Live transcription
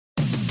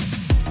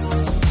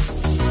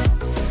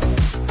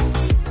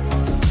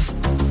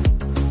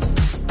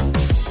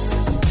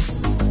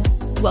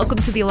Welcome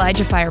to the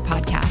ElijahFire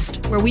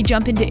podcast, where we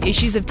jump into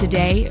issues of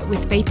today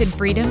with faith and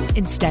freedom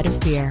instead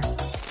of fear.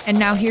 And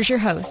now here's your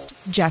host,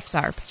 Jeff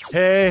Tharp.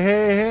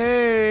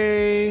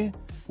 Hey.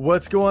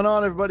 What's going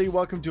on, everybody?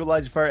 Welcome to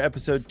ElijahFire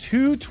episode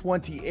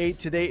 228.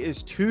 Today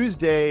is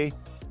Tuesday,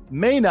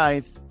 May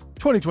 9th,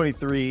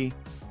 2023.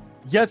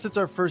 Yes, it's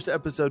our first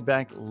episode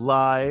back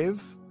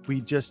live. We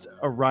just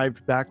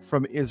arrived back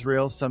from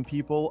Israel. Some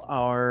people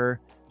are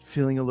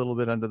feeling a little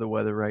bit under the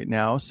weather right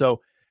now.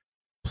 So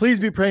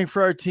please be praying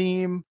for our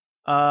team.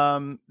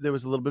 There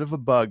was a little bit of a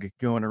bug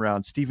going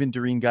around. Stephen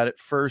Doreen got it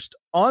first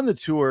on the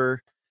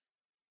tour,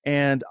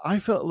 and I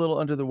felt a little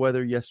under the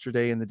weather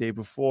yesterday and the day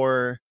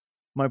before.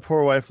 My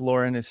poor wife,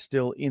 Lauren, is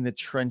still in the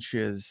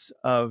trenches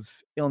of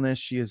illness.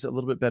 She is a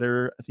little bit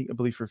better. I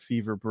believe her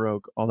fever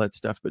broke, all that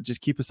stuff. But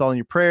just keep us all in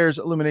your prayers.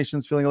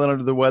 Illumination's feeling a little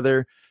under the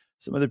weather.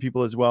 Some other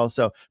people as well.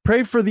 So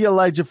pray for the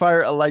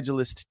ElijahFire Elijah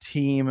List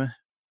team.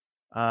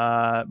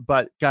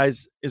 But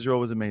guys,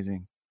 Israel was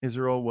amazing.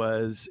 Israel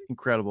was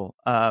incredible.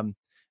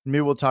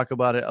 Maybe we'll talk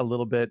about it a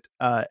little bit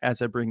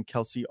as I bring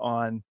KELSEY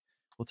on.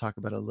 We'll talk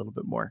about it a little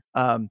bit more.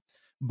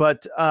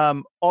 But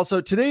also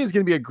today is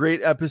going to be a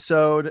great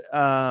episode.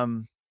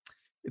 We're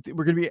going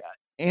to be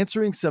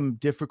answering some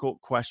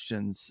difficult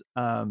questions.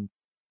 I'm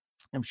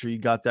sure you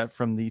got that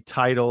from the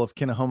title of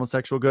Can a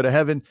Homosexual Go to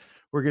Heaven?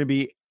 We're going to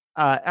be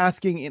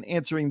asking and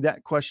answering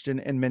that question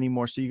and many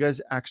more. So you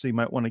guys actually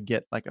might want to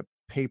get like a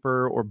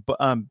paper or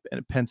a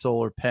pencil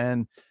or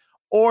pen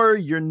or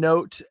your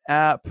note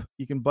app.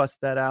 You can bust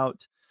that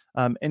out.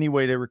 Any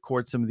way to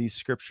record some of these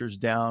scriptures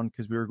down,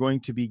 because we are going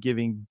to be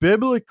giving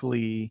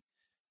biblically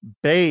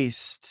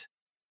based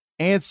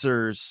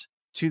answers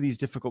to these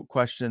difficult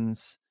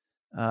questions.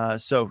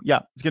 So yeah,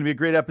 it's going to be a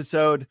great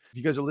episode. If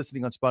you guys are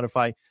listening on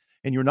Spotify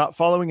and you're not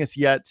following us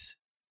yet,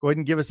 go ahead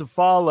and give us a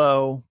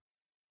follow.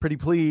 Pretty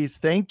please.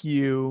 Thank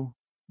you.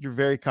 You're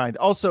very kind.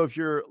 Also, if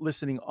you're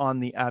listening on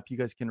the app, you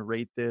guys can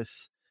rate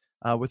this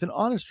with an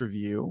honest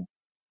review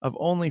of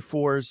only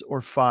 4s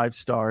or 5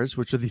 stars,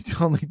 which are the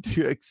only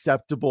 2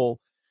 acceptable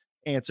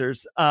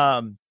answers.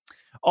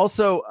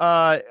 Also,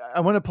 I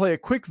want to play a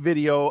quick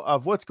video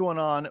of what's going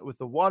on with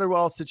the water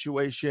well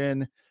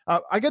situation.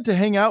 I got to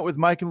hang out with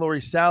Mike and Lori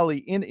Sally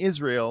in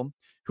Israel,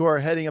 who are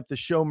heading up the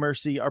Show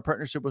Mercy, our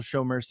partnership with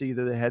Show Mercy.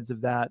 They're the heads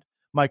of that.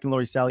 Mike and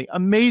Lori Sally,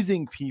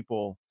 amazing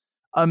people.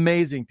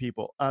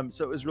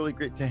 So it was really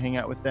great to hang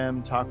out with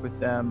them, talk with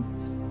them.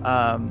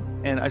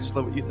 And I just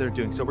love what they're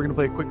doing. So we're going to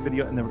play a quick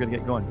video and then we're going to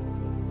get going.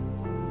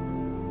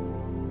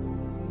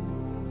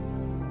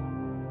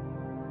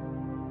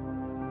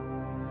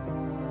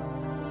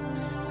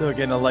 So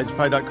again,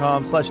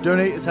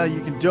 ElijahFire.com/donate is how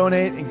you can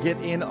donate and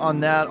get in on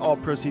that. All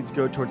proceeds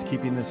go towards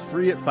keeping this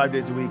free at 5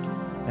 days a week.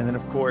 And then,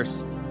 of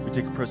course, we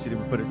take a proceed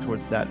and we put it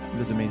towards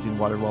this amazing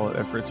water well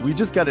efforts. We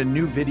just got a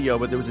new video,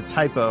 but there was a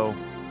typo.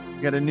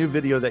 We got a new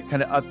video that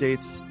kind of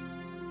updates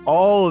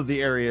all of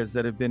the areas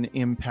that have been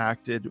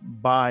impacted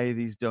by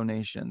these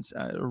donations.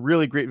 A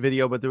really great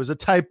video, but there was a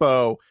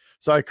typo,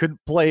 so I couldn't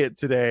play it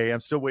today. I'm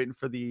still waiting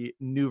for the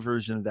new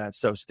version of that.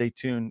 So stay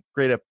tuned.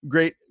 Great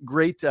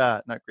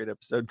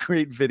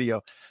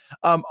video.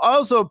 I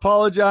also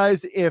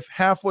apologize if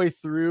halfway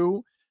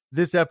through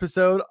this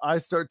episode, I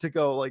start to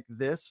go like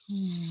this.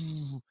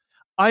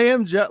 I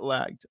am jet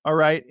lagged. All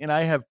right. And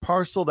I have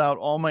parceled out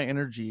all my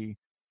energy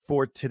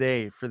for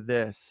today for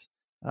this.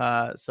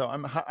 So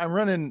I'm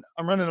running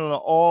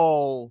on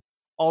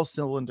all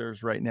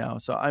cylinders right now.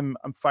 So I'm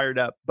fired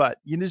up, but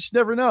you just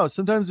never know.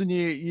 Sometimes when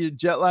you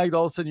jet lagged,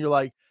 all of a sudden you're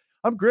like,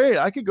 I'm great.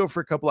 I could go for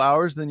a couple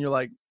hours. Then you're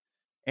like,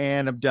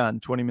 and I'm done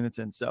 20 minutes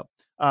in. So,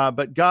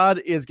 but God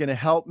is going to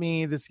help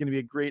me. This is going to be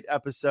a great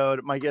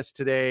episode. My guest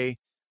today,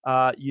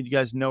 you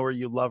guys know her,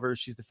 you love her.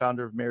 She's the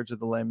founder of Marriage of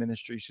the Lamb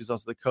Ministry. She's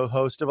also the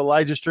co-host of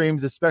Elijah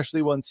Streams,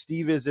 especially when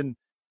Steve is in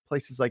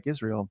places like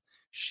Israel.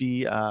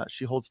 She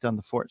holds down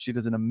the fort. She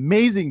does an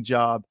amazing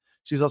job.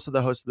 She's also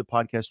the host of the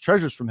podcast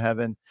Treasures from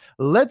Heaven.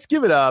 Let's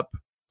give it up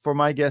for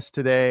my guest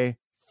today,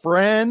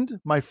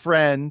 my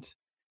friend,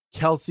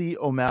 KELSEY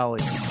O'Malley.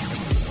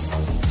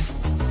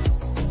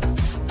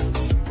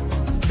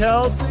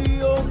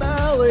 KELSEY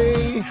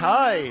O'Malley.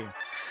 Hi.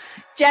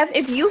 Jeff,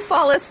 if you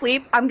fall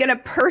asleep, I'm going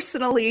to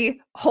personally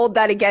hold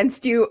that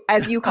against you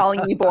as you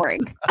calling me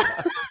boring.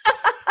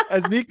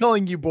 As me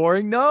calling you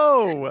boring?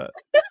 No.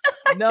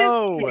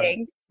 Just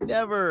kidding.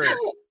 Never.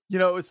 You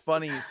know, it was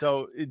funny.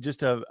 So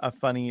just a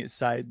funny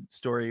side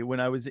story.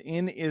 When I was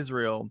in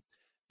Israel,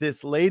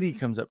 this lady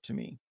comes up to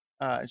me.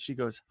 She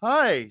goes,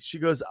 hi. She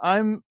goes,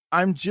 I'm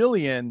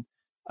Jillian.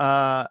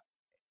 And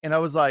I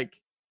was like,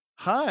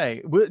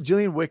 hi.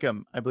 Jillian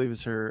Wickham, I believe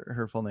is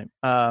her full name.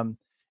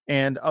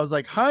 And I was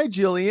like, hi,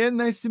 Jillian.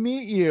 Nice to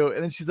meet you.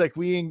 And then she's like,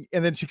 and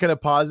then she kind of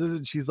pauses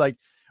and she's like,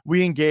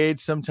 we engage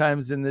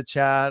sometimes in the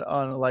chat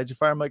on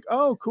ElijahFire. I'm like,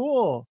 oh,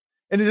 cool.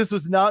 And it just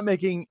was not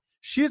making.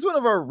 She's one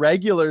of our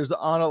regulars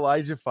on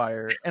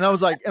ElijahFire. And I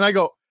was like, and I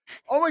go,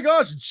 oh my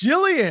gosh,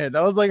 Jillian.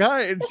 I was like,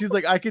 hi. And she's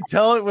like, I could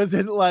tell it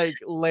wasn't like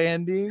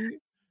landing.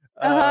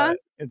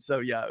 And so,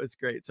 yeah, it was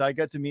great. So I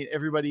got to meet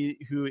everybody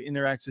who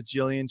interacts with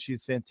Jillian.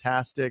 She's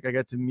fantastic. I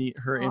got to meet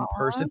her in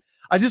person.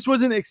 I just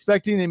wasn't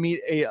expecting to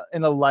meet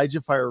an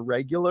ElijahFire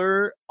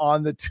regular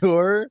on the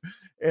tour.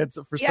 And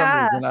so for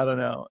some reason, I don't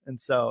know. And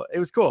so it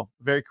was cool.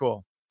 Very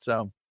cool.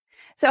 So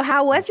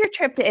how was your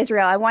trip to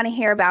Israel? I want to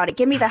hear about it.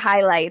 Give me the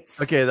highlights.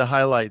 Okay, the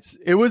highlights.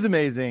 It was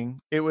amazing.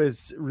 It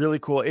was really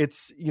cool.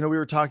 It's, we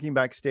were talking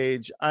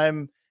backstage.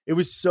 It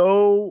was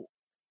so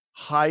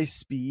high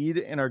speed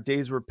and our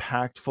days were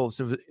packed full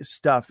of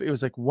stuff. It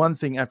was like one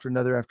thing after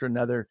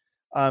another.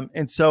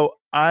 And so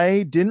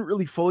I didn't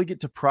really fully get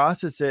to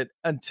process it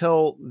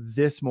until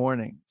this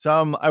morning.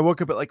 So I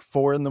woke up at like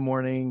 4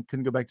 a.m,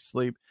 couldn't go back to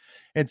sleep.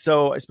 And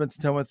so I spent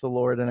some time with the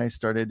Lord and I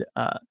started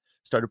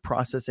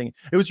processing.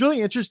 It was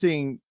really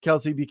interesting,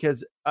 Kelsey,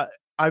 because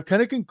I've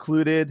kind of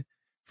concluded,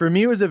 for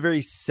me, it was a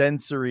very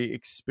sensory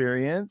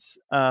experience.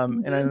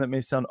 And I know that may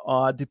sound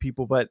odd to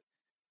people, but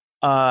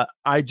I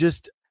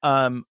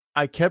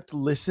kept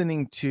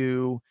listening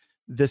to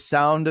the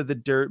sound of the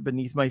dirt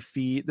beneath my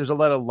feet. There's a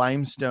lot of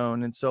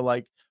limestone. And so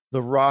like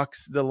the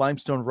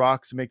limestone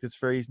rocks make this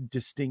very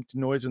distinct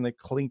noise when they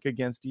clink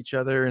against each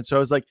other. And so I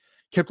was like,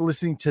 kept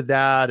listening to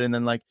that. And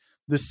then like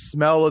the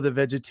smell of the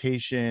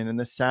vegetation and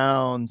the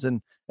sounds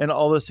and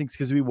all those things.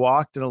 Cause we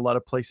walked in a lot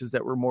of places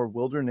that were more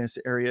wilderness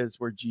areas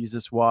where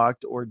Jesus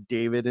walked, or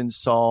David and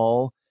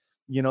Saul,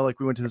 like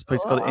we went to this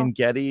place called En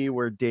Gedi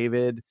where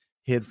David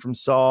hid from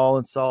Saul,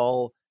 and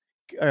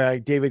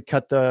David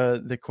cut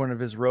the corner of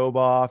his robe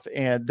off.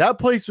 And that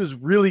place was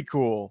really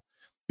cool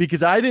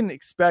because I didn't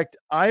expect,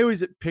 I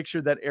always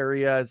pictured that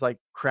area as like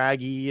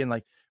craggy and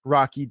like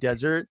rocky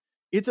desert.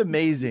 It's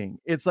amazing.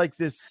 It's like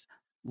this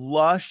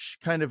lush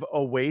kind of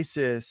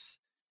oasis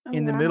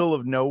in the middle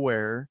of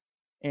nowhere.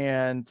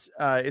 And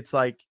it's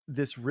like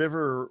this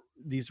river,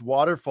 these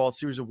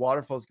series of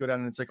waterfalls go down,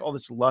 and it's like all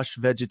this lush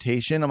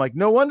vegetation. I'm like,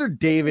 no wonder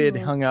David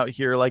hung out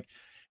here. Like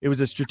it was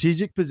a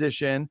strategic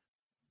position,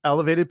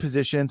 elevated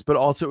positions, but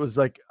also it was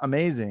like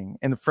amazing,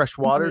 and the fresh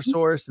water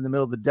source in the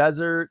middle of the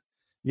desert,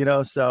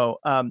 so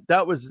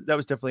that was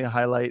definitely a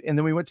highlight. And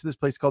then we went to this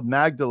place called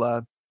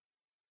Magdala,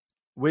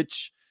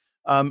 which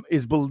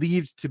is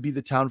believed to be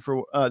the town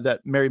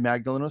that Mary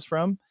Magdalene was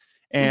from.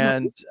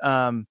 And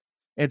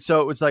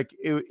so it was like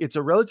it's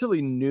a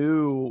relatively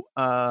new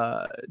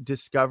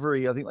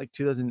discovery, I think like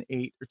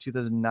 2008 or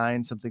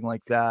 2009, something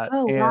like that.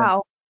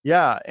 Wow.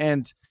 Yeah.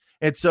 And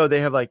so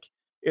they have like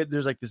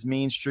there's like this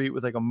main street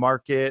with like a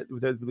market.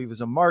 I believe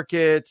is a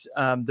market.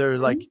 There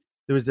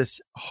was this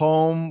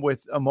home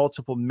with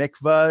multiple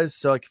mikvahs.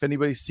 So like if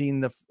anybody's seen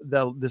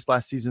this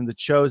last season, The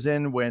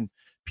Chosen, when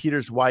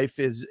Peter's wife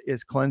is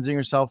cleansing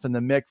herself in the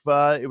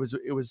mikvah,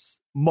 it was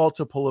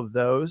multiple of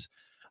those.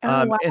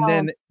 Wow. And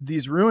then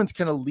these ruins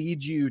kind of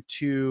lead you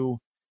to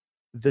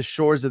the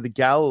shores of the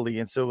Galilee,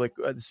 and so like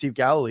the Sea of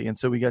Galilee. And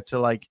so we got to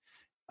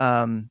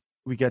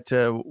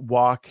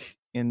walk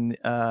in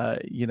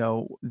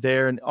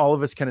there, and all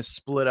of us kind of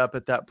split up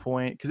at that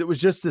point because it was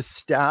just the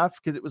staff,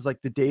 because it was like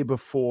the day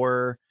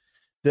before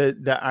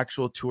the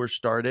actual tour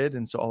started,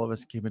 and so all of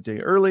us came a day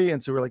early.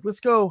 And so we're like, let's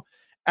go.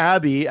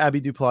 Abby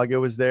Duplaga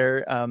was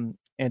there,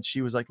 and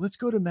she was like, let's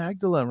go to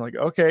Magdala. I'm like,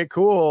 okay,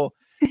 cool.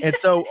 And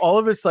so all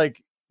of us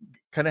like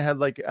kind of had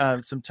like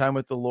some time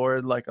with the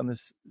Lord, like on the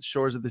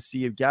shores of the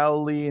Sea of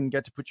Galilee, and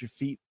got to put your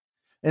feet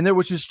in there,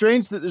 which is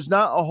strange that there's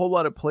not a whole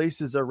lot of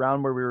places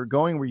around where we were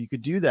going where you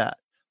could do that.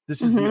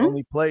 This is the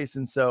only place.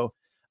 And so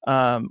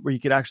where you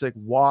could actually like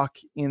walk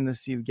in the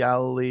Sea of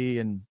Galilee,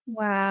 and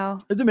wow,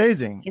 it's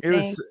amazing. It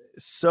was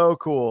so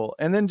cool.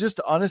 And then just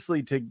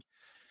honestly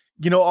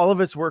all of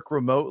us work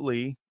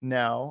remotely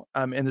now.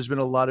 And there's been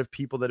a lot of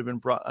people that have been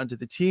brought onto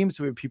the team.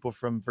 So we have people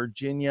from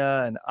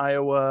Virginia and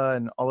Iowa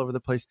and all over the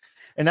place,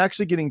 and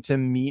actually getting to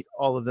meet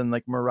all of them,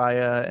 like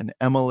Mariah and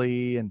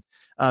Emily, and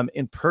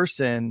in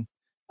person.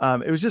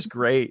 It was just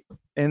great.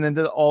 And then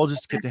to all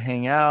just get to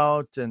hang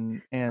out.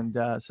 And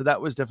so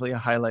that was definitely a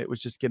highlight,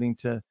 was just getting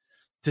to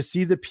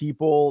see the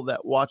people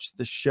that watched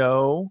the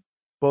show,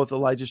 both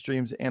Elijah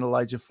Streams and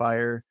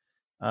ElijahFire.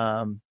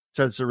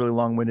 So it's a really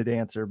long-winded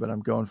answer, but I'm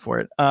going for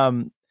it.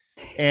 Because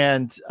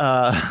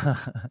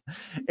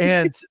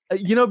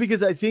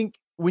I think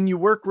when you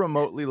work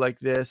remotely like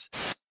this,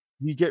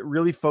 you get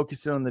really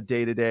focused on the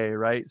day-to-day,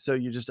 right? So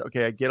you just,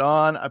 okay, I get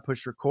on, I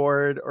push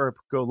record or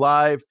go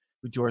live,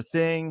 we do our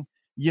thing,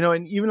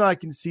 and even though I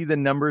can see the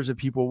numbers of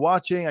people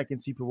watching, I can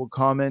see people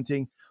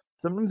commenting,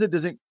 sometimes it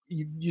doesn't,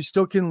 you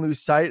still can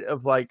lose sight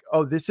of like,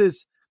 oh, this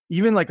is,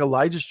 even like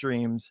Elijah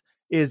Streams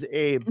is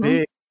a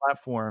big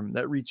platform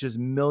that reaches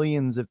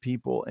millions of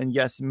people, and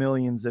yes,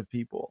 millions of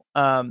people.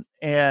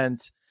 And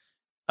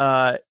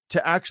to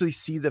actually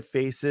see the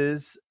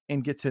faces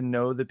and get to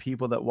know the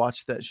people that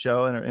watch that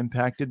show and are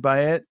impacted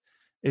by it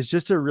is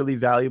just a really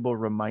valuable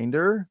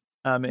reminder.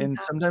 And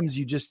sometimes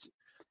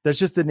that's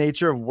just the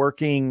nature of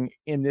working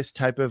in this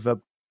type of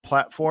a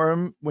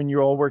platform when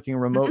you're all working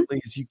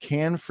remotely, is you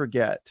can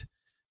forget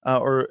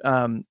or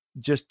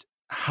just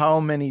how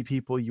many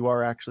people you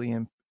are actually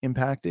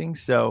impacting.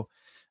 So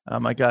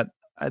I got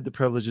I had the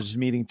privilege of just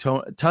meeting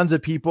tons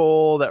of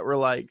people that were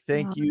like,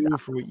 thank you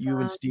for what you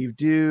and Steve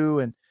do.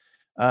 And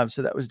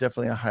so that was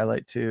definitely a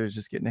highlight too, is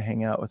just getting to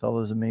hang out with all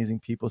those amazing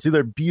people, see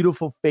their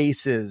beautiful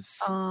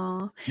faces.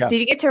 Yeah.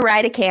 Did you get to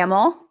ride a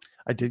camel?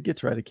 I did get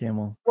to ride a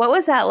camel. What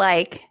was that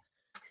like?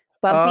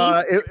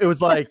 Bumpy? It was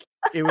like,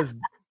 it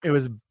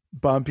was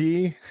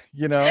bumpy,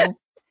 you know?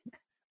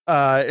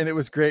 And it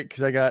was great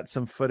because I got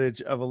some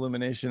footage of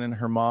Illumination and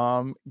her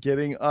mom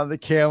getting on the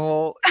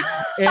camel,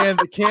 and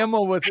the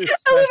camel was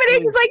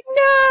Illumination's like,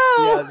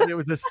 no. Yeah, it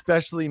was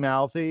especially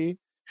mouthy.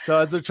 So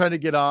as they're trying to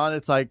get on,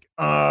 it's like,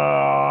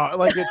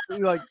 it's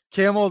like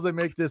camels that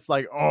make this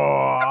like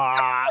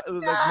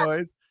like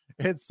noise.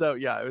 And so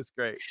yeah, it was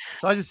great.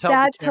 So I just held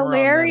the camera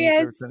hilarious. On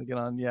them as they were trying to get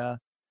on. Yeah.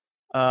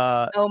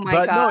 Oh my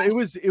god! God. No,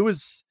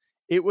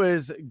 it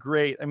was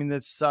great. I mean,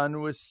 the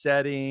sun was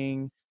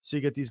setting. So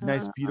you get these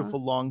nice,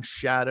 beautiful, long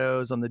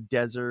shadows on the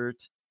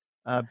desert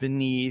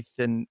beneath.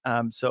 And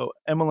so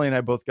Emily and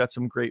I both got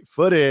some great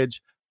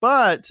footage.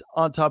 But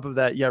on top of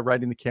that, yeah,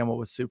 riding the camel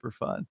was super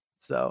fun.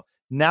 So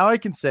now I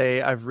can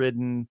say I've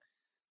ridden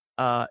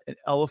an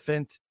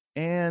elephant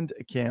and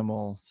a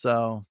camel.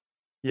 So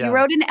yeah. You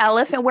rode an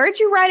elephant? Where'd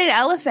you ride an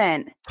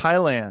elephant?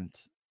 Thailand.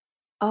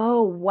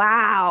 Oh,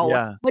 wow.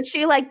 Yeah. What'd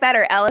you like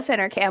better,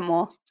 elephant or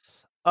camel?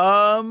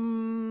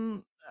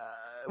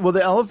 Well,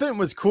 the elephant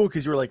was cool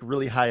because you were like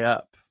really high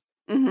up.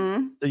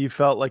 Mm-hmm. So you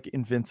felt like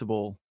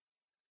invincible.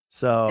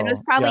 So it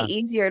was probably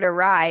easier to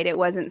ride. It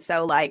wasn't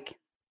so like.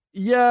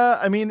 Yeah,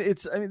 I mean,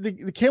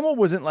 the camel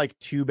wasn't like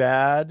too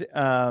bad.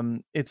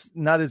 It's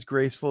not as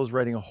graceful as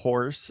riding a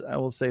horse. I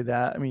will say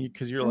that. I mean,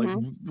 because you're like,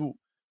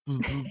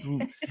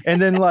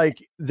 and then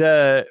like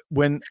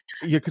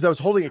because I was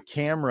holding a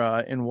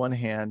camera in one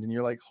hand and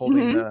you're like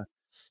holding the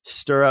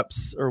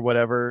stirrups or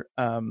whatever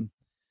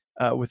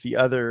with the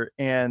other,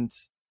 and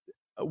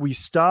we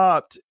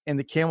stopped and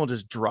the camel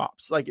just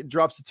drops. Like it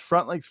drops its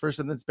front legs first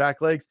and then its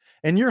back legs,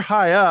 and you're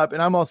high up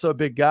and I'm also a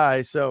big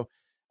guy, so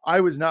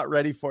I was not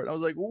ready for it. I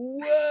was like,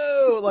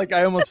 whoa, like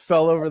I almost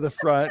fell over the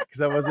front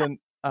because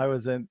I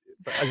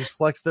just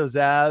flexed those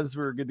abs.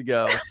 We were good to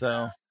go.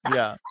 So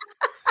yeah.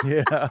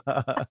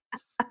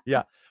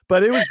 Yeah.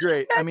 But it was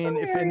great. I mean,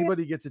 if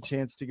anybody gets a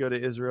chance to go to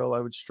Israel,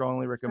 I would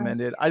strongly recommend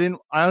it. I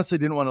honestly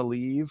didn't want to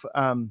leave.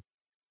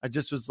 I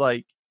just was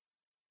like,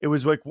 it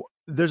was like,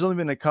 there's only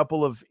been a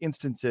couple of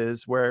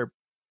instances where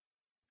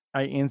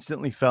I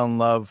instantly fell in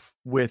love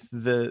with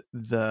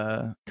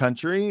the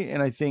country.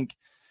 And I think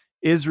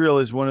Israel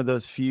is one of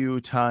those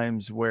few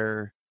times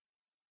where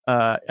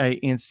I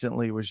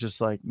instantly was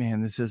just like,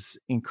 man, this is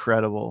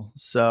incredible.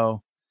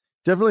 So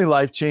definitely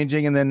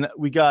life-changing. And then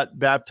we got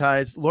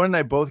baptized. Lauren and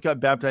I both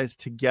got baptized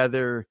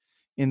together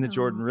in the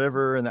Jordan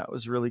River, and that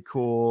was really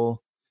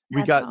cool.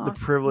 We got the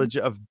privilege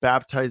of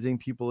baptizing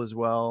people as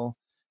well.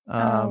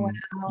 Wow.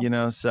 You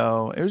know,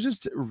 so it was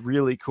just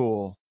really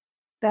cool.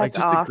 That's like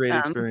just awesome. a great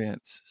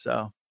experience.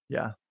 So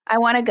yeah. I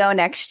want to go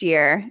next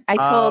year. I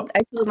told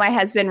my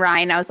husband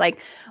Ryan, I was like,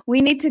 we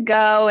need to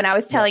go. And I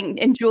was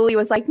and Julie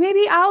was like,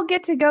 maybe I'll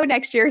get to go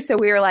next year. So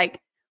we were like,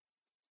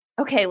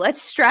 okay, let's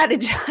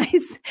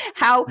strategize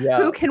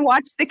who can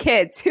watch the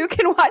kids, who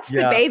can watch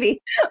the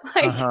baby.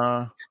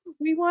 Like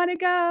we want to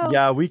go.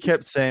 Yeah, we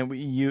kept saying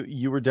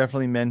you were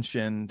definitely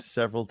mentioned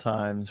several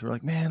times. We're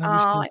like, man, I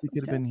wish Kelsey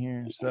could have been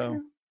here.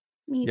 So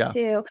me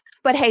too.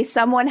 But hey,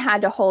 someone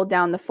had to hold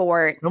down the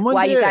fort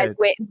while you guys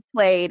went and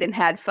played and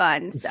had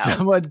fun. So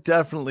someone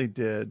definitely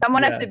did.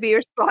 Someone has to be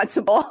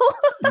responsible.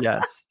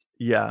 Yes.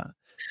 Yeah.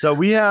 So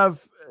we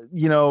have,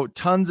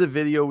 tons of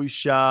video we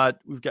shot.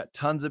 We've got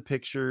tons of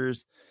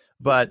pictures.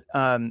 But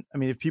I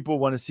mean, if people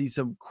want to see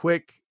some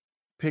quick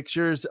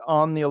pictures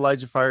on the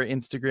ElijahFire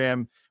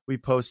Instagram, we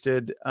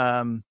posted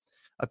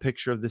a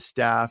picture of the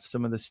staff,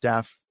 some of the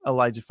staff,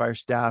 ElijahFire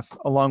staff,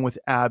 along with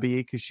Abby,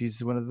 because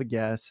she's one of the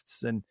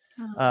guests. And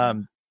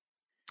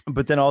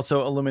but then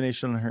also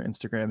Illumination on her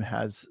Instagram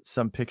has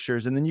some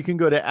pictures. And then you can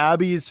go to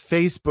Abby's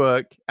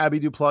Facebook, Abby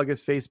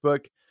Duplaga's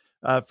Facebook.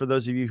 For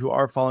those of you who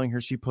are following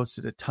her, she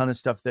posted a ton of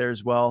stuff there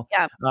as well.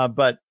 Yeah.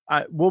 But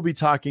we'll be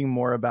talking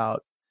more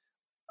about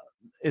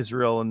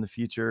Israel in the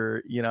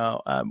future,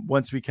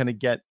 once we kind of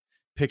get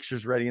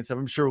pictures ready and stuff.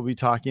 I'm sure we'll be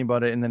talking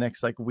about it in the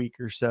next like week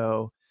or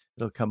so.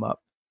 It'll come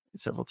up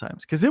several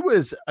times because it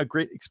was a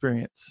great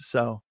experience.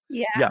 So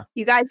yeah.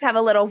 You guys have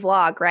a little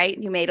vlog, right?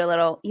 You made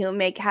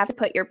have to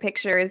put your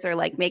pictures or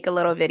like make a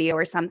little video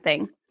or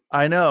something.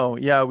 I know.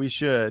 Yeah, we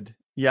should.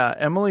 Yeah.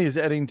 Emily is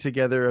editing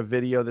together a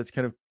video that's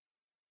kind of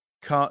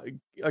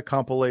a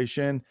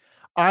compilation.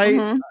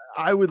 I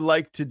would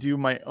like to do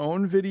my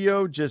own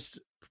video, just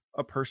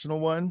a personal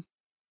one.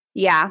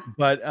 Yeah.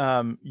 But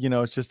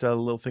it's just a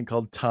little thing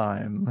called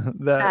time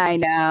that I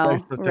know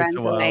runs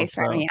away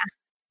from you.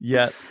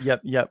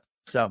 Yep.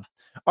 So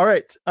all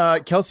right,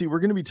 Kelsey, we're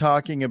going to be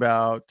talking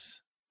about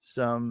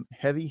some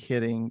heavy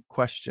hitting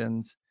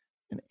questions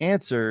and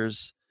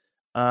answers,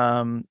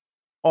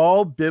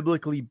 all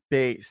biblically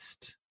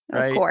based.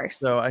 right? Of course.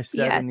 So I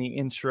said in Yes. the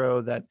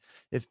intro that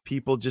if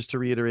people, just to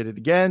reiterate it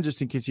again,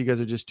 just in case you guys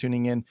are just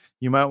tuning in,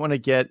 you might want to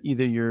get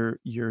either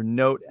your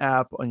note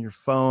app on your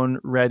phone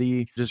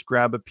ready, just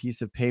grab a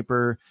piece of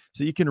paper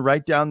so you can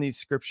write down these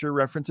scripture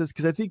references,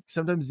 because I think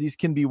sometimes these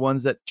can be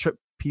ones that trip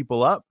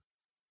people up.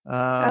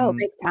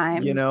 Big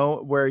time. You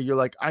know, where you're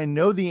like, I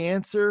know the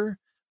answer,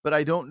 but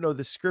I don't know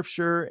the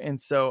scripture.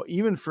 And so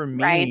even for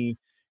me,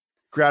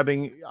 I'm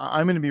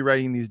going to be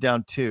writing these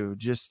down too,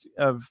 just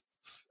for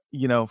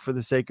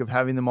the sake of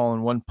having them all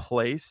in one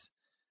place.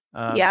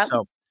 Yeah.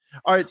 So,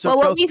 all right. So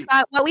well, Kelsey,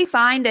 what we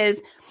find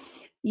is,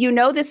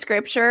 the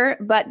scripture,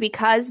 but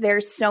because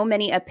there's so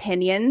many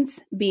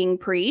opinions being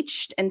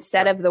preached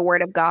instead of the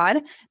word of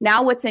God,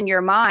 now what's in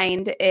your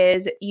mind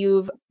is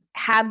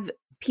have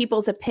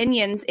people's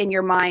opinions in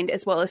your mind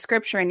as well as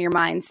scripture in your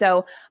mind.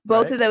 So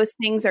both of those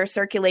things are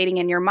circulating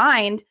in your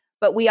mind,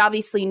 but we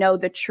obviously know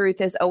the truth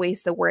is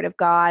always the word of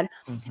God.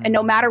 Mm-hmm. And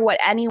no matter what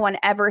anyone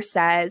ever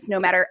says, no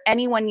matter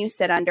anyone you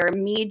sit under,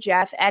 me,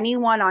 Jeff,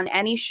 anyone on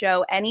any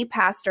show, any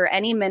pastor,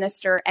 any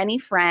minister, any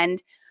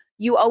friend,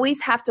 you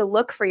always have to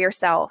look for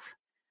yourself.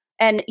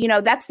 And,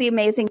 that's the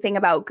amazing thing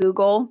about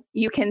Google.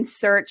 You can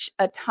search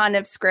a ton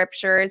of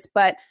scriptures,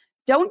 but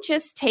don't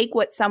just take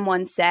what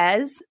someone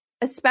says,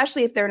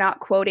 especially if they're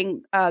not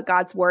quoting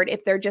God's word.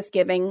 If they're just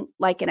giving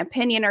like an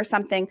opinion or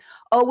something,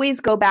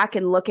 always go back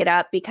and look it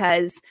up,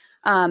 because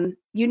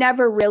you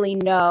never really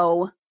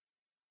know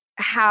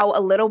how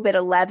a little bit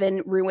of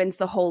leaven ruins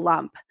the whole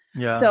lump.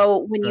 Yeah.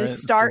 So when you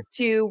start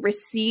to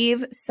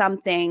receive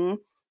something,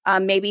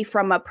 maybe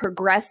from a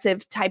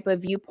progressive type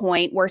of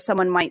viewpoint, where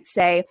someone might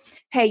say,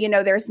 hey,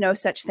 there's no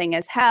such thing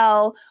as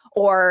hell,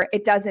 or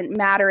it doesn't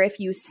matter if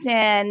you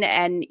sin,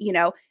 and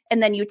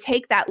then you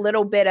take that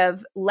little bit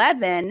of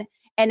leaven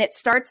and it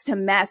starts to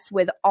mess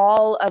with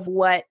all of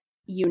what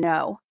you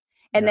know.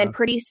 And then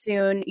pretty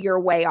soon you're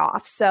way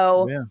off.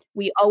 So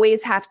we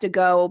always have to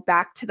go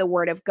back to the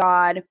word of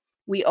God.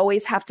 We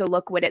always have to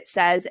look what it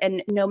says.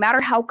 And no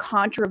matter how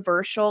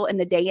controversial in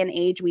the day and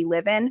age we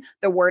live in,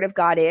 the word of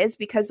God is,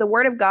 because the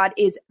word of God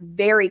is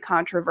very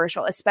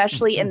controversial,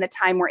 especially in the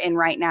time we're in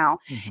right now.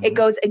 Mm-hmm. It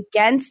goes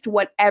against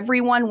what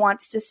everyone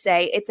wants to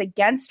say. It's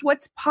against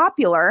what's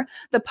popular.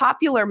 The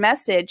popular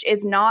message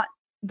is not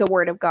the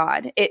word of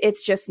God.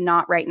 It's just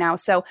not right now.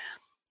 So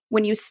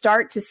when you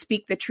start to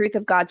speak the truth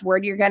of God's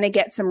word, you're going to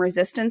get some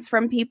resistance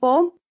from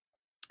people,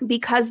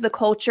 because the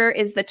culture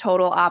is the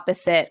total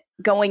opposite,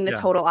 going the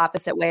total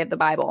opposite way of the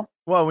Bible.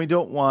 Well, we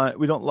don't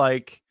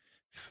like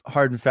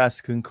hard and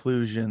fast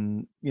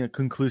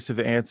conclusive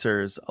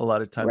answers a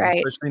lot of times,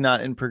 especially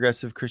not in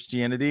progressive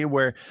Christianity,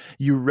 where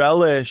you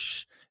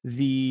relish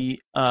the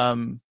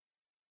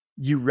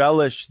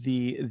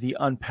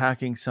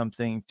unpacking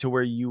something to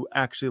where you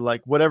actually,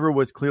 like, whatever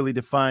was clearly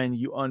defined,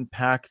 you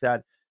unpack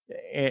that,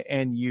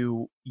 and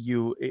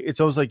it's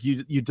almost like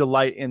you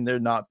delight in there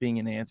not being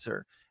an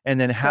answer. And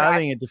then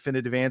having a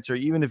definitive answer,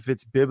 even if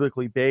it's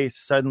biblically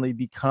based, suddenly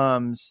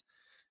becomes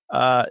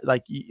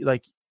like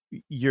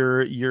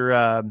you're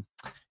a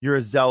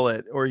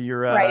zealot, or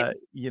you're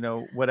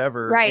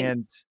whatever. Right.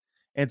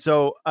 And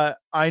so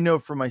I know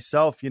for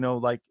myself,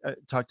 like I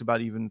talked about,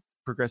 even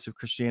progressive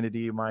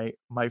Christianity,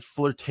 my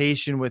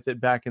flirtation with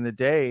it back in the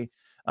day.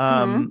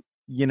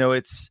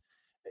 It's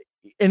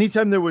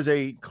anytime there was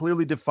a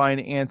clearly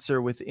defined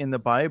answer within the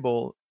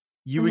Bible,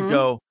 you would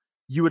go,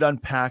 you would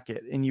unpack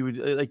it, and you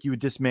would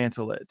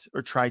dismantle it,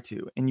 or try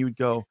to, and you would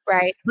go,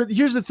 right. But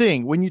here's the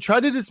thing. When you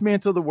try to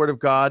dismantle the word of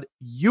God,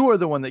 you are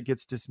the one that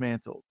gets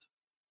dismantled,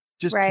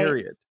 just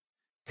period.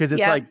 Because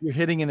it's like you're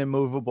hitting an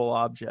immovable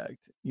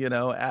object,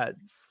 at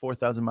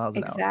 4,000 miles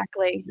an hour.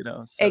 Exactly.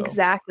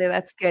 Exactly.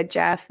 That's good,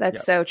 Jeff.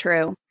 That's so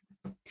true.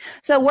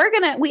 So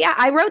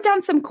I wrote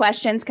down some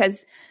questions,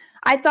 because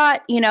I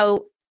thought,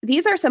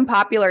 these are some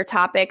popular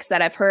topics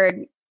that I've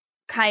heard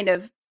kind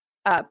of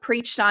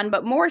preached on,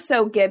 but more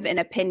so give an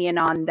opinion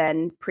on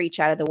than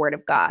preach out of the word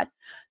of God.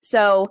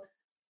 So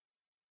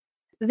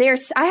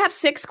I have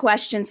 6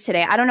 questions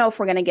today. I don't know if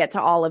we're going to get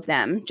to all of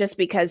them, just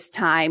because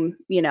time,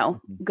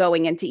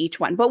 going into each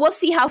one, but we'll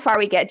see how far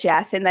we get,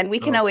 Jeff. And then we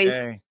can always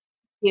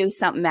do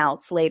something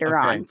else later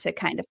on to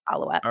kind of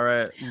follow up. All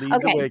right. Lead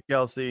the way,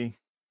 Kelsey.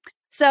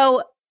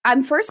 So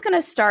I'm first going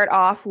to start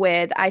off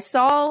with, I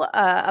saw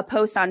a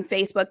post on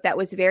Facebook that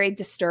was very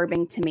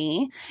disturbing to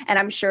me. And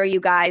I'm sure you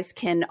guys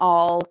can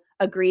all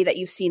agree that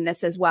you've seen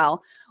this as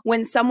well.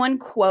 When someone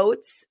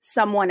quotes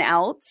someone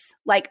else,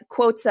 like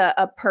quotes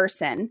a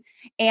person,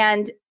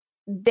 and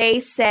they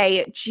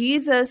say,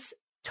 Jesus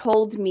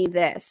told me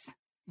this,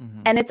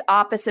 and it's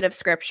opposite of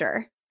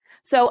scripture.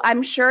 So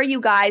I'm sure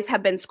you guys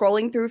have been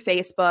scrolling through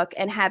Facebook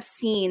and have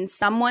seen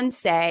someone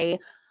say,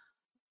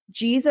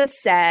 Jesus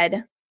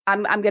said,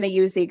 I'm going to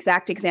use the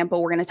exact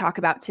example we're going to talk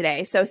about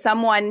today. So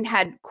someone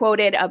had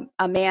quoted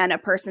a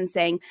person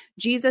saying,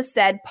 Jesus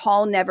said,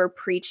 Paul never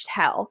preached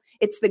hell.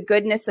 It's the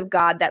goodness of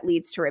God that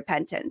leads to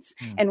repentance.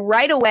 And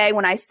right away,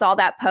 when I saw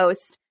that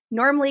post,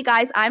 normally,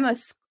 guys, I'm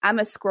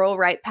a scroll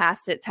right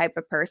past it type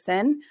of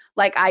person.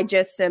 Like I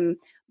just am,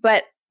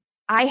 but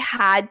I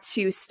had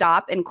to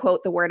stop and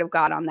quote the word of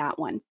God on that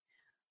one.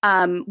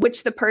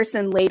 which the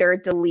person later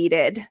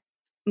deleted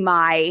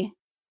my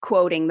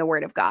quoting the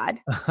word of God.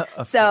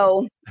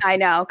 So I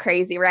know,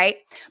 crazy, right?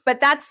 But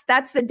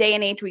that's the day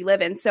and age we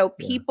live in. So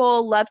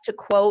people love to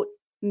quote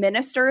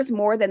ministers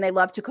more than they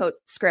love to quote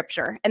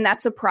scripture. And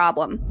that's a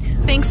problem.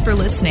 Thanks for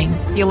listening.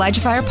 The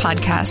ElijahFire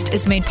podcast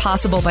is made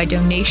possible by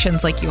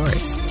donations like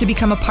yours. To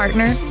become a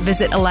partner,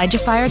 visit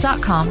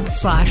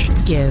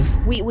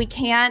ElijahFire.com/give. We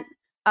can't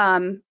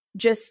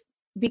just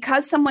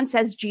because someone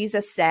says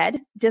Jesus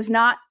said does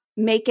not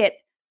make it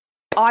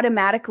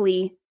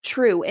automatically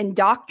true in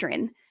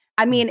doctrine.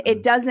 I mean,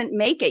 it doesn't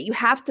make it. You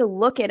have to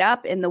look it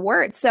up in the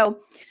word. So,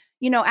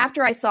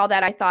 after I saw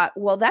that, I thought,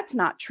 well, that's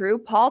not true.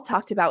 Paul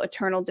talked about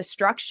eternal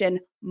destruction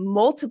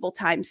multiple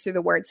times through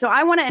the word. So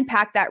I want to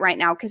unpack that right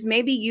now, because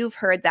maybe you've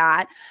heard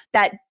that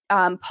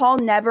Paul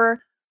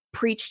never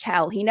preached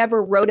hell. He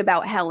never wrote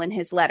about hell in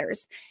his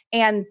letters.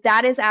 And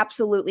that is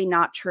absolutely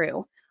not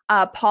true.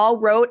 Paul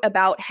wrote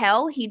about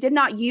hell. He did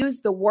not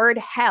use the word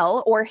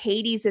hell or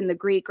Hades in the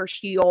Greek or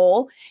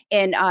Sheol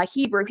in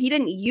Hebrew. He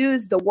didn't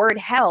use the word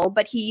hell,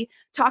 but he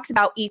talks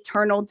about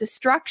eternal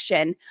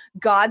destruction,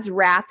 God's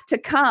wrath to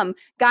come.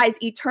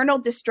 Guys, eternal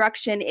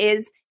destruction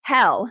is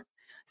hell.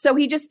 So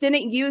he just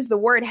didn't use the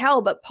word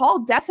hell, but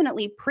Paul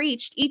definitely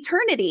preached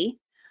eternity.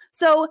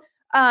 So,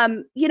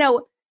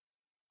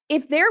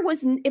 if there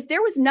was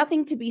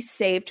nothing to be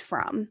saved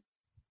from,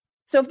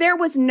 so if there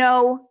was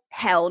no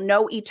hell,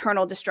 no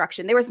eternal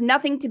destruction, there was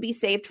nothing to be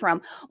saved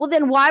from, well,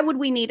 then why would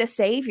we need a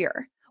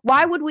savior?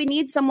 Why would we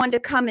need someone to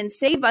come and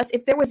save us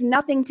if there was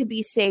nothing to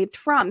be saved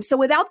from? So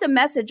without the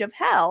message of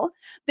hell,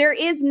 there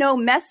is no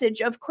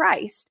message of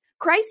Christ.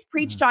 Christ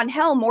preached on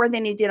hell more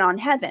than he did on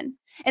heaven.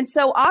 And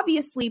so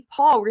obviously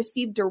Paul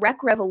received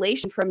direct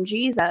revelation from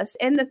Jesus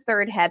in the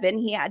third heaven.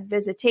 He had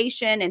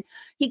visitation and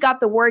he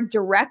got the word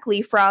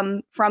directly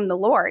from the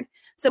Lord.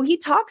 So he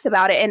talks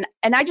about it.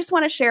 And I just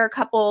want to share a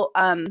couple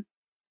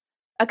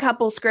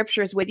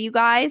scriptures with you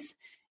guys.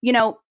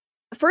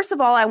 First of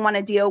all, I want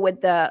to deal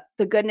with the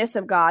goodness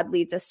of God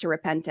leads us to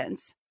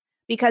repentance,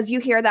 because you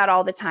hear that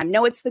all the time.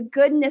 No, it's the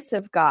goodness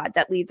of God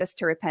that leads us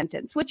to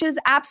repentance, which is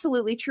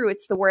absolutely true.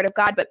 It's the word of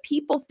God. But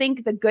people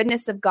think the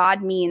goodness of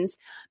God means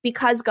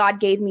because God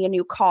gave me a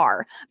new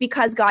car,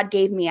 because God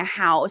gave me a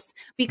house,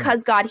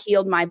 because God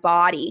healed my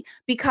body,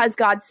 because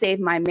God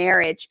saved my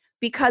marriage,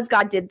 because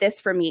God did this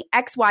for me,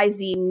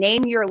 XYZ,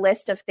 name your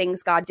list of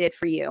things God did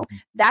for you.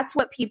 That's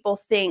what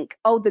people think.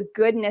 Oh, the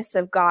goodness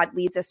of God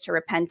leads us to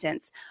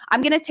repentance.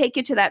 I'm going to take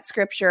you to that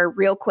scripture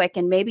real quick,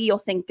 and maybe you'll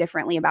think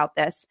differently about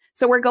this.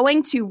 So we're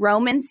going to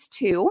Romans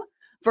 2,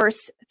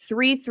 verse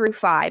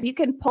 3-5. You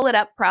can pull it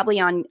up probably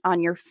on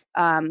your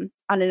on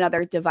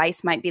another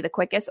device, might be the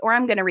quickest, or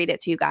I'm going to read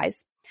it to you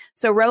guys.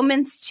 So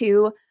Romans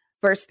 2,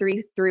 verse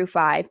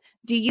 3-5.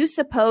 Do you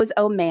suppose,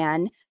 O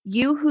man,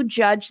 you who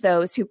judge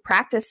those who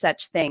practice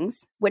such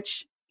things,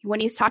 which when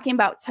he's talking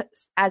about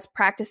as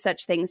practice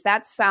such things,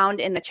 that's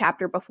found in the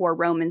chapter before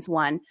Romans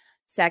 1,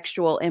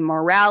 sexual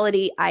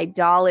immorality,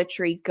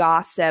 idolatry,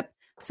 gossip.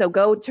 So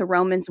go to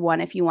Romans 1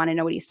 if you want to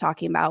know what he's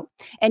talking about.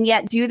 And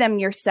yet do them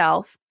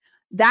yourself,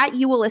 that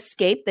you will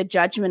escape the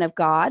judgment of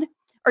God?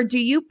 Or do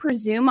you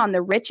presume on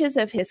the riches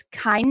of his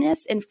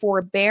kindness and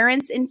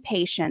forbearance and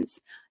patience,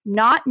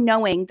 not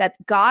knowing that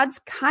God's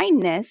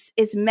kindness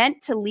is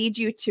meant to lead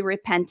you to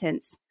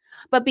repentance?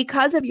 But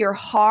because of your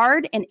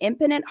hard and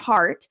impotent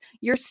heart,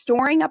 you're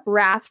storing up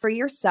wrath for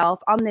yourself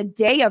on the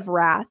day of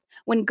wrath,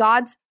 when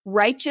God's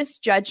righteous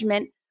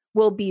judgment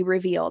will be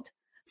revealed.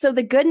 So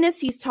the goodness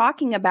he's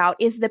talking about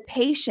is the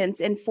patience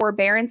and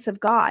forbearance of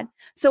God.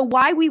 So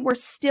while we were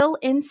still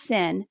in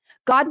sin,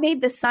 God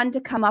made the sun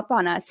to come up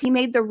on us. He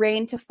made the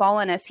rain to fall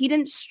on us. He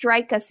didn't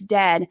strike us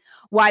dead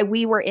while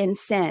we were in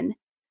sin.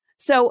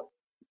 So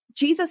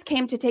Jesus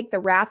came to take the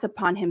wrath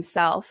upon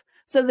himself.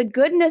 So the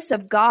goodness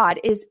of God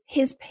is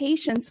his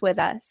patience with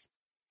us.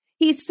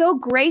 He's so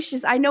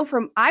gracious. I know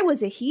I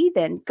was a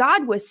heathen.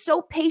 God was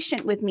so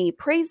patient with me.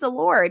 Praise the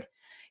Lord.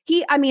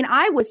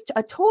 I was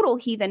a total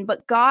heathen,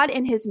 but God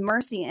in his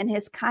mercy and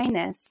his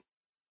kindness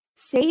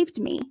saved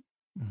me.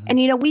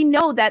 Mm-hmm. And, we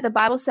know that the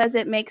Bible says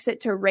it makes it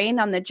to rain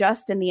on the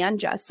just and the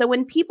unjust. So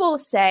when people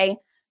say,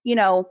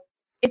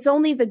 it's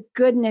only the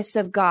goodness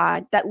of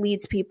God that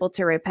leads people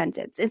to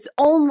repentance. It's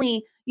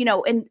only,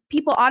 and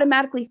people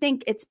automatically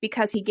think it's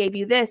because he gave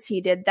you this,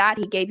 he did that,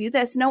 he gave you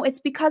this. No, it's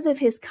because of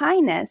his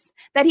kindness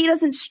that he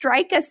doesn't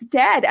strike us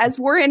dead as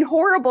we're in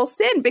horrible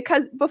sin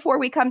because before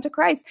we come to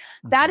Christ.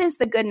 Mm-hmm. That is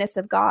the goodness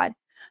of God.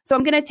 So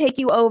I'm going to take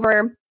you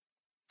over.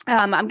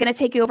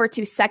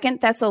 To 2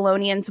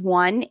 Thessalonians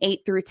 1,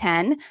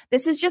 8-10.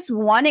 This is just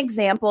one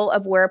example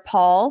of where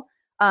Paul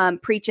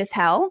preaches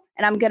hell,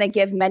 and I'm going to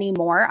give many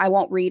more. I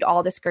won't read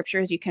all the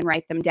scriptures. You can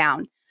write them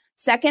down.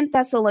 2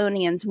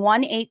 Thessalonians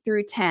 1,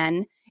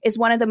 8-10 is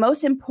one of the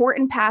most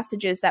important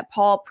passages that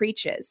Paul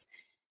preaches.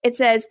 It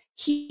says,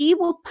 he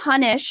will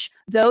punish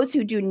those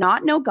who do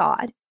not know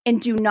God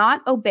and do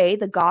not obey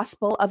the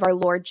gospel of our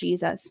Lord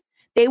Jesus.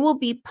 They will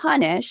be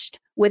punished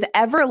with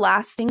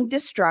everlasting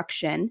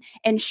destruction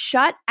and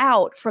shut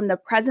out from the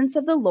presence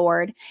of the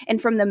Lord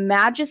and from the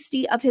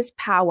majesty of his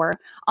power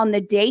on the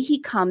day he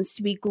comes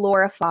to be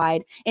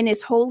glorified in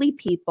his holy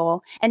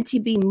people and to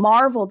be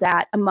marveled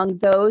at among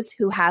those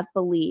who have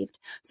believed.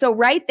 So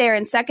right there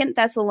in 2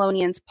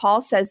 Thessalonians, Paul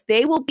says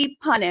they will be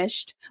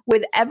punished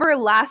with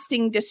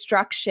everlasting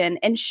destruction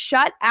and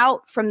shut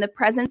out from the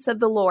presence of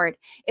the Lord.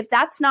 If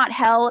that's not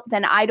hell,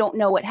 then I don't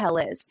know what hell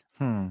is.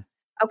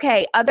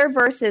 Okay, other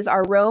verses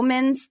are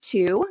Romans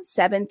 2,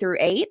 7 through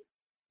 8,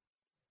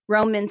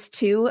 Romans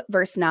 2,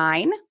 verse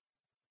 9,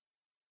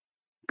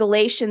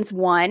 Galatians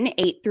 1,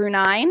 8 through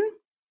 9,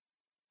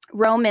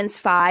 Romans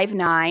 5,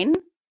 9,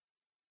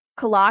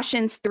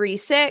 Colossians 3,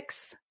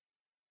 6,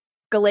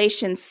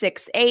 Galatians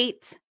 6,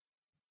 8,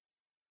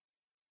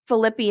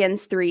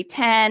 Philippians 3,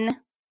 10,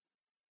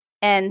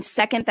 and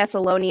 2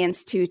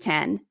 Thessalonians 2,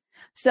 10.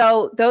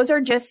 So those are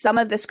just some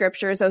of the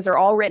scriptures. Those are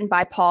all written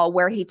by Paul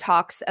where he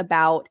talks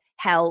about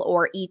hell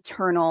or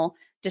eternal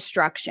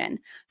destruction.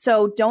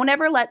 So don't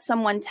ever let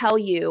someone tell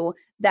you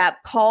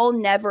that Paul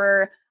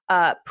never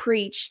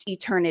preached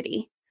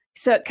eternity.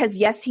 So, because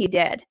yes, he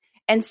did.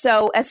 And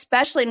so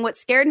especially, and what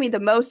scared me the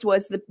most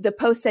was the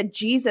post said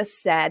Jesus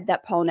said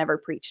that Paul never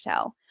preached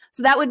hell.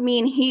 So that would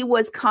mean he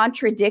was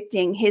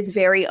contradicting his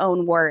very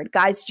own word.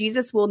 Guys,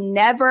 Jesus will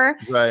never,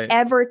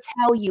 ever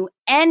tell you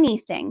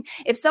anything.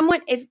 If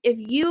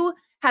you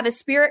have a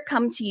spirit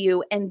come to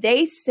you and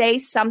they say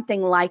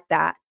something like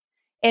that,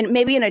 and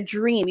maybe in a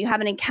dream, you have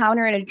an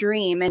encounter in a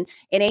dream and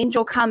an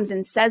angel comes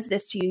and says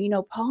this to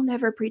you, Paul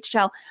never preached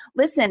hell.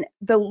 Listen,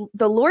 the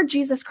Lord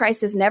Jesus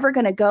Christ is never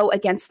going to go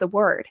against the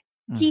word.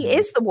 He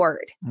is the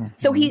word.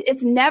 So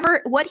it's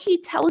never, what he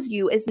tells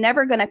you is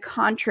never going to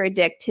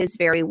contradict his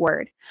very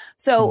word.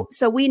 So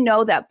we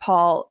know that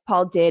Paul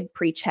did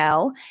preach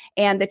hell.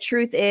 And the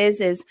truth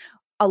is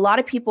a lot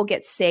of people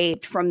get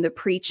saved from the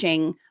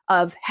preaching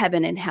of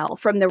heaven and hell,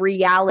 from the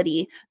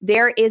reality.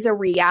 There is a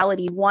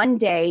reality. One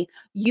day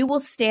you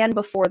will stand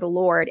before the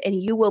Lord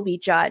and you will be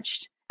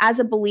judged as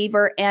a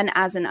believer and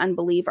as an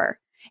unbeliever.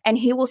 And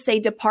he will say,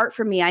 depart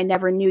from me, I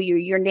never knew you.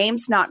 Your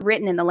name's not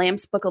written in the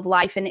Lamb's book of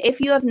life. And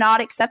if you have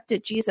not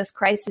accepted Jesus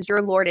Christ as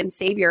your Lord and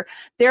Savior,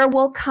 there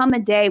will come a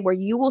day where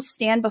you will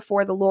stand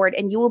before the Lord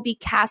and you will be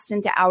cast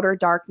into outer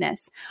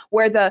darkness,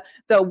 where the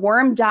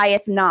worm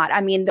dieth not.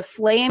 I mean, the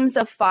flames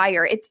of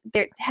fire.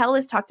 Hell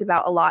is talked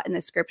about a lot in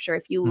the scripture.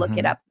 If you look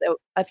it up,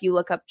 if you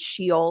look up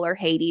Sheol or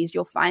Hades,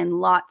 you'll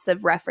find lots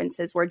of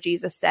references where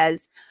Jesus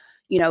says,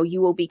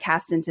 you will be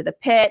cast into the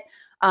pit.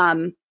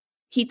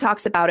 He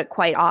talks about it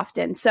quite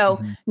often.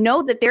 So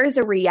know that there is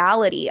a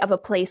reality of a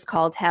place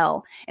called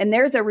hell. And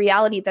there's a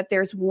reality that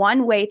there's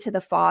one way to the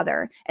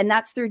Father, and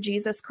that's through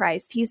Jesus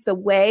Christ. He's the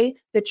way,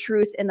 the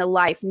truth, and the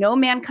life. No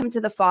man come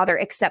to the Father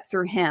except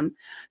through him.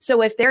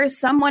 So if there is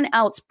someone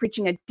else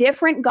preaching a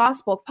different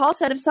gospel, Paul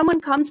said, if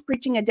someone comes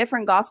preaching a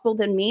different gospel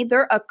than me,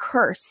 they're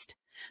accursed.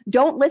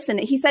 Don't listen.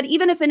 He said,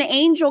 even if an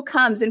angel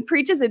comes and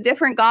preaches a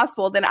different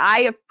gospel than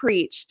I have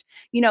preached,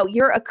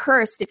 you're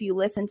accursed if you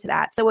listen to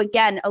that. So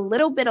again, a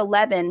little bit of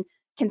leaven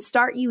can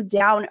start you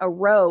down a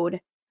road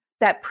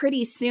that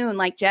pretty soon,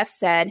 like Jeff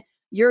said,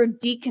 you're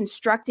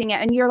deconstructing it.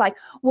 And you're like,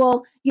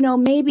 well,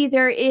 maybe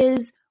there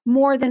is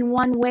more than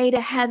one way to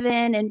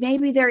heaven. And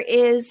maybe there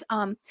is,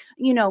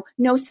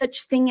 no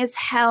such thing as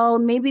hell.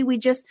 Maybe we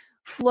just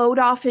float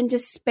off into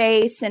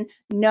space. And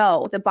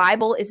no, the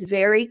Bible is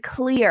very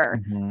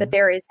clear that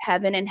there is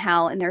heaven and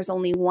hell, and there's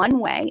only one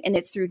way, and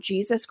it's through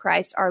Jesus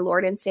Christ, our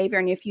Lord and Savior.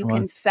 And if you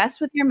confess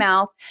with your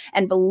mouth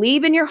and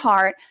believe in your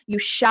heart, you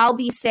shall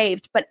be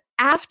saved. But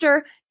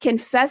after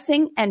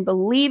confessing and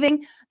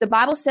believing, the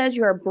Bible says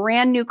you're a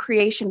brand new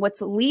creation,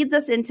 which leads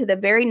us into the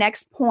very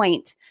next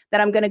point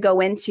that I'm going to go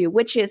into,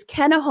 which is,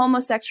 can a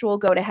homosexual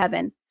go to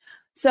heaven?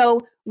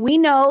 So we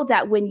know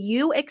that when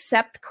you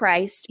accept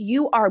Christ,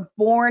 you are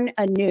born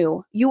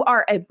anew. You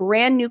are a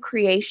brand new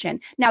creation.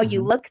 Now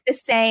you look the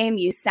same,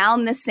 you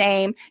sound the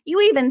same,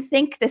 you even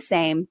think the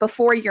same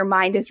before your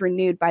mind is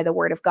renewed by the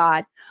word of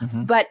God.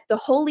 But the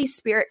Holy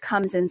Spirit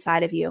comes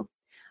inside of you.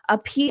 A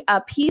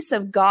piece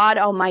of God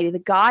Almighty, the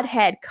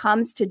Godhead,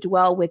 comes to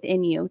dwell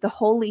within you. The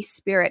Holy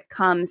Spirit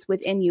comes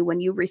within you when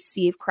you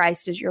receive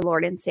Christ as your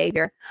Lord and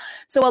Savior.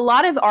 So a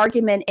lot of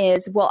argument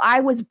is, well,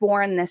 I was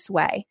born this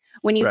way.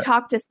 When you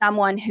talk to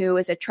someone who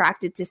is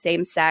attracted to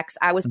same sex,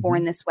 I was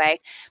born this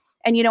way.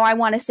 And, I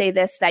want to say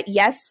this, that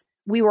yes,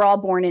 we were all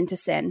born into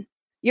sin.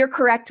 You're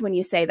correct when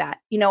you say that.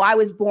 I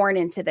was born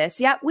into this.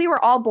 Yeah, we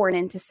were all born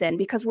into sin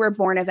because we're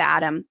born of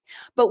Adam.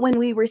 But when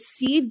we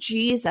receive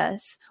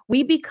Jesus,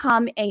 we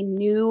become a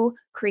new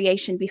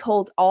creation.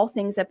 Behold, all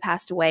things have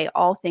passed away.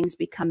 All things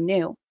become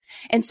new.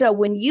 And so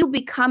when you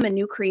become a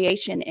new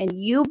creation and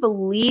you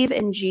believe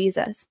in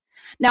Jesus,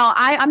 now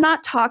I'm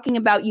not talking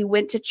about you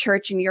went to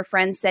church and your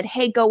friend said,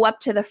 hey, go up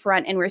to the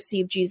front and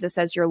receive Jesus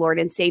as your Lord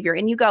and Savior.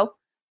 And you go,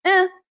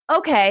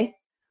 okay.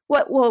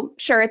 Well,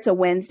 sure, it's a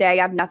Wednesday. I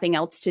have nothing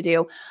else to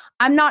do.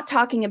 I'm not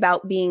talking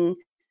about being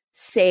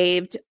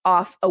saved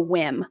off a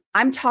whim.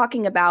 I'm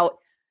talking about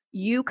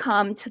you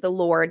come to the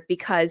Lord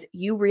because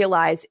you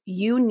realize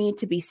you need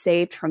to be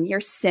saved from your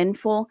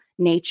sinful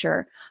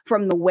nature,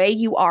 from the way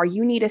you are.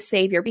 You need a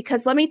savior,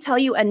 because let me tell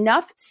you,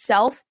 enough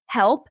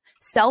self-help,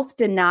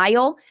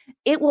 self-denial,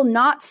 it will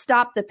not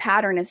stop the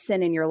pattern of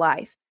sin in your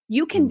life.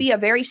 You can be a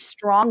very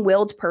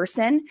strong-willed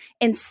person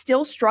and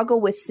still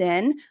struggle with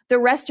sin the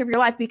rest of your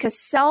life, because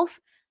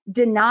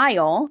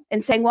self-denial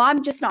and saying, well,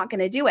 I'm just not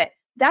going to do it,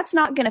 that's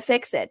not going to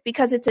fix it,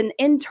 because it's an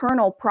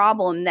internal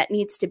problem that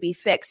needs to be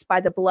fixed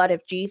by the blood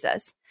of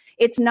Jesus.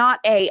 It's not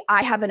I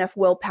have enough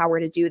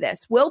willpower to do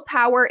this.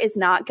 Willpower is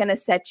not going to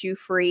set you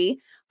free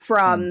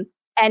from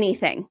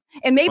anything.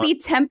 It may be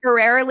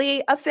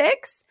temporarily a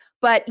fix,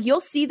 but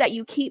you'll see that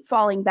you keep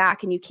falling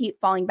back and you keep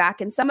falling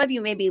back. And some of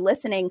you may be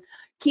listening,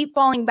 keep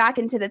falling back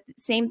into the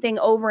same thing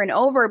over and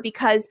over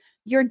because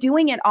you're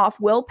doing it off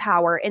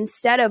willpower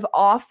instead of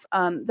off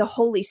the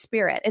Holy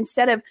Spirit,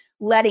 instead of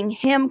letting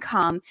him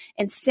come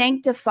and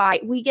sanctify.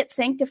 We get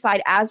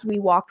sanctified as we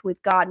walk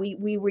with God.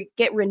 We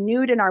get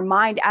renewed in our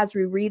mind as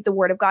we read the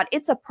word of God.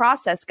 It's a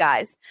process,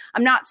 guys.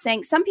 I'm not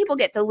saying some people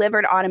get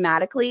delivered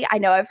automatically. I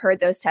know I've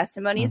heard those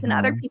testimonies, and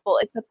other people,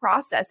 it's a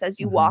process as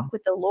you walk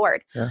with the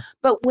Lord. Yeah.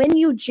 But when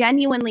you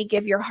genuinely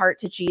give your heart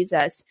to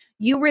Jesus,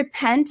 you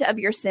repent of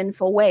your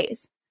sinful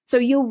ways. So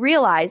you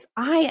realize,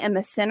 I am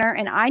a sinner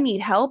and I need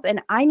help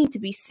and I need to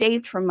be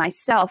saved from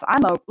myself.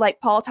 Like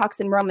Paul talks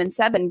in Romans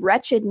 7,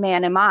 wretched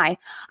man am I.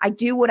 I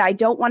do what I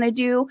don't want to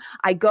do.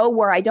 I go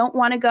where I don't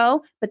want to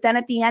go. But then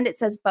at the end it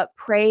says, but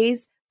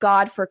praise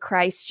God for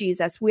Christ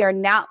Jesus. We are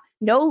now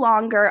no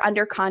longer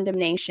under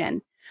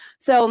condemnation.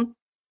 So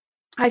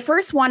I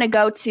first want to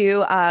go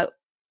to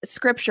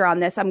scripture on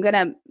this. I'm going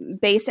to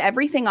base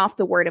everything off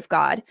the word of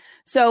God.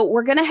 So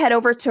we're going to head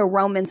over to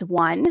Romans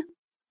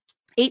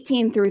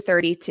 1:18 through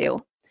 32.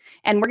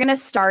 And we're going to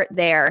start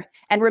there.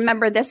 And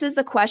remember, this is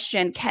the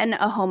question, can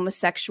a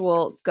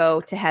homosexual go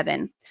to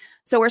heaven?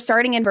 So we're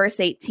starting in verse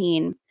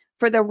 18.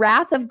 For the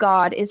wrath of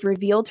God is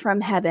revealed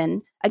from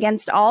heaven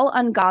against all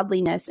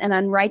ungodliness and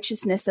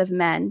unrighteousness of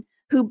men,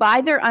 who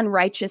by their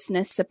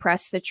unrighteousness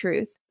suppress the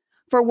truth.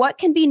 For what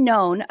can be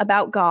known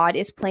about God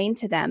is plain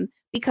to them,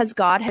 because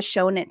God has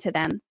shown it to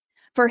them.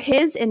 For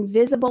his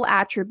invisible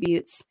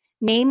attributes,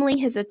 namely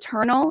his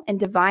eternal and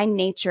divine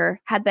nature,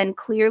 have been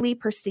clearly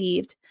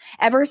perceived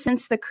ever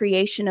since the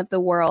creation of the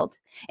world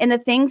in the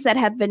things that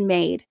have been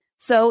made,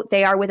 so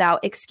they are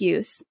without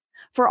excuse.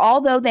 For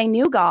although they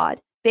knew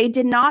God, they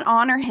did not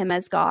honor him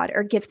as God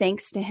or give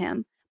thanks to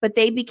him, but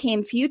they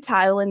became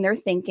futile in their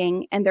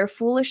thinking, and their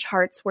foolish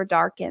hearts were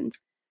darkened.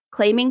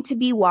 Claiming to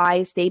be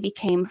wise, they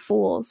became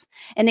fools,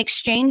 and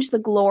exchanged the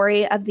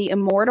glory of the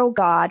immortal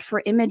God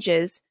for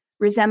images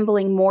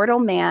resembling mortal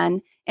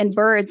man and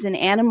birds and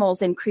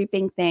animals and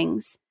creeping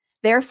things.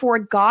 Therefore,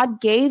 God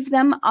gave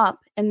them up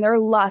in their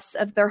lusts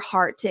of their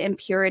heart to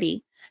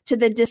impurity, to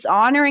the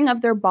dishonoring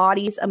of their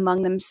bodies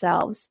among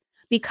themselves,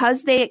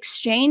 because they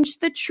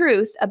exchanged the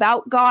truth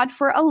about God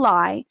for a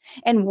lie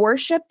and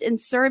worshiped and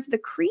served the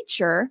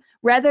creature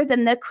rather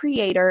than the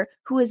Creator,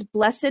 who is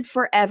blessed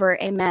forever.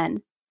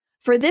 Amen.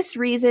 For this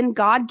reason,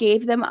 God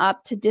gave them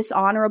up to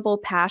dishonorable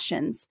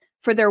passions.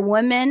 For their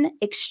women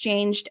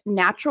exchanged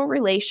natural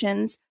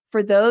relations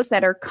for those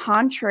that are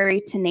contrary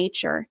to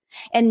nature.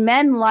 And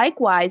men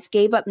likewise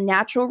gave up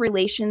natural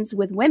relations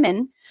with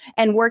women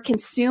and were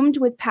consumed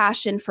with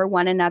passion for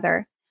one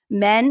another,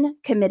 men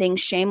committing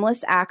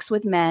shameless acts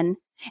with men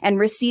and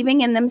receiving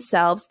in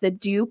themselves the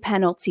due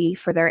penalty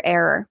for their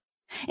error.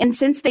 And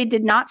since they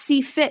did not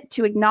see fit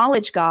to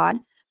acknowledge God,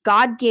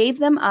 God gave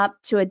them up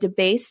to a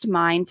debased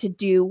mind to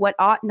do what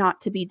ought not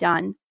to be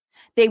done.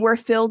 They were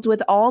filled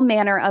with all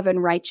manner of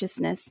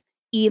unrighteousness,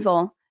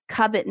 evil,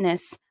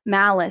 covetousness,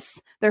 malice.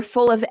 They're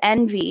full of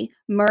envy,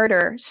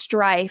 murder,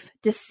 strife,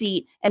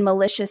 deceit, and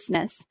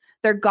maliciousness.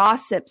 They're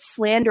gossips,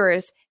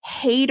 slanderers,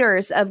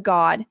 haters of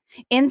God,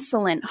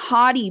 insolent,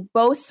 haughty,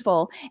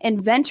 boastful,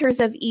 inventors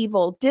of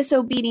evil,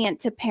 disobedient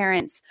to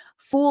parents,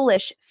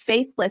 foolish,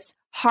 faithless,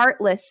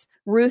 heartless,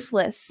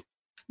 ruthless.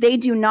 They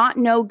do not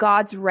know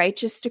God's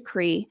righteous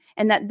decree,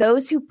 and that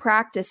those who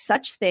practice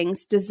such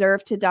things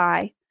deserve to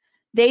die.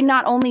 They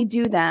not only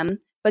do them,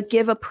 but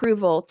give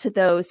approval to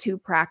those who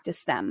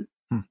practice them.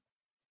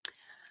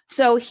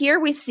 So here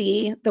we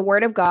see the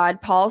word of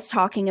God. Paul's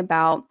talking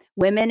about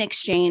women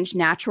exchange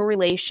natural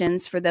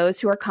relations for those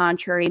who are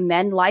contrary.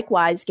 Men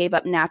likewise gave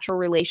up natural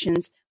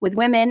relations with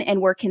women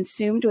and were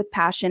consumed with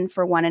passion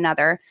for one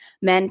another.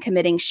 Men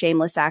committing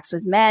shameless acts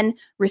with men,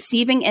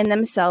 receiving in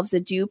themselves a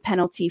due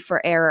penalty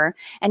for error.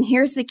 And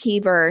here's the key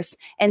verse.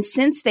 And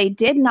since they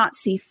did not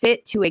see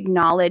fit to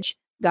acknowledge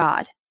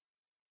God.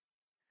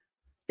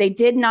 They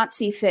did not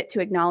see fit to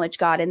acknowledge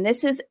God. And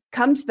this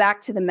comes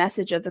back to the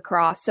message of the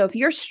cross. So if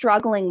you're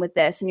struggling with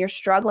this and you're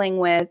struggling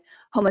with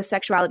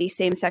homosexuality,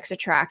 same-sex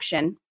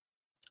attraction,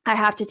 I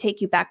have to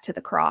take you back to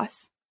the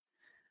cross.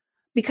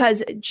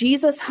 Because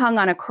Jesus hung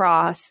on a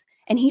cross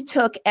and he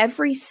took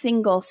every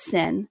single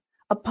sin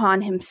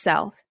upon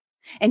himself.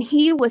 And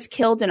he was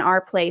killed in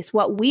our place.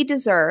 What we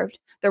deserved,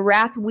 the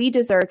wrath we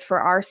deserved for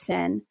our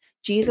sin,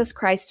 Jesus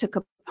Christ took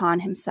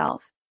upon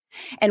himself.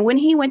 And when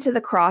he went to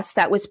the cross,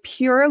 that was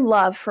pure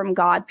love from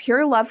God,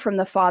 pure love from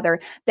the Father,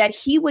 that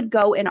he would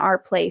go in our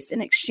place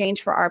in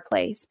exchange for our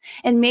place.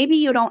 And maybe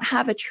you don't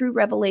have a true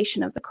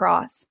revelation of the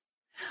cross,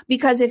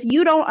 because if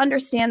you don't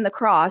understand the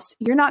cross,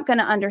 you're not going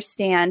to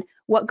understand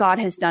what God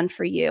has done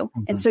for you.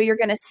 Mm-hmm. And so you're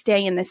going to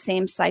stay in the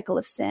same cycle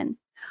of sin.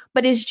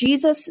 But is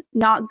Jesus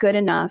not good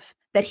enough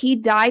that he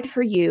died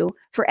for you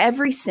for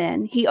every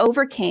sin? He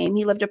overcame,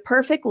 he lived a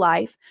perfect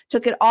life,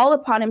 took it all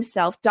upon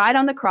himself, died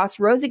on the cross,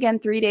 rose again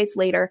 3 days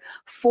later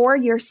for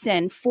your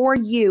sin, for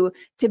you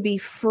to be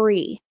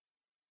free.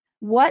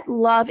 What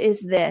love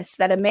is this,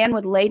 that a man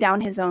would lay down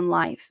his own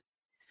life?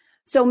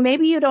 So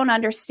maybe you don't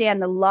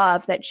understand the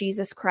love that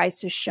Jesus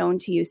Christ has shown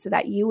to you so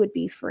that you would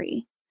be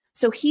free.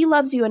 So he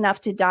loves you enough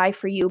to die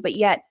for you, but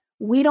yet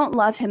we don't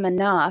love him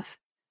enough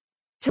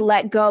to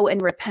let go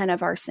and repent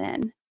of our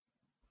sin.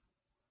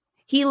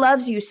 He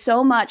loves you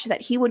so much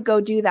that he would go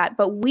do that,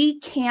 but we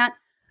can't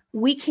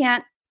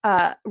repent,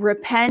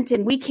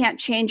 and we can't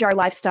change our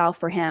lifestyle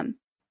for him.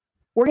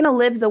 We're going to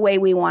live the way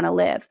we want to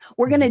live.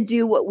 We're going to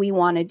do what we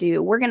want to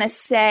do. We're going to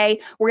say,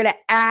 we're going to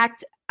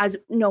act as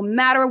no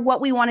matter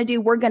what we want to do,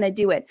 we're going to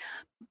do it.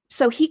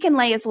 So he can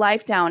lay his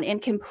life down in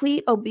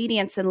complete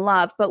obedience and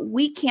love, but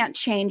we can't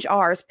change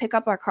ours, pick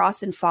up our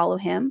cross and follow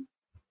him.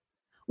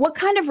 What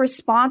kind of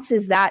response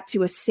is that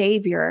to a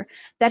Savior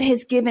that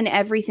has given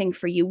everything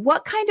for you?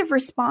 What kind of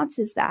response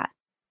is that?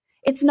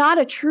 It's not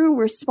a true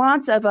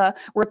response of a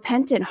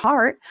repentant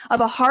heart,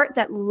 of a heart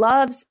that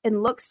loves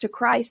and looks to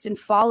Christ and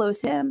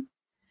follows him.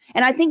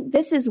 And I think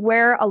this is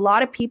where a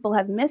lot of people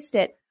have missed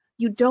it.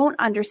 You don't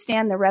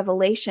understand the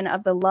revelation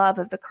of the love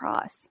of the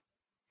cross.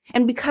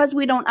 And because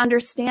we don't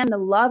understand the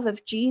love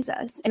of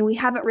Jesus and we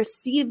haven't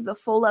received the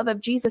full love of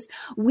Jesus,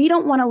 we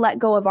don't want to let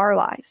go of our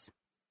lives.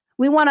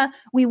 We want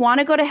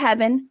to go to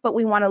heaven, but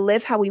we want to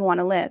live how we want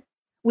to live.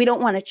 We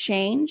don't want to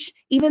change,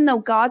 even though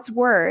God's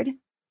word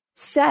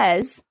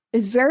is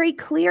very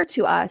clear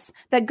to us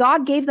that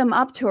God gave them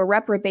up to a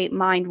reprobate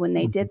mind when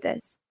they did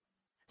this.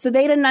 So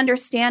they didn't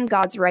understand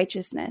God's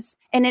righteousness,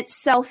 and it's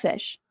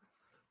selfish.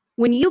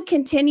 When you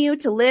continue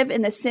to live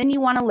in the sin you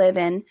want to live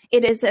in,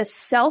 it is a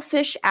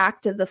selfish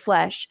act of the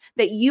flesh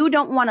that you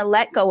don't want to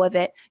let go of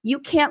it. You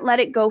can't let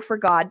it go for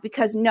God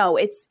because no,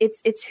 it's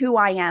who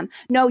I am.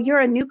 No, you're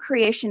a new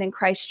creation in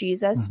Christ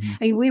Jesus. Mm-hmm.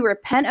 I mean, we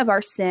repent of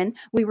our sin.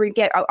 We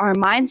get our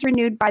minds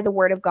renewed by the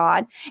word of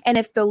God. And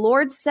if the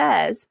Lord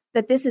says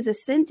that this is a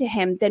sin to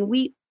him, then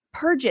we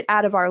purge it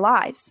out of our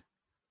lives.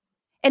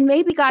 And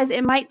maybe, guys,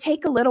 it might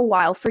take a little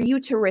while for you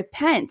to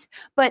repent.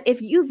 But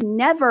if you've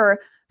never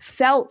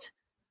felt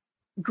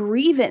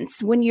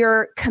grievance when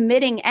you're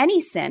committing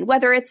any sin,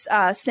 whether it's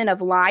a sin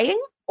of lying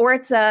or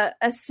it's a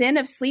sin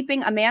of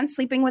a man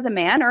sleeping with a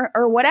man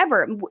or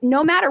whatever,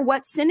 no matter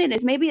what sin it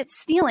is, maybe it's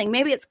stealing,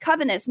 maybe it's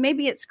covetousness,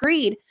 maybe it's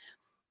greed.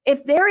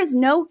 If there is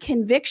no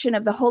conviction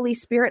of the Holy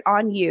Spirit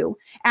on you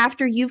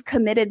after you've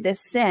committed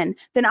this sin,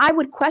 then I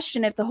would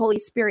question if the Holy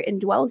Spirit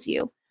indwells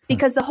you.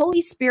 Because the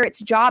Holy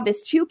Spirit's job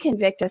is to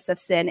convict us of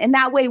sin. And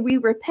that way we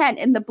repent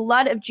and the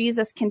blood of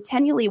Jesus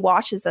continually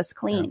washes us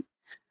clean. Yeah.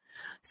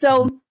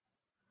 So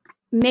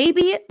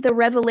maybe the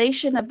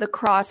revelation of the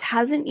cross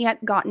hasn't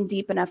yet gotten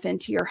deep enough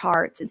into your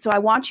hearts. And so I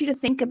want you to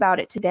think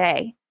about it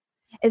today,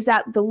 is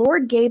that the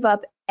Lord gave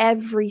up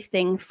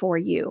everything for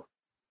you,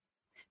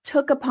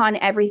 took upon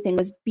everything,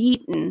 was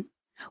beaten,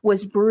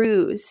 was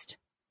bruised,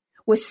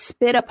 was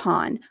spit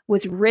upon,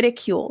 was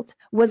ridiculed,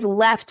 was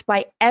left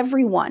by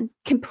everyone,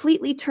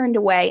 completely turned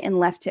away and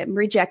left him,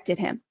 rejected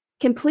him,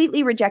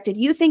 completely rejected.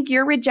 You think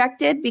you're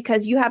rejected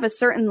because you have a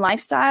certain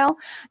lifestyle?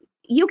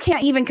 You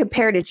can't even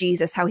compare to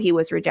Jesus how he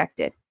was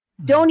rejected.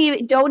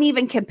 Mm-hmm. Don't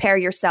even compare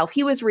yourself.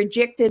 He was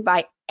rejected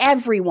by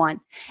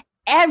everyone.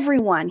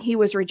 Everyone he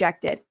was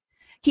rejected.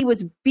 He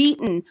was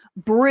beaten,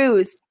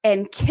 bruised,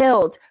 and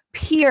killed,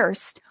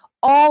 pierced,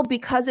 all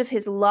because of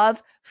his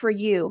love for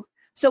you.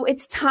 So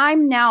it's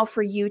time now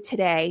for you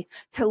today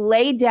to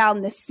lay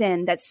down the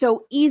sin that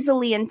so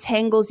easily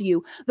entangles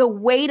you, the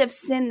weight of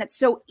sin that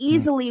so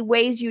easily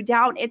weighs you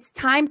down. It's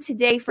time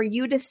today for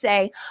you to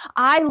say,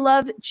 I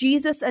love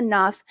Jesus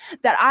enough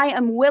that I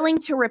am willing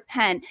to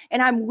repent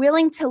and I'm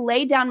willing to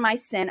lay down my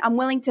sin. I'm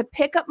willing to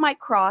pick up my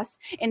cross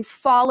and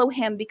follow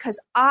him because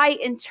I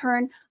in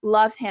turn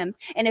love him.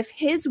 And if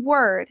his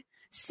word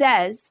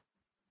says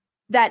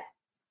that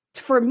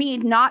for me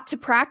not to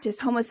practice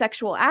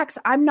homosexual acts,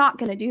 I'm not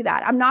going to do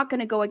that. I'm not going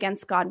to go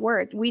against God's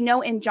word. We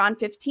know in John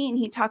 15,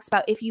 he talks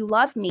about, if you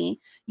love me,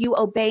 you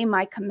obey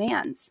my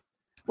commands.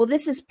 Well,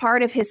 this is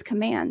part of his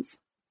commands.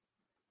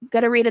 I'm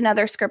going to read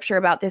another scripture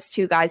about this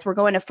too, guys. We're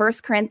going to 1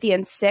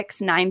 Corinthians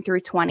 6, 9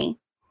 through 20.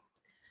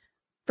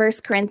 1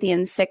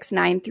 Corinthians 6,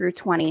 9 through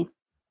 20.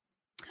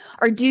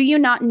 Or do you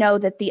not know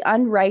that the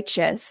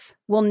unrighteous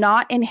will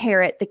not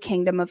inherit the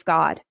kingdom of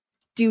God?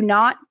 Do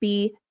not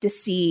be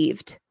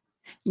deceived.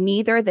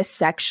 Neither the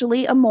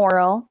sexually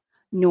immoral,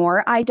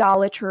 nor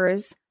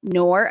idolaters,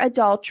 nor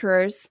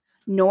adulterers,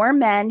 nor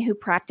men who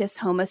practice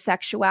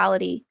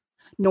homosexuality,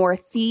 nor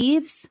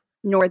thieves,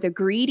 nor the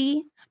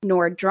greedy,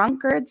 nor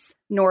drunkards,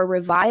 nor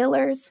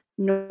revilers,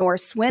 nor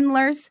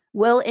swindlers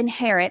will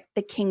inherit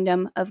the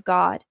kingdom of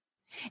God.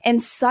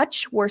 And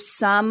such were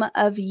some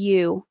of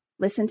you.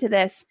 Listen to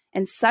this.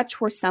 And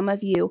such were some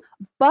of you,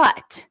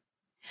 but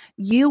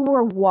you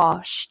were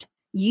washed,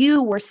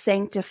 you were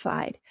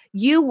sanctified,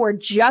 you were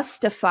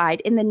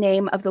justified in the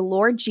name of the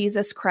Lord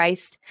Jesus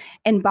Christ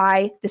and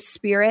by the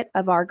Spirit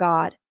of our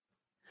God.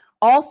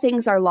 All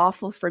things are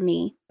lawful for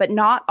me, but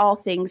not all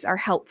things are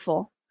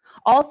helpful.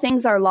 All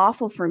things are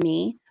lawful for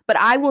me, but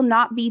I will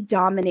not be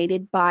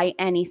dominated by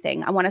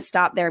anything. I want to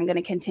stop there. I'm going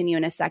to continue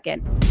in a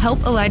second. Help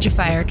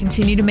ElijahFire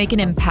continue to make an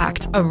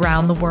impact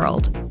around the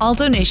world. All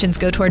donations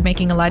go toward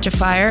making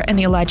ElijahFire and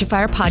the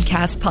ElijahFire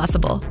podcast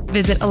possible.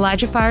 Visit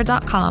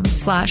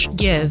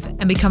ElijahFire.com/give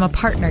and become a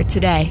partner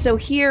today. So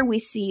here we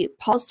see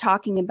Paul's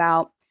talking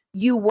about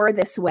you were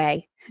this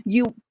way.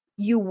 You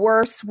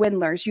were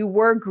swindlers. You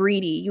were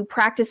greedy. You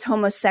practiced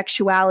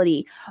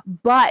homosexuality,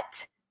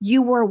 but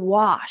you were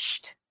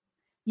washed.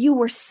 You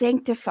were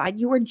sanctified.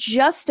 You were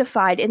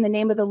justified in the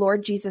name of the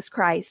Lord Jesus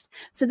Christ.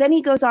 So then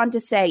he goes on to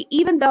say,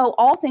 even though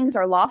all things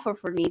are lawful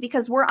for me,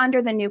 because we're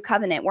under the new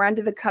covenant, we're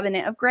under the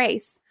covenant of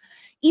grace.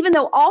 Even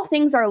though all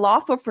things are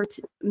lawful for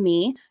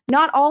me,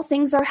 not all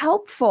things are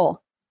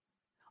helpful.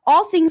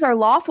 All things are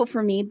lawful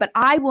for me, but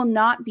I will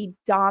not be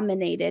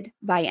dominated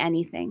by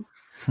anything.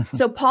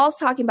 So Paul's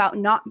talking about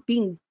not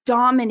being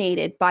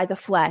dominated by the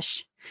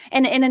flesh.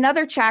 And in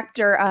another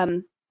chapter,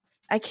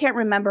 I can't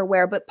remember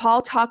where, but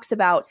Paul talks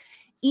about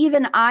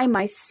even I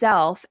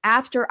myself,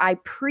 after I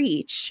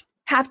preach,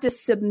 have to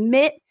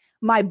submit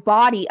my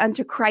body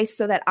unto Christ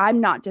so that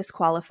I'm not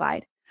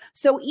disqualified.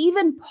 So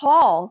even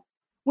Paul,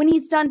 when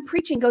he's done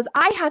preaching, goes,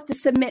 I have to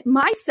submit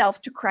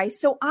myself to Christ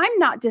so I'm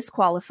not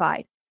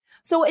disqualified.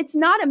 So it's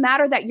not a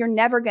matter that you're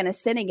never going to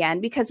sin again,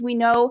 because we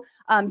know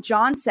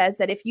John says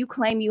that if you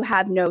claim you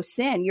have no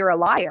sin, you're a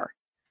liar.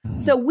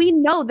 So we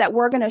know that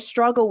we're going to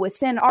struggle with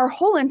sin our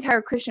whole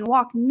entire Christian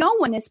walk. No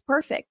one is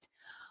perfect,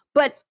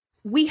 but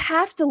we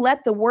have to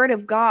let the word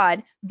of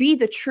God be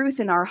the truth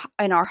in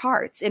our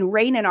hearts and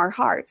reign in our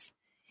hearts.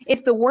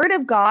 If the word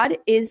of God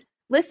is,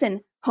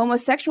 listen,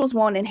 homosexuals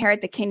won't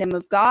inherit the kingdom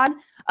of God.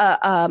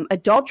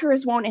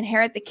 Adulterers won't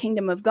inherit the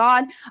kingdom of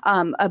God.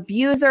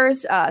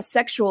 Abusers,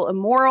 sexual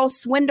immoral,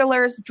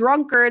 swindlers,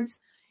 drunkards,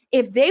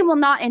 if they will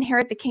not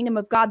inherit the kingdom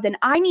of God, then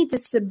I need to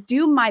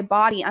subdue my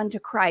body unto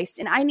Christ,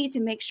 and I need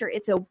to make sure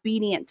it's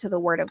obedient to the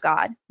word of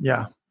God.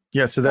 Yeah.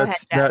 Yeah. So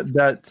that's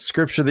that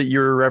scripture that you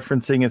were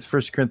referencing is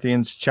 1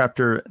 Corinthians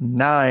chapter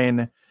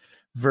 9,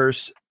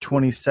 verse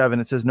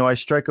 27. It says, no, I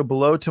strike a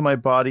blow to my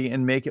body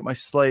and make it my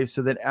slave,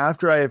 so that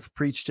after I have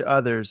preached to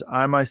others,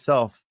 I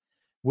myself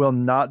will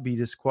not be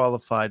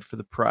disqualified for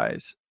the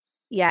prize.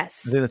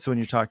 Yes. I think that's what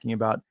you're talking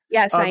about.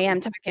 Yes, I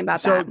am talking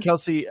about that. So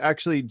Kelsey,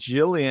 actually,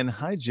 Jillian,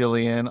 hi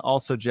Jillian,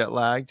 also jet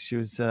lagged. She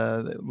was when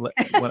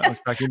I was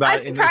talking about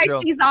I'm surprised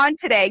she's on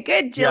today.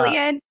 Good,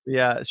 Jillian.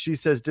 Yeah. She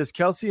says, does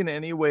Kelsey in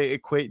any way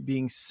equate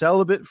being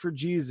celibate for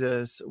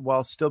Jesus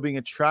while still being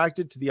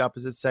attracted to the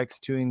opposite sex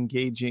to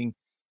engaging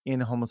in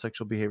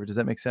homosexual behavior? Does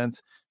that make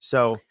sense?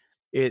 So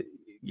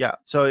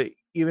So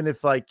even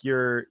if like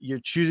you're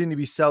choosing to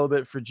be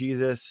celibate for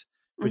Jesus,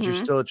 but you're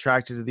still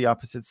attracted to the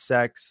opposite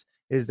sex,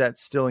 is that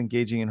still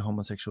engaging in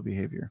homosexual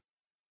behavior?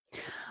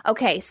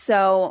 Okay,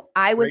 so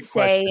I would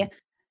say,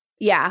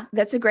 yeah,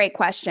 that's a great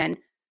question.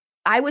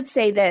 I would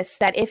say this,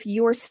 that if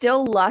you're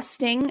still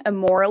lusting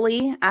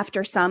immorally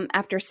after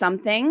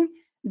something,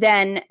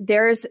 then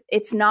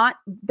it's not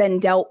been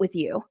dealt with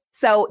you.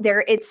 So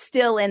it's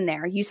still in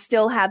there. You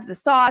still have the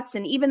thoughts.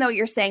 And even though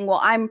you're saying,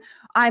 well,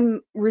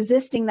 I'm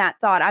resisting that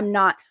thought, I'm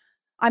not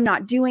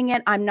doing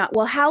it.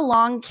 Well, how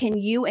long can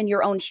you in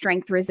your own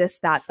strength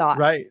resist that thought?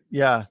 Right.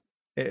 Yeah.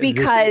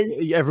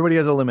 Because everybody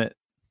has a limit.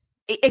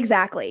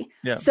 Exactly.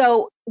 Yeah.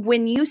 So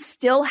when you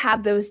still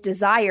have those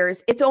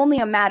desires, it's only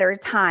a matter of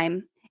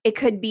time. It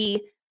could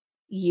be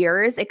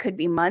years, it could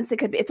be months,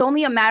 it's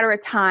only a matter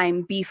of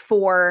time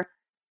before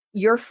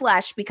your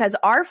flesh, because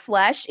our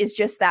flesh is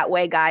just that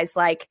way, guys.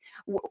 Like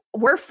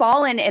we're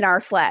fallen in our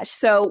flesh.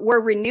 So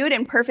we're renewed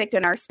and perfect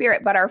in our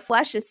spirit, but our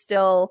flesh is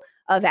still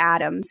of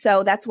Adam.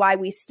 So that's why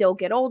we still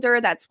get older.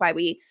 That's why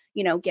we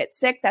get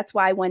sick. That's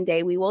why one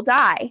day we will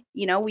die.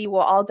 We will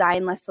all die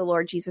unless the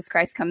Lord Jesus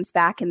Christ comes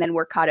back, and then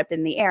we're caught up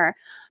in the air.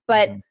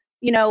 But,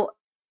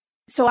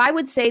 so I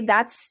would say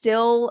that's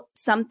still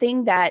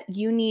something that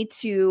you need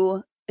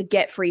to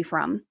get free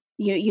from.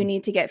 You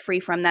need to get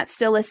free from. That's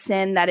still a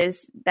sin that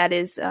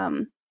is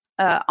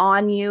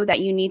on you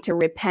that you need to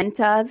repent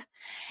of.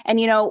 And,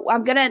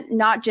 I'm going to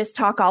not just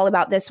talk all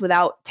about this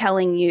without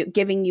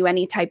giving you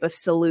any type of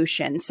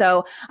solution.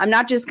 So I'm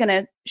not just going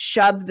to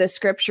shove the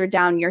scripture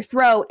down your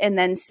throat and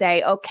then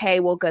say, okay,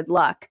 well, good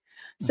luck.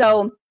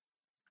 So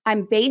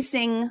I'm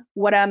basing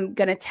what I'm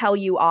going to tell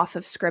you off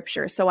of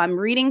scripture. So I'm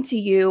reading to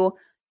you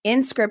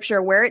in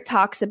scripture where it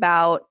talks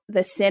about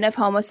the sin of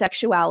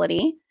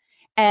homosexuality.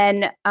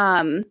 And,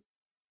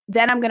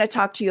 then I'm going to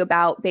talk to you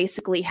about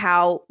basically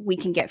how we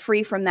can get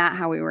free from that,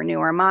 how we renew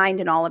our mind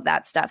and all of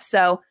that stuff.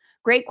 So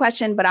great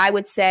question. But I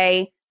would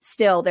say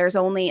still there's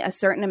only a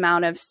certain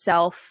amount of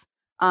self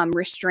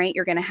restraint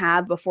you're going to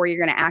have before you're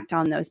going to act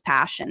on those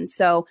passions.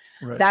 So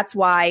that's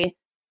why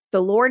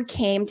the Lord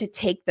came to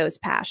take those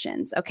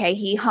passions. Okay.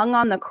 He hung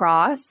on the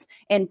cross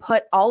and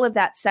put all of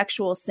that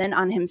sexual sin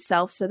on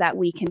himself so that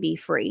we can be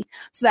free,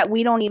 so that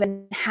we don't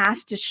even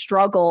have to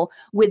struggle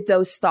with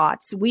those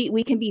thoughts.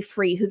 We can be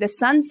free. Who the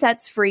Son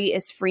sets free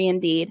is free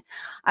indeed.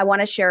 I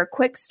want to share a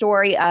quick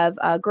story of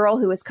a girl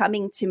who was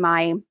coming to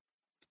my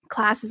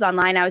classes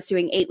online. I was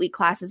doing 8-week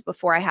classes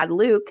before I had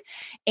Luke,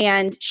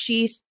 and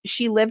she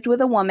lived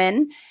with a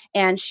woman,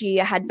 and she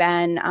had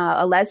been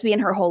a lesbian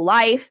her whole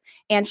life,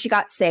 and she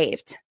got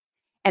saved.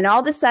 And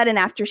all of a sudden,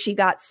 after she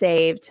got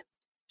saved,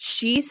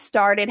 she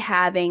started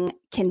having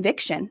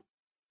conviction.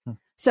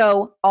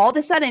 So all of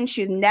a sudden,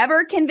 she was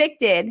never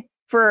convicted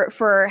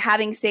for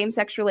having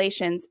same-sex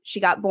relations. She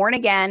got born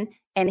again,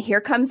 and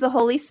here comes the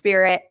Holy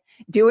Spirit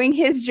doing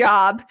his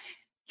job.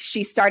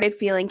 She started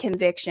feeling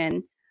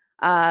conviction,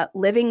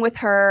 living with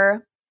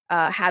her,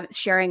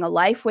 sharing a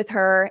life with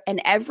her.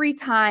 And every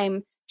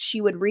time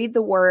she would read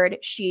the word,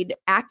 she'd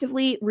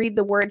actively read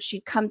the word,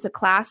 she'd come to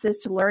classes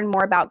to learn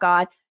more about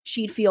God.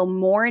 She'd feel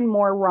more and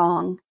more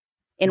wrong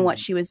in what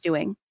she was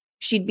doing.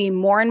 She'd be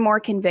more and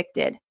more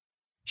convicted.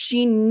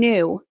 She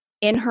knew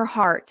in her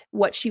heart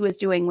what she was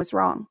doing was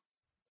wrong.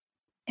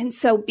 And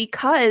so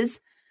because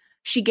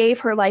she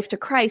gave her life to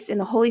Christ and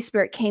the Holy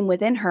Spirit came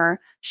within her,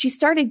 she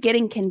started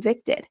getting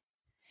convicted.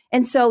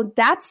 And so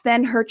that's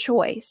then her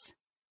choice.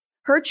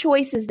 Her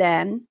choice is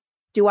then,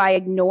 do I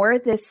ignore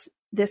this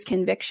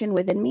conviction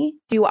within me?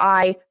 Do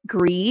I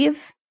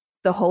grieve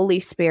the Holy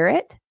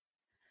Spirit?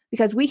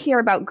 Because we hear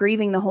about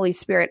grieving the Holy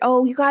Spirit.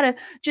 Oh, you got to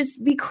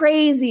just be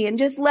crazy and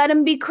just let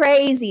him be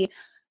crazy.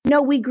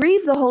 No, we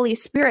grieve the Holy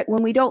Spirit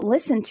when we don't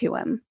listen to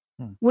him.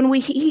 When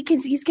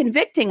he's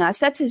convicting us.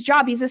 That's his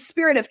job. He's a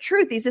spirit of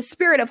truth. He's a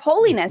spirit of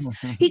holiness.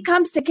 He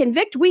comes to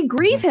convict. We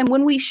grieve him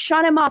when we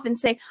shut him off and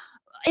say,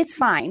 it's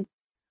fine.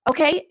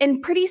 Okay.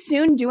 And pretty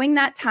soon doing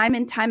that time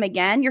and time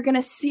again, you're going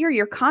to sear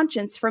your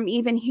conscience from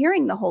even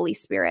hearing the Holy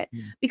Spirit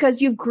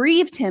because you've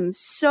grieved him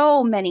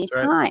so many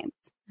times.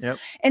 Yep.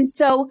 And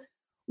so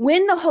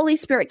when the Holy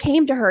Spirit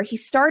came to her, he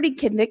started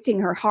convicting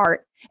her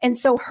heart. And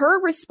so her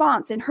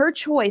response and her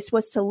choice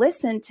was to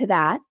listen to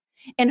that.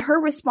 And her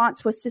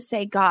response was to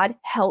say, God,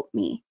 help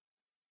me.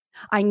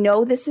 I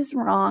know this is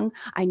wrong.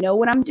 I know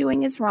what I'm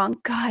doing is wrong.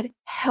 God,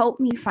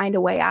 help me find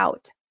a way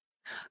out.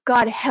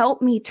 God,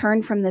 help me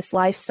turn from this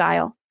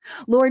lifestyle.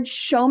 Lord,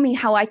 show me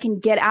how I can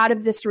get out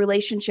of this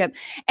relationship.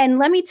 And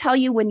let me tell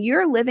you, when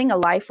you're living a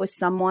life with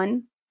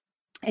someone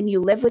and you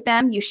live with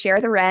them, you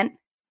share the rent.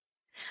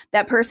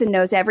 That person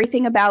knows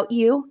everything about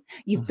you.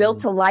 You've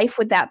built a life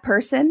with that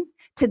person.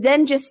 To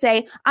then just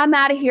say, I'm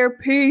out of here,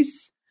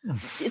 peace.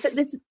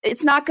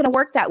 It's not going to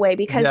work that way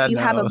because you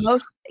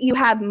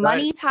have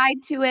money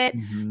tied to it.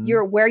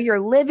 You're where you're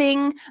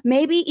living.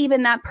 Maybe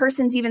even that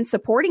person's even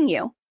supporting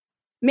you.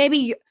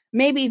 Maybe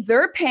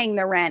they're paying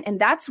the rent and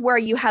that's where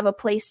you have a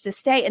place to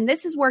stay. And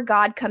this is where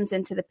God comes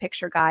into the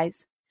picture,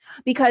 guys,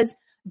 because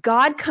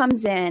God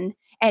comes in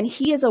and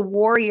he is a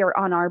warrior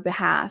on our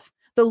behalf.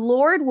 The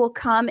Lord will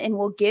come and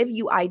will give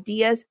you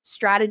ideas,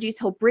 strategies.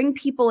 He'll bring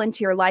people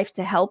into your life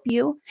to help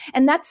you.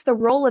 And that's the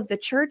role of the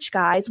church,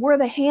 guys. We're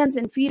the hands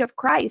and feet of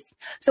Christ.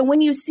 So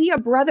when you see a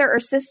brother or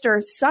sister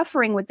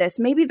suffering with this,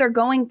 maybe they're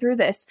going through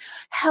this,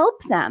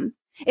 help them.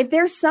 If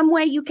there's some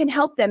way you can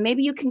help them,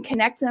 maybe you can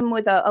connect them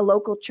with a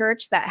local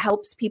church that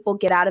helps people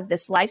get out of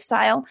this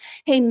lifestyle.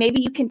 Hey,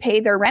 maybe you can pay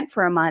their rent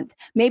for a month.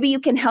 Maybe you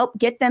can help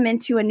get them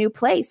into a new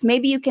place.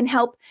 Maybe you can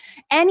help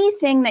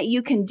anything that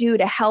you can do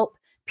to help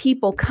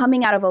people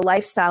coming out of a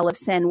lifestyle of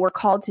sin. We're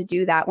called to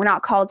do that. We're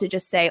not called to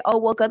just say, oh,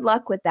 well, good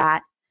luck with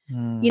that.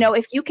 You know,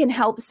 if you can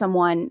help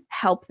someone,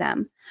 help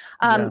them.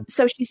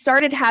 So she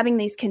started having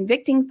these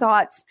convicting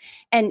thoughts.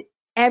 And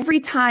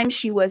every time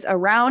she was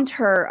around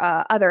her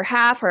other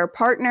half, her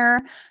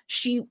partner,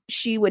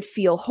 she would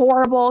feel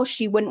horrible.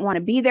 She wouldn't want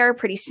to be there.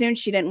 Pretty soon,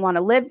 she didn't want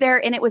to live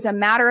there. And it was a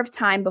matter of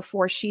time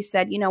before she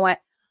said, you know what,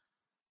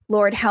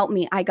 Lord, help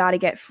me. I got to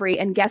get free.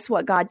 And guess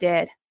what God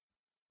did?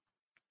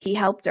 He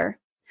helped her.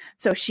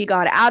 So she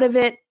got out of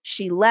it.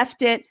 She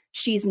left it.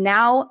 She's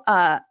now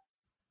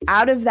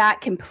out of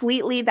that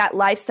completely, that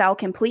lifestyle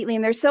completely.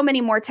 And there's so many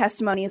more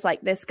testimonies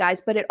like this,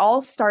 guys, but it all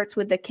starts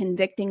with the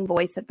convicting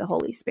voice of the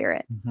Holy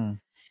Spirit.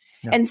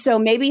 And so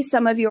maybe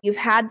some of you've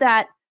had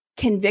that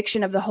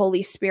conviction of the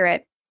Holy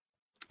Spirit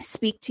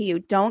speak to you.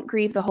 Don't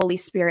grieve the Holy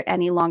Spirit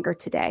any longer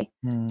today.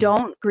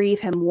 Don't grieve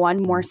him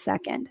one more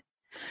second.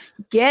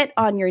 Get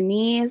on your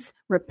knees,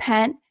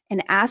 repent,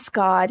 and ask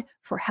God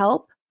for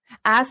help.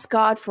 Ask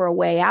God for a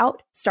way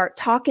out. Start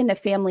talking to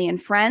family and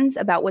friends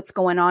about what's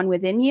going on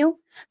within you.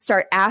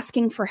 Start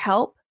asking for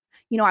help.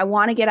 You know, I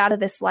want to get out of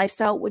this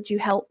lifestyle. Would you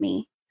help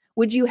me?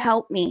 Would you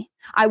help me?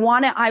 I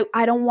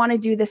don't want to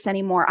do this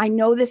anymore. I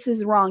know this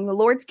is wrong. The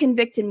Lord's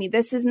convicted me.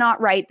 This is not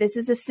right. This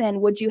is a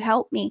sin. Would you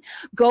help me?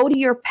 Go to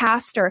your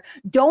pastor.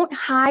 Don't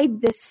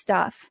hide this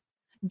stuff.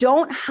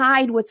 Don't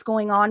hide what's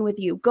going on with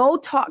you. Go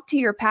talk to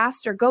your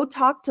pastor. Go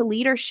talk to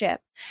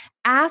leadership.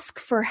 Ask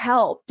for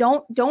help.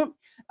 Don't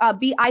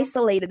be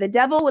isolated. The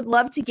devil would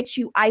love to get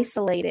you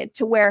isolated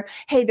to where,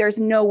 hey, there's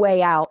no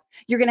way out.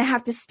 You're going to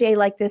have to stay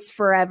like this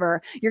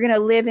forever. You're going to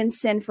live in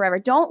sin forever.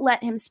 Don't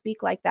let him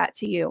speak like that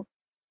to you,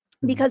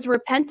 because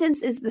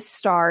repentance is the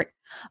start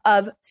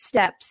of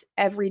steps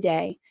every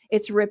day.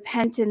 It's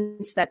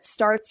repentance that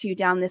starts you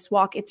down this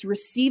walk. It's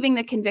receiving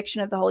the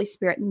conviction of the Holy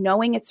Spirit,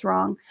 knowing it's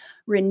wrong,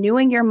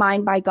 renewing your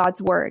mind by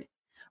God's word.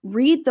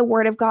 Read the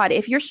word of God.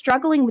 If you're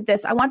struggling with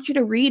this, I want you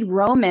to read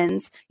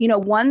Romans,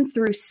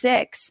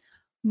 1-6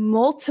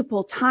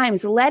 multiple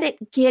times. Let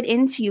it get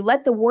into you.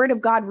 Let the word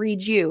of God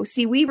read you.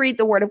 See, we read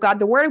the word of God.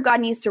 The word of God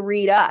needs to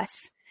read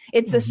us.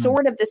 It's a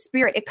sword of the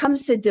Spirit. It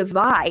comes to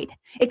divide.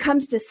 It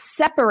comes to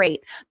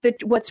separate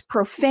what's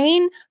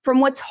profane from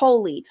what's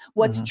holy,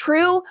 what's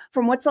true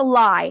from what's a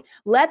lie.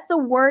 Let the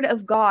word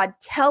of God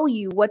tell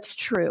you what's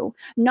true,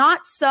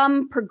 not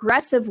some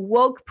progressive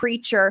woke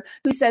preacher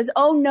who says,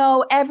 oh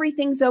no,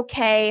 everything's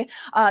okay.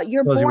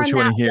 You're born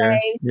that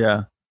way.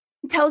 Yeah.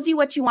 Tells you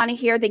what you want to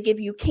hear. They give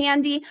you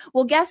candy.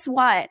 Well, guess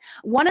what?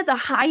 One of the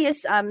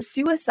highest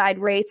suicide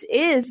rates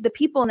is the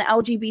people in the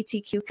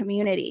LGBTQ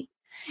community.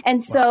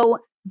 And so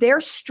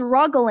they're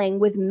struggling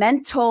with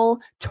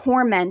mental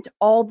torment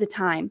all the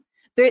time.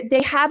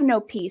 They have no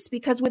peace,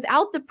 because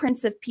without the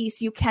Prince of Peace,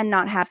 you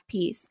cannot have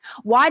peace.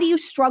 Why do you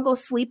struggle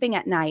sleeping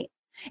at night?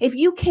 If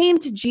you came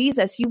to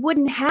Jesus, you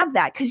wouldn't have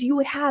that, because you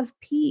would have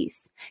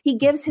peace. He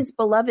gives his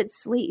beloved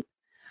sleep.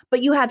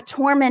 But you have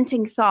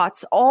tormenting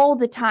thoughts all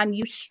the time.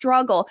 You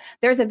struggle.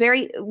 There's a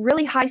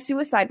really high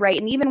suicide rate.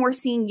 And even we're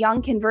seeing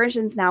young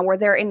conversions now where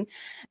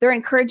they're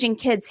encouraging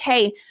kids,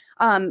 hey,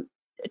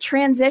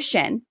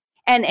 transition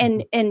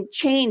and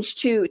change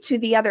to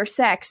the other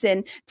sex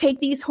and take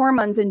these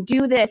hormones and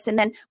do this. And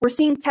then we're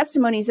seeing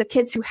testimonies of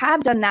kids who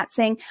have done that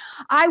saying,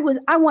 I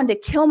wanted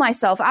to kill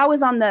myself. I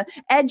was on the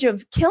edge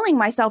of killing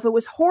myself. It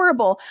was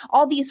horrible.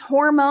 All these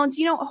hormones,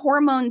 you know what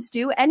hormones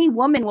do? Any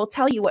woman will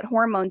tell you what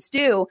hormones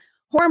do.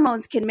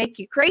 Hormones can make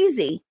you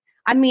crazy.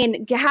 I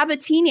mean, have a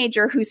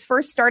teenager who's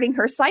first starting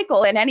her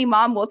cycle, and any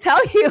mom will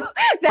tell you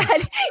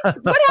that,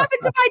 what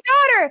happened to my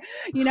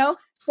daughter?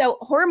 So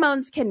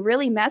hormones can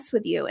really mess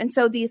with you. And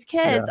so these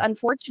kids,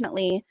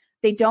 unfortunately,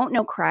 they don't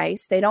know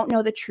Christ. They don't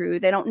know the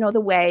truth. They don't know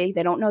the way.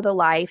 They don't know the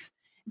life.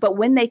 But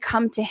when they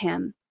come to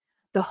him,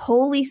 the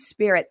Holy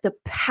Spirit, the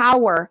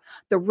power,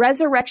 the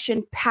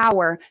resurrection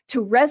power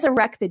to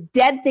resurrect the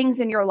dead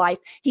things in your life,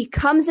 he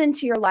comes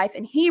into your life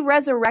and he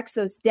resurrects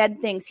those dead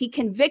things. He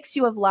convicts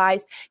you of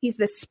lies. He's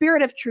the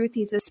Spirit of truth.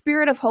 He's the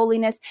Spirit of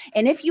holiness.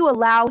 And if you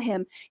allow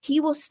him, he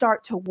will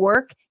start to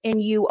work in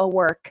you a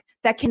work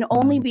that can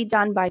only be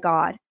done by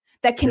God,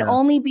 that can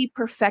only be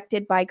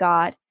perfected by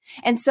God.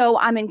 And so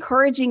I'm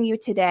encouraging you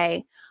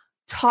today,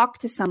 talk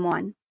to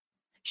someone.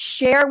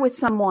 Share with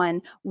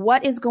someone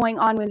what is going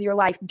on with your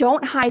life.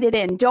 Don't hide it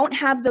in. Don't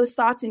have those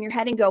thoughts in your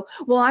head and go,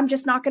 well, I'm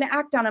just not going to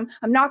act on them.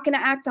 I'm not going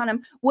to act on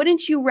them.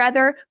 Wouldn't you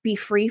rather be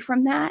free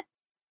from that?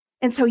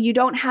 And so you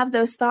don't have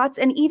those thoughts,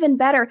 and even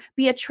better,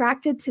 be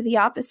attracted to the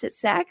opposite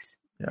sex.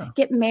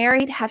 Get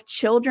married, have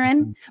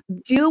children,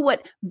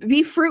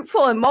 be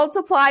fruitful and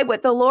multiply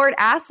what the Lord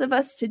asks of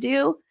us to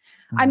do.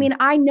 I mean,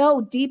 I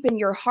know deep in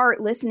your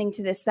heart listening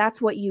to this, that's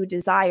what you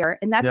desire.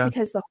 And that's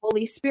because the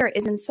Holy Spirit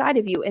is inside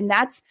of you. And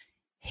that's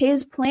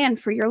his plan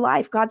for your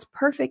life, God's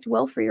perfect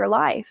will for your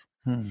life.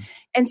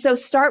 And so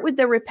start with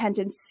the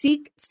repentance,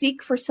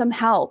 seek for some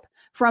help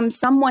from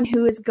someone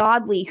who is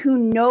godly, who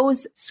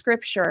knows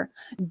scripture.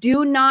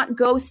 Do not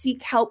go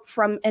seek help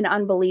from an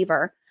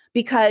unbeliever,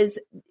 because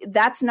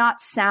that's not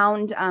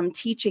sound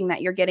teaching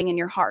that you're getting in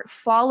your heart.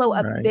 Follow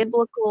a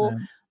biblical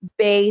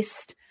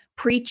based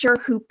preacher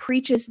who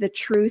preaches the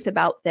truth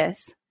about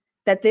this,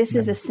 that this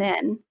is a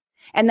sin.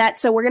 And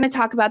so we're going to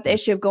talk about the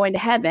issue of going to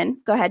heaven.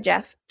 Go ahead,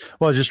 Jeff.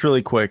 Well, just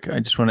really quick, I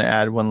just want to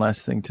add one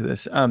last thing to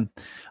this. I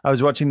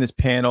was watching this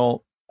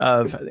panel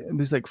of, it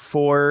was like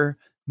 4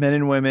 men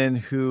and women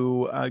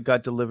who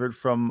got delivered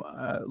from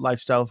a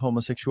lifestyle of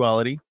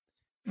homosexuality.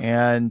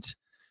 And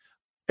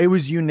it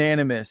was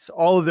unanimous.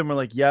 All of them were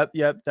like, yep.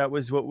 That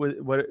was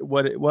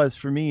what it was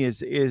for me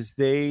is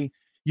they,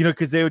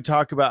 because they would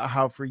talk about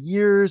how for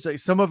years, like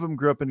some of them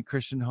grew up in a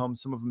Christian home,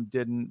 some of them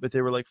didn't, but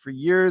they were like, for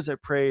years I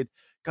prayed,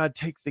 God,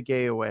 take the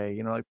gay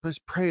away, like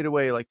just pray it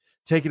away, like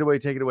take it away.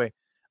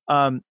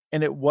 And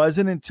it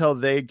wasn't until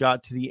they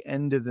got to the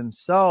end of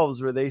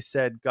themselves where they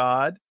said,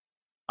 God,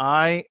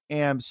 I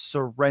am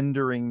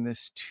surrendering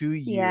this to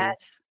you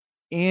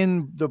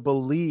in the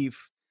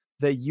belief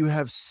that you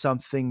have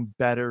something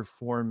better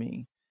for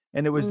me.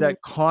 And it was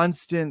that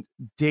constant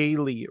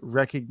daily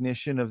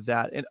recognition of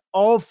that. And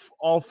all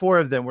 4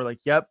 of them were like,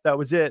 yep, that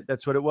was it.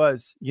 That's what it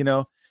was,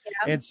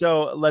 And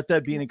so let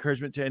that be an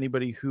encouragement to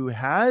anybody who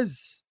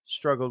has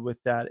struggled with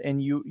that.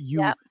 And you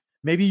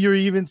maybe you're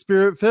even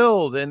spirit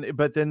filled,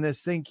 but then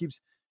this thing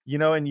keeps,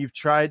 and you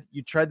tried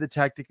the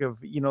tactic of,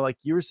 like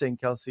you were saying,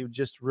 Kelsey,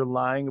 just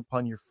relying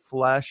upon your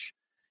flesh.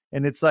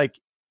 And it's like,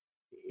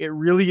 it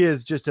really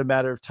is just a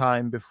matter of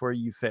time before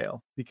you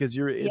fail, because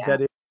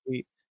that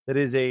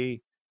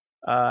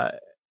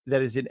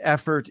is an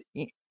effort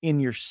in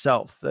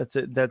yourself. That's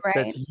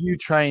you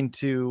trying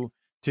to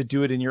to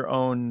do it in your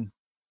own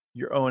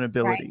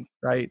ability,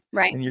 right?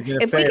 Right. And you're going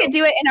to If fail. we could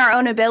do it in our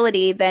own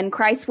ability, then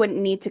Christ wouldn't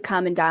need to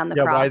come and die on the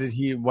cross.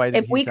 Why did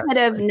if he we could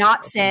have sacrifice not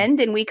himself? sinned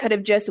and we could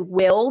have just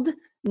willed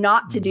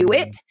not to do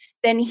it,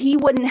 then he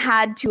wouldn't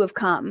had to have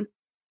come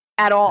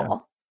at all. Yeah.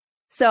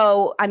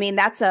 So, I mean,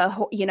 that's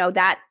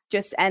that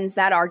just ends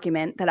that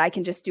argument that I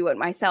can just do it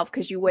myself,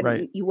 because you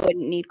wouldn't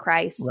need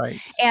Christ. Right.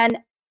 And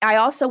I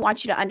also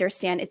want you to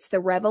understand, it's the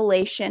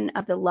revelation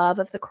of the love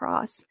of the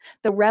cross,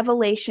 the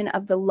revelation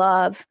of the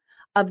love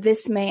of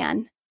this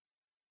man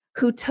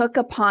who took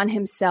upon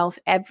himself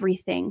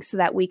everything so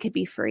that we could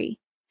be free.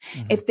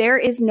 Mm-hmm. If there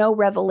is no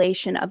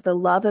revelation of the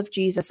love of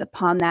Jesus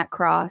upon that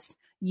cross,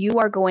 you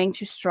are going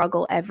to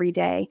struggle every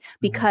day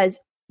because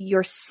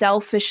you're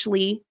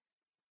selfishly.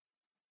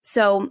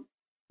 So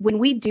when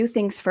we do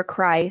things for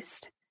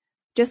Christ,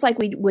 just like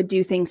we would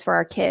do things for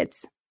our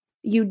kids,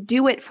 you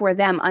do it for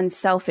them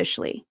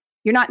unselfishly.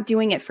 You're not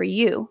doing it for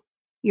you.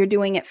 You're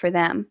doing it for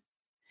them.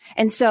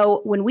 And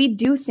so when we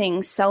do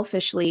things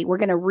selfishly, we're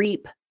going to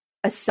reap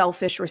a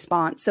selfish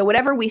response. So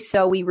whatever we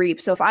sow, we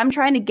reap. So if I'm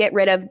trying to get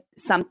rid of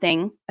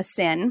something, a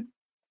sin,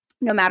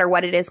 no matter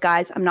what it is,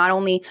 guys, I'm not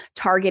only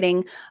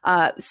targeting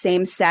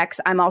same sex,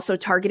 I'm also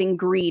targeting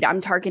greed.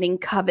 I'm targeting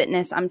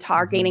covetousness. I'm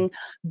targeting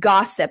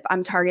gossip.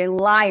 I'm targeting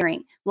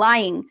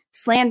lying,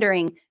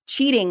 slandering,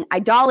 cheating,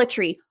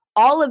 idolatry,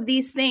 all of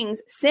these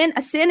things.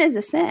 A sin is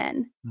a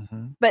sin.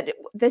 But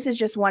this is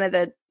just one of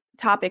the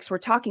topics we're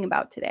talking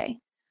about today.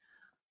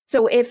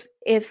 So if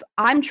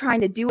I'm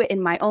trying to do it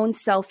in my own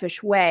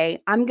selfish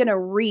way, I'm going to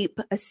reap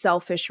a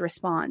selfish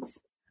response.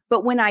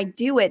 But when I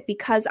do it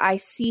because I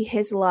see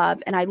his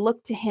love and I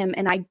look to him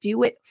and I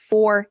do it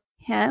for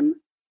him,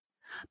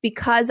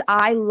 because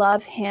I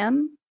love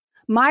him,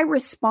 my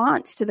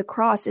response to the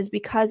cross is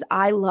because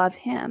I love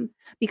him,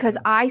 because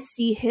I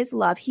see his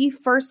love. He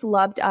first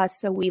loved us,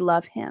 so we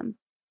love him.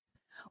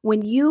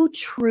 When you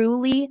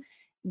truly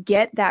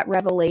get that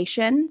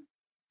revelation,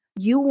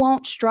 you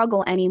won't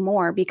struggle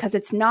anymore, because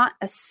it's not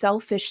a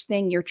selfish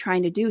thing you're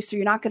trying to do. So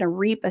you're not going to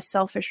reap a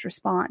selfish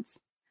response.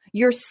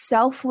 You're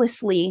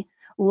selflessly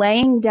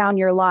laying down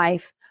your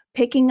life,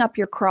 picking up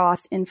your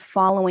cross, and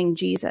following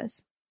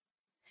Jesus.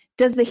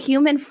 Does the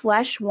human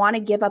flesh want to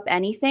give up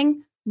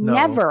anything? No.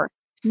 Never.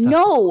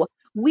 No.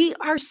 We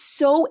are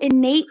so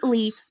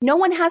innately, no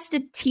one has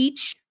to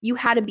teach you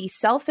how to be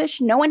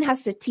selfish. No one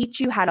has to teach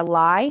you how to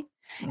lie.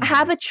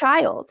 Have a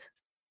child.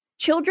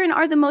 Children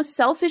are the most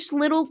selfish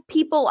little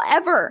people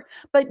ever,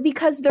 but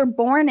because they're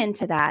born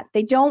into that,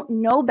 they don't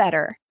know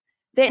better.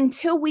 That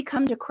until we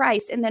come to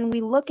Christ and then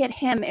we look at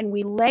him and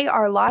we lay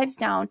our lives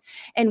down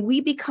and we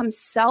become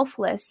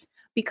selfless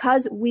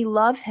because we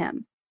love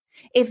him.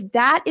 If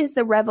that is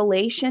the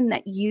revelation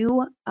that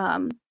you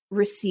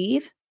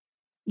receive,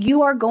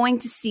 you are going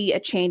to see a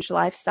changed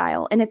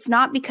lifestyle. And it's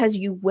not because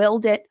you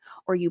willed it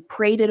or you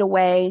prayed it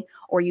away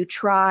or you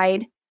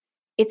tried.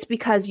 It's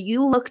because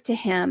you look to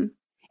him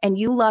and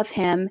you love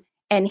him,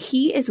 and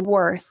he is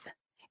worth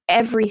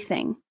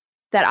everything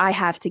that I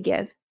have to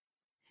give.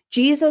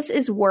 Jesus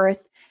is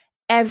worth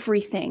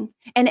everything.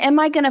 And am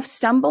I going to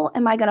stumble?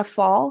 Am I going to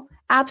fall?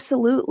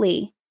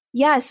 Absolutely.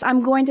 Yes,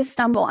 I'm going to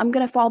stumble. I'm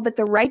going to fall, but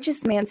the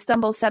righteous man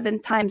stumbles 7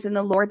 times and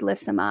the Lord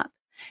lifts him up.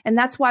 And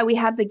that's why we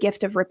have the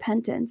gift of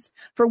repentance.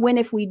 For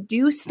if we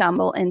do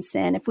stumble in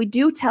sin, if we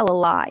do tell a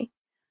lie,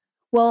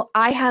 well,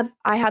 I have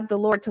the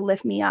Lord to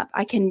lift me up.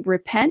 I can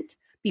repent,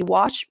 be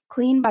washed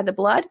clean by the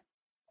blood.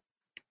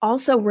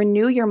 Also,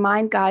 renew your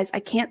mind, guys. I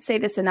can't say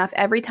this enough.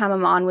 Every time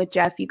I'm on with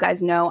Jeff, you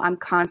guys know I'm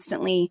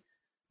constantly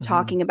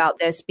talking about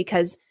this,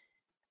 because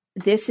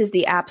this is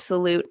the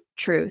absolute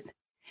truth.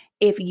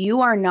 If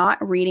you are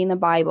not reading the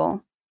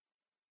Bible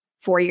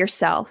for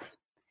yourself,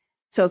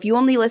 so if you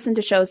only listen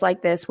to shows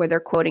like this where they're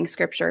quoting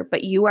scripture,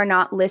 but you are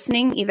not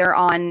listening either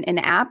on an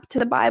app to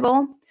the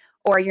Bible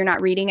or you're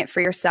not reading it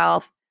for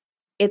yourself,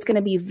 it's going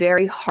to be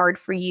very hard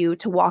for you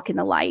to walk in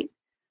the light,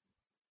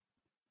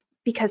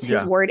 because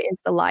his word is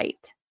the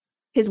light.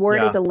 His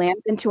word is a lamp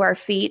into our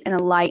feet and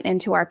a light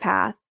into our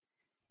path.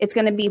 It's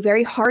going to be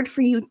very hard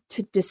for you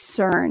to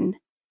discern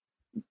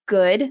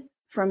good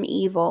from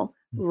evil,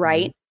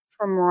 right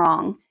from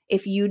wrong,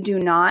 if you do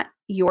not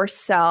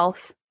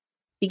yourself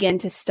begin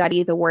to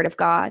study the word of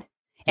God.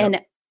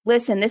 And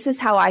listen, this is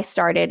how I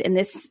started, and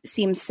this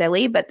seems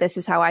silly, but this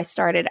is how I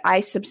started. I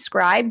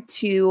subscribed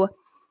to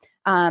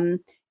an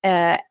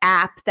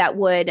app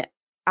that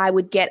I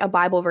would get a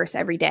Bible verse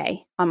every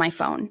day on my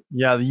phone.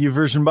 Yeah, the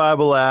YouVersion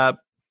Bible app.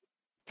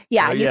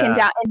 Yeah, you can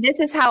down. And this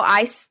is how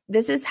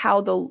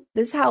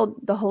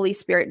the Holy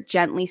Spirit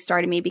gently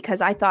started me, because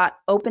I thought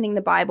opening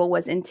the Bible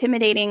was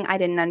intimidating. I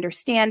didn't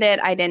understand it.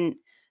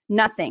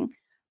 Nothing.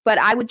 But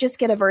I would just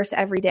get a verse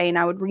every day and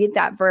I would read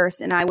that verse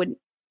and I would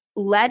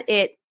let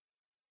it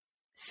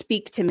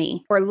speak to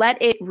me, or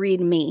let it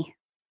read me.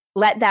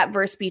 Let that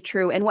verse be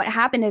true. And what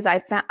happened is I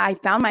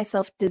found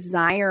myself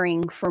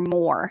desiring for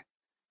more.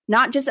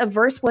 Not just a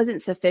verse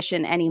wasn't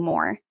sufficient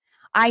anymore.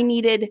 I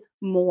needed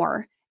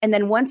more. And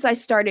then once I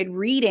started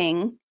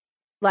reading,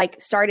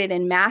 started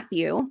in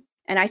Matthew,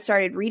 and I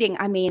started reading,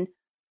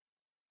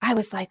 I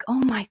was like,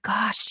 oh my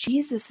gosh,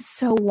 Jesus is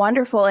so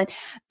wonderful. And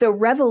the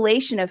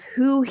revelation of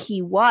who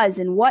he was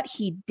and what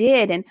he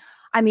did. And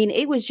I mean,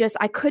 it was just,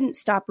 I couldn't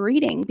stop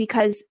reading,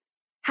 because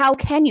how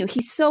can you?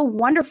 He's so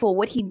wonderful,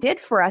 what he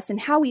did for us and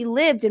how he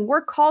lived. And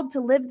we're called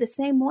to live the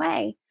same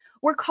way.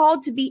 We're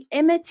called to be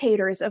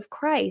imitators of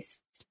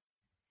Christ.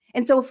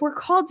 And so if we're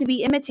called to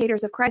be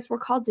imitators of Christ, we're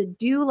called to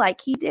do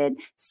like he did,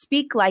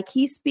 speak like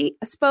he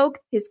spoke,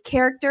 his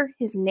character,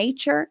 his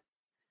nature.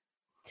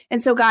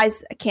 And so,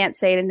 guys, I can't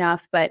say it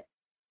enough, but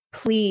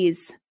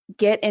please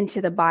get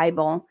into the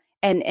Bible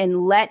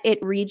and let it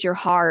read your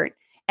heart,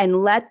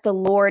 and let the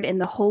Lord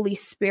and the Holy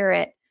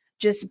Spirit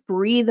just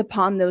breathe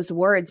upon those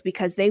words,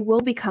 because they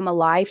will become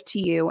alive to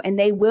you, and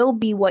they will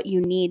be what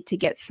you need to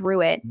get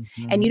through it.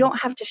 Mm-hmm. And you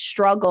don't have to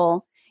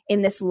struggle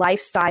in this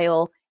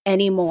lifestyle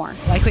anymore.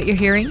 Like what you're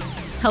hearing?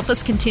 Help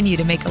us continue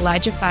to make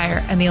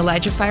ElijahFire and the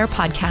ElijahFire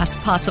podcast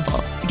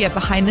possible. To get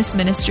behind this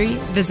ministry,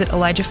 visit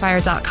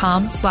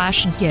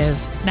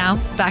ElijahFire.com/give. Now,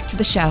 back to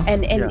the show.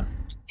 And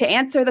to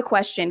answer the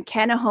question,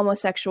 can a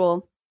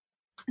homosexual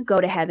go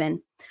to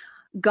heaven?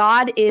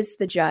 God is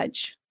the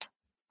judge.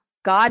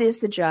 God is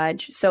the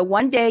judge. So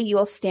one day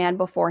you'll stand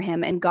before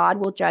him, and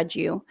God will judge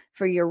you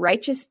for your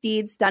righteous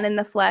deeds done in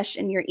the flesh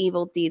and your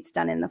evil deeds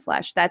done in the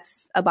flesh.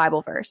 That's a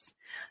Bible verse.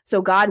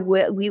 So God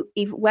will,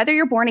 whether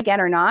you're born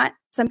again or not,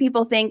 some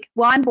people think,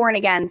 well, I'm born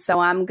again, so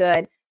I'm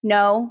good.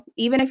 No,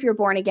 even if you're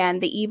born again,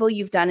 the evil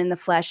you've done in the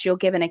flesh, you'll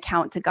give an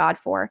account to God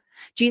for.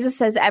 Jesus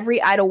says every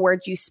idle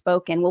word you've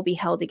spoken will be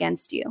held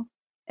against you.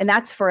 And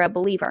that's for a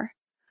believer.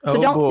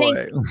 So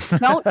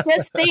don't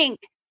just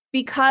think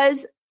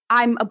because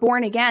I'm a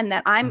born again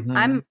that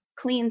I'm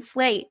clean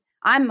slate,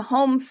 I'm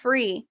home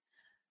free.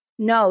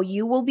 No,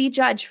 you will be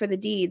judged for the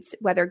deeds,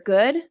 whether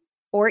good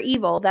or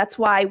evil. That's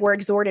why we're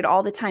exhorted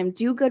all the time,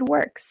 do good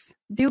works.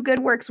 Do good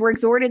works. We're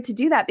exhorted to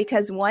do that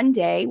because one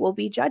day we'll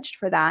be judged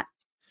for that.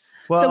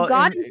 Well, so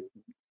God,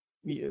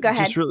 go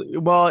ahead.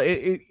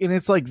 And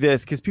it's like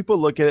this, because people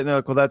look at it and they're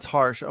like, well, that's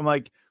harsh. I'm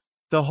like,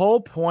 the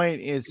whole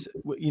point is,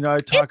 I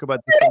talk about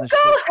this on the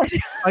show.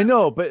 I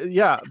know, but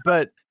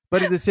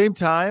at the same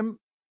time,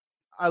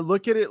 I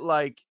look at it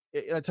like,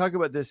 and I talk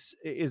about this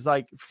is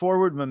like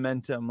forward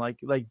momentum. Like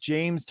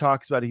James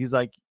talks about it. He's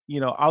like,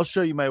 I'll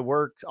show you my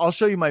works. I'll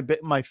show you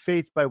my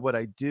faith by what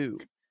I do.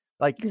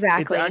 Like,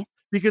 exactly.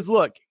 Because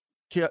look,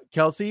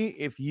 Kelsey,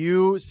 if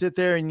you sit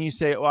there and you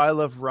say, oh, I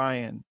love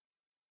Ryan,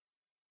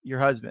 your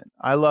husband,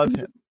 I love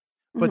him,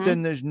 but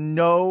then there's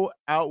no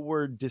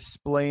outward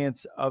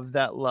displayance of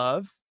that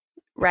love.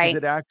 Right.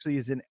 It actually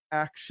is an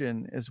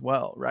action as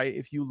well. Right.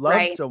 If you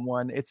love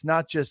someone, it's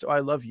not just, oh, I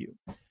love you.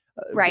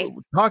 Right.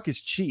 Talk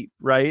is cheap.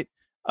 Right.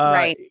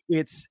 Right.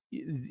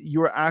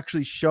 You're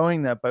actually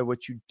showing that by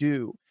what you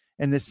do.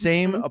 And the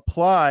same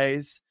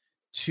applies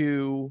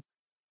to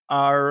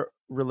our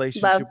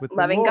relationship with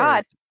loving the Lord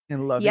God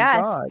and loving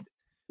God.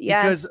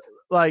 Yes. Because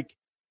like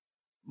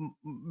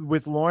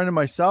with Lauren and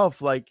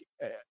myself, like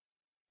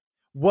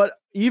what,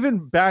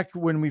 even back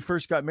when we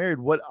first got married,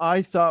 what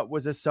I thought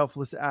was a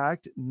selfless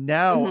act,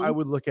 now I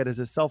would look at as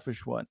a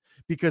selfish one,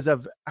 because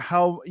of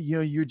how,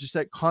 you're just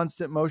that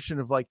constant motion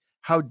of like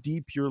how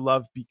deep your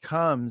love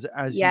becomes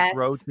as you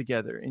grow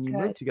together and you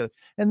move together.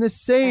 And the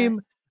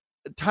same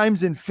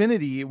times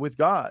infinity with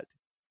God.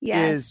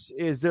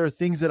 Is there are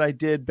things that I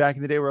did back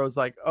in the day where I was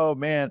like, oh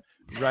man,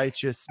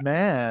 righteous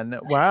man.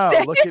 Wow,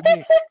 look at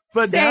me.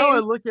 But now I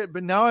look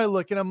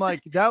and I'm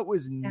like, that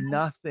was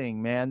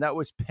nothing, man. That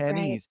was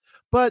pennies.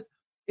 But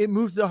it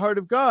moved the heart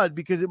of God,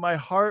 because my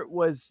heart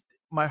was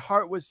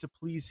to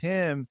please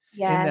him in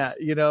that,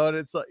 and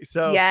it's like,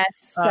 so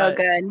so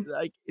good.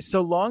 Like,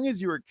 so long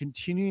as you are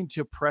continuing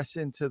to press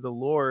into the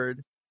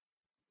Lord,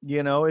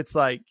 it's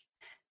like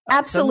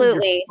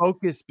absolutely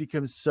focus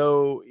becomes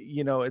so,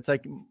 it's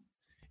like,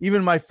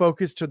 even my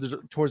focus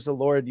towards the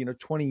Lord,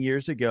 20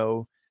 years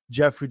ago,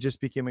 Jeff, who just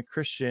became a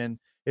Christian,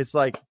 it's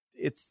like,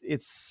 it's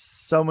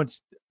so much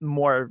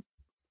more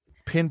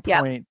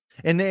pinpoint.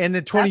 And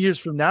then 20 years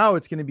from now,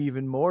 it's going to be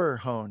even more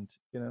honed,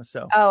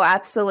 so. Oh,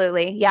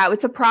 absolutely. Yeah.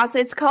 It's a process.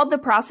 It's called the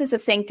process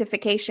of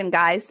sanctification,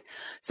 guys.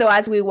 So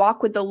as we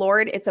walk with the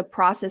Lord, it's a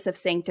process of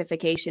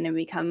sanctification and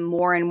become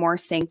more and more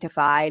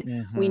sanctified.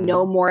 We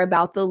know more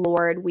about the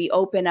Lord. We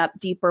open up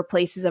deeper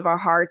places of our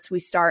hearts. We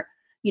start,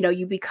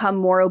 you become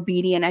more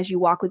obedient as you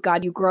walk with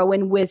God. You grow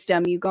in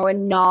wisdom, you grow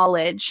in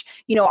knowledge,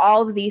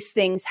 all of these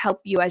things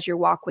help you as you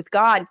walk with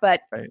God.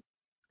 But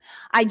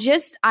I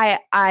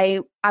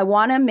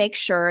want to make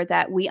sure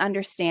that we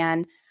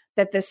understand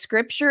that the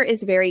scripture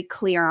is very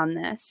clear on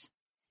this.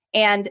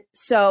 And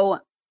so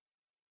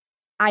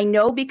I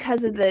know,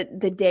 because of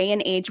the day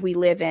and age we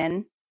live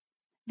in,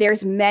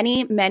 there's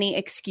many, many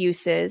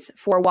excuses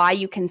for why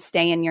you can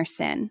stay in your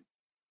sin.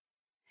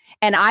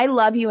 And I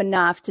love you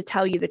enough to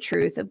tell you the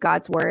truth of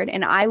God's word.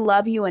 And I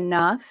love you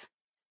enough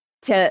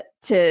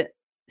to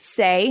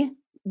say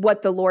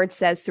what the Lord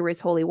says through his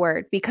holy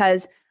word,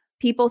 because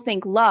people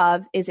think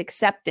love is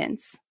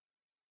acceptance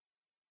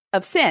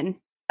of sin,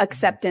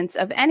 acceptance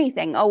of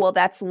anything. Oh, well,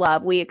 that's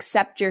love. We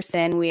accept your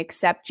sin. We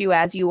accept you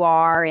as you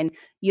are, and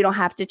you don't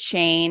have to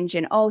change.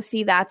 And oh,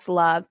 see, that's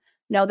love.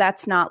 No,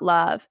 that's not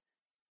love.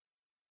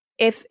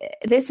 If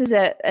this is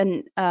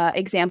an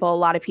example a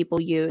lot of people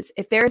use,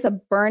 if there's a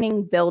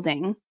burning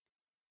building,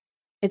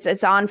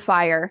 it's on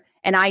fire,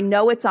 and I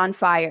know it's on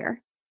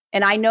fire,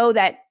 and I know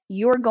that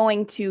you're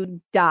going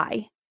to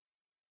die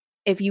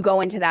if you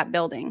go into that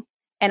building,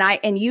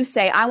 and you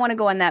say, I want to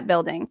go in that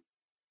building.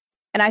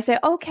 And I say,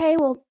 okay,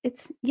 well,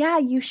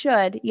 you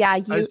should. Yeah. I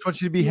just want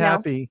you to be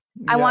happy.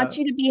 I want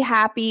you to be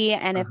happy.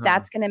 And if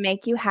that's going to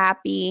make you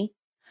happy,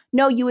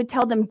 no, you would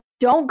tell them,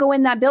 don't go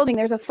in that building.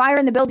 There's a fire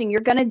in the building.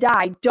 You're going to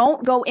die.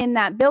 Don't go in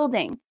that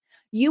building.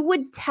 You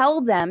would tell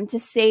them to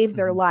save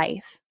their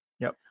life.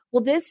 Yep.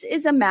 Well, this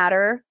is a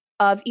matter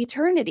of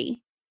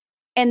eternity.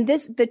 And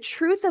the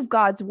truth of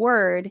God's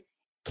word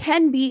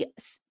can be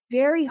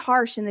very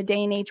harsh in the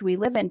day and age we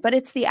live in, but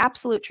it's the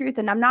absolute truth.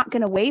 And I'm not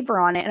going to waver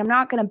on it. And I'm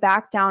not going to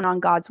back down on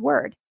God's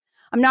word.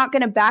 I'm not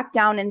going to back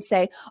down and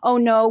say, oh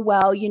no,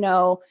 well,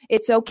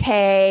 it's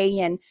okay.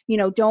 And,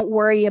 don't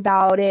worry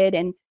about it.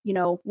 And,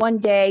 one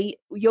day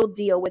you'll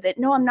deal with it.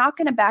 No, I'm not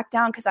going to back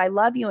down, because I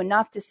love you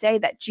enough to say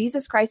that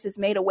Jesus Christ has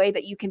made a way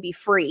that you can be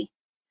free.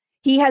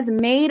 He has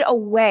made a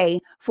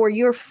way for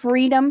your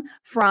freedom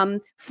from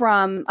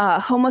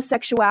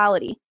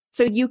homosexuality.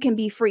 So you can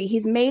be free.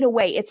 He's made a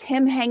way. It's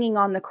him hanging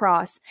on the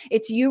cross.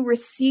 It's you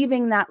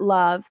receiving that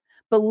love,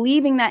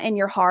 believing that in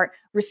your heart,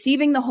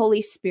 receiving the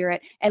Holy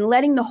Spirit, and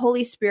letting the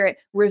Holy Spirit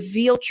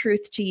reveal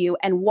truth to you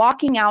and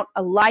walking out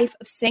a life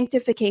of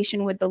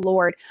sanctification with the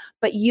Lord.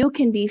 But you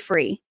can be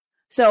free.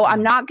 So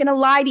I'm not going to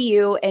lie to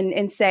you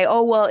and say,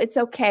 oh, well, it's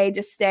okay,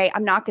 just stay.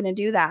 I'm not going to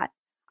do that.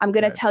 I'm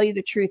going to tell you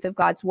the truth of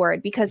God's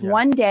word, because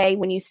one day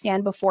when you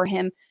stand before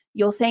him,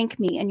 you'll thank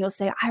me and you'll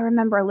say, I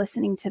remember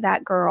listening to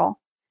that girl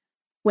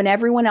when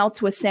everyone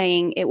else was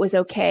saying it was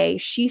okay.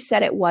 She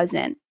said it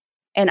wasn't.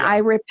 And I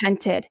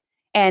repented.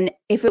 And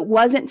if it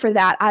wasn't for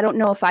that, I don't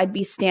know if I'd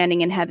be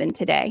standing in heaven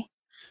today.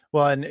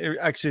 Well, and it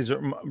actually is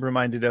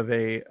reminded of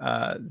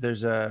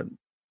there's a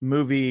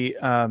movie,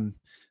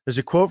 there's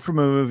a quote from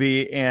a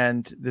movie,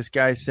 and this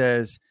guy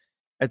says,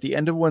 at the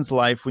end of one's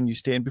life, when you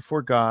stand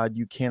before God,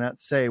 you cannot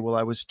say, well,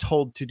 I was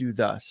told to do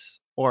thus,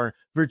 or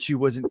virtue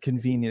wasn't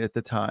convenient at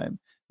the time.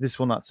 This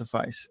will not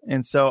suffice.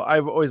 And so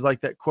I've always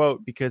liked that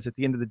quote, because at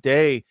the end of the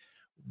day,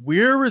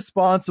 we're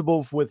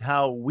responsible with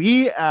how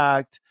we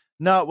act,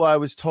 not, well, I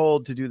was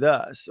told to do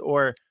thus,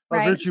 or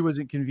virtue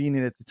wasn't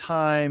convenient at the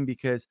time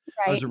because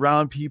I was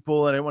around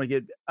people and I didn't want to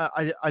get,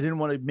 I didn't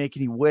want to make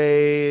any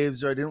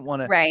waves, or I didn't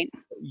want to.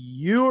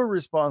 You're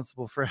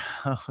responsible for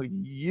how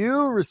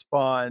you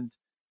respond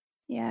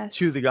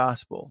to the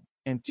gospel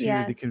and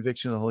to the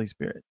conviction of the Holy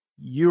Spirit.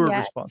 You are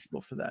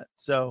responsible for that.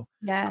 So,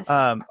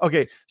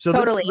 okay. So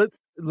totally.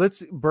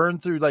 Let's burn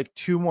through like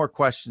 2 more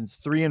questions,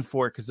 3 and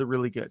 4, because they're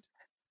really good.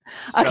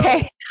 So,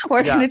 okay,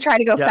 we're going to try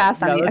to go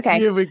fast on you. Let's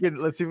see if we can.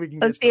 Let's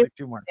get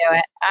 2 more. Do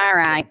it. All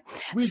right.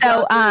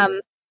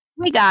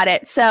 We got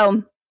it.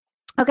 So,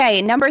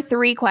 okay. Number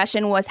 3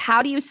 question was,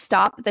 how do you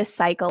stop the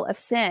cycle of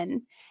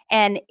sin,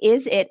 and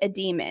is it a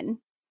demon?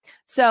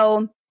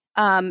 So,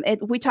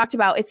 we talked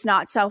about it's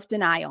not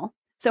self-denial.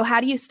 So, how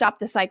do you stop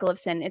the cycle of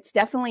sin? It's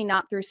definitely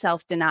not through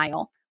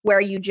self-denial,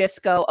 where you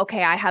just go,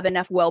 okay, I have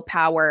enough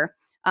willpower.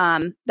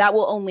 That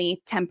will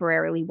only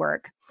temporarily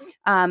work.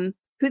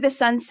 Who the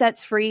Son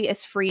sets free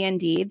is free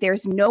indeed.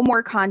 There's no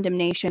more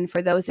condemnation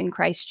for those in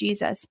Christ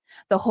Jesus.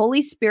 The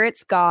Holy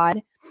Spirit's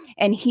God,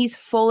 and he's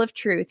full of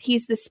truth.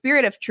 He's the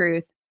Spirit of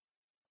truth.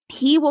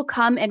 He will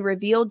come and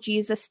reveal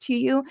Jesus to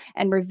you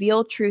and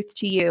reveal truth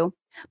to you.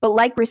 But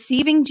like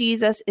receiving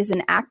Jesus is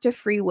an act of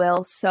free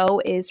will,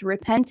 so is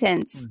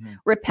repentance. Mm-hmm.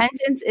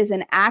 Repentance is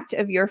an act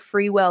of your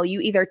free will.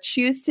 You either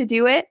choose to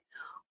do it,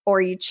 or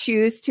you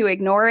choose to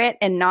ignore it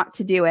and not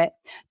to do it.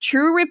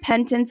 True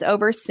repentance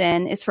over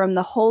sin is from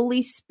the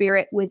Holy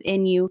Spirit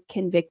within you,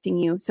 convicting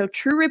you. So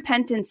true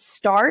repentance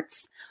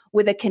starts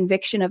with a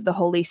conviction of the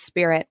Holy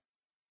Spirit.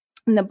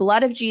 And the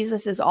blood of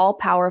Jesus is all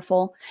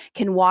powerful,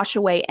 can wash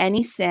away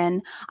any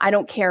sin. I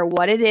don't care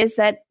what it is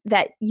that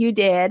you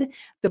did.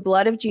 The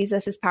blood of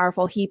Jesus is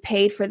powerful. He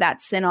paid for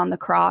that sin on the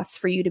cross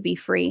for you to be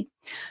free.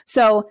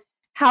 So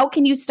how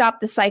can you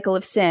stop the cycle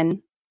of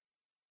sin?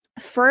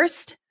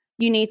 First,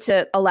 you need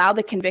to allow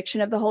the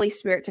conviction of the Holy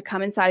Spirit to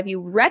come inside of you.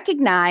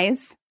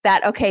 Recognize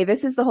that, okay,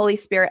 this is the Holy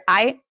Spirit.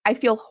 I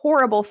feel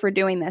horrible for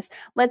doing this.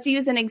 Let's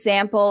use an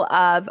example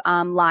of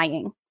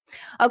lying.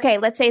 Okay,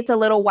 let's say it's a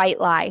little white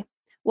lie.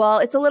 Well,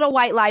 it's a little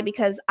white lie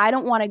because I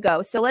don't want to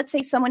go. So let's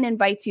say someone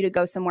invites you to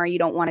go somewhere you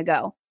don't want to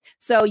go.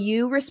 So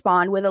you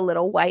respond with a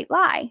little white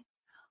lie.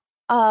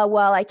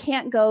 Well, I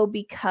can't go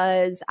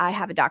because I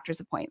have a doctor's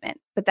appointment,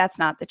 but that's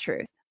not the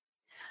truth.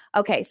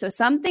 Okay, so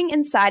something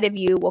inside of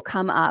you will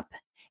come up,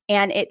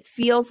 and it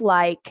feels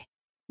like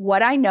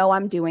what I know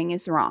I'm doing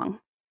is wrong.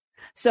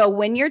 So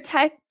when you're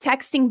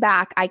texting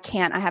back, I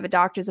can't, I have a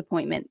doctor's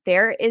appointment,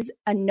 there is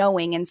a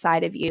knowing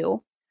inside of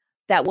you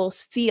that will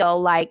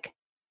feel like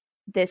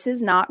this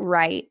is not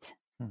right.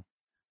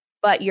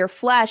 But your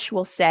flesh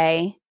will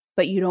say,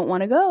 but you don't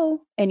want to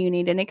go and you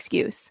need an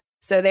excuse.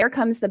 So there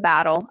comes the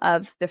battle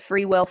of the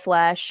free will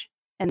flesh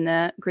and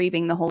the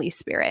grieving the Holy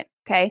Spirit.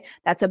 Okay.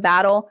 That's a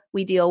battle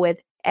we deal with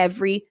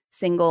every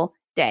single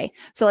day.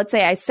 So let's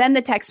say I send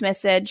the text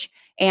message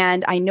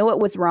and I know it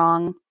was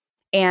wrong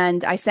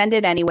and I send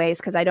it anyways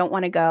because I don't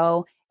want to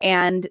go.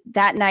 And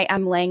that night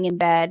I'm laying in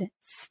bed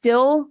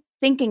still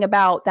thinking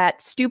about that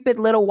stupid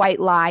little white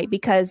lie,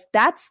 because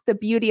that's the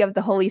beauty of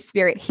the Holy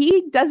Spirit.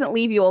 He doesn't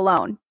leave you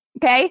alone.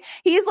 Okay.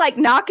 He's like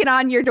knocking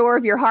on your door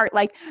of your heart,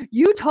 like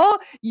you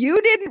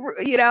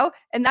didn't,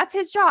 and that's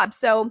his job.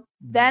 So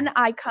then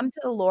I come to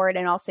the Lord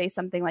and I'll say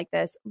something like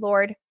this: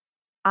 Lord,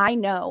 I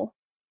know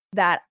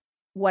that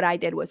what I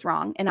did was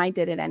wrong and I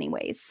did it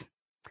anyways.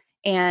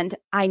 And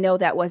I know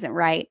that wasn't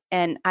right.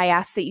 And I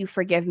ask that you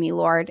forgive me,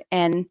 Lord.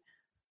 And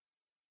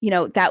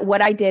that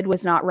what I did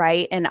was not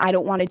right. And I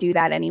don't want to do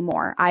that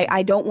anymore.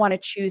 I don't want to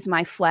choose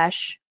my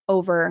flesh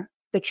over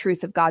the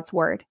truth of God's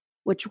word,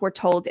 which we're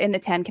told in the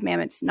 10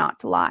 Commandments not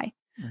to lie.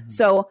 Mm-hmm.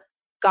 So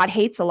God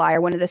hates a liar.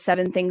 One of the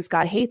 7 things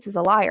God hates is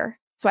a liar.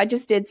 So I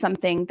just did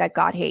something that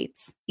God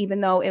hates,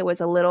 even though it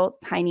was a little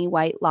tiny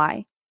white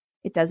lie.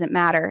 It doesn't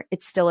matter.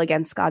 It's still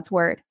against God's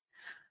word.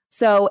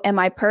 So am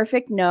I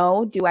perfect?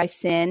 No. Do I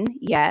sin?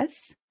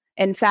 Yes.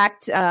 In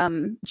fact,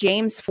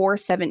 James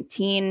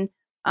 4:17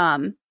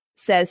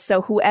 says,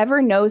 so whoever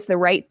knows the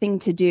right thing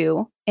to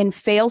do and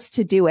fails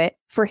to do it,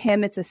 for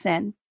him it's a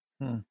sin.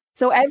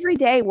 So every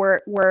day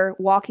we're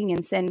walking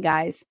in sin,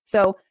 guys.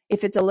 So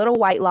if it's a little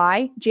white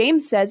lie,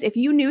 James says, if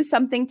you knew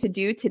something to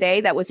do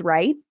today that was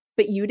right,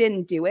 but you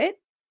didn't do it,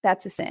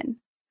 that's a sin.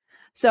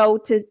 So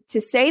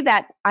to say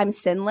that I'm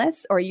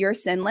sinless or you're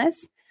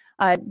sinless,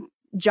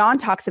 John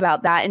talks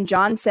about that. And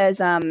John says,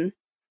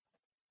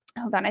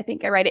 hold on, I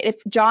think I write it.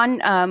 If John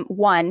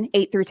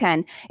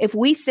 1:8-10, if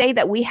we say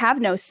that we have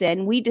no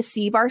sin, we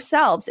deceive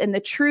ourselves and the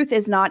truth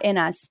is not in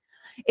us.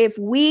 If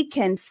we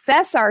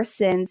confess our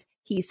sins,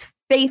 he's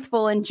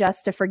faithful and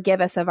just to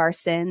forgive us of our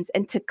sins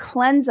and to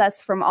cleanse us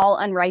from all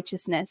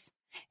unrighteousness.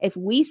 If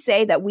we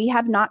say that we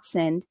have not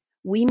sinned,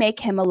 we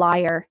make him a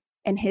liar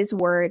and his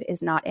word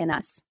is not in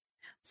us.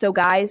 So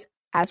guys,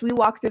 as we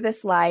walk through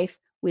this life,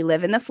 we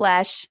live in the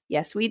flesh.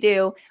 Yes, we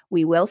do.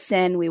 We will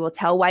sin. We will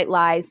tell white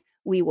lies.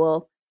 We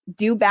will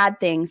do bad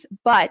things.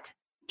 But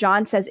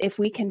John says, if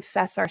we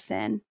confess our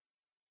sin,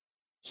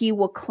 he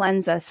will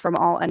cleanse us from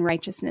all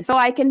unrighteousness. So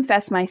I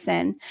confess my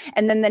sin.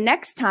 And then the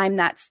next time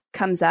that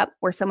comes up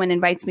where someone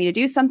invites me to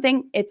do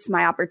something, it's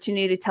my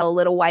opportunity to tell a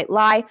little white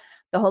lie.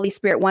 The Holy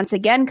Spirit once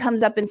again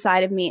comes up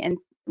inside of me and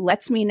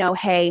lets me know,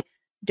 hey,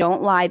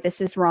 don't lie.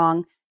 This is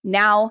wrong.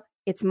 Now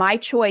it's my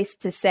choice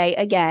to say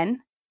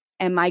again,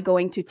 am I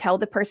going to tell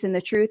the person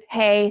the truth?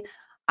 Hey,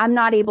 I'm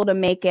not able to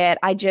make it.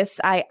 I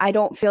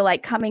don't feel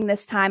like coming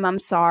this time. I'm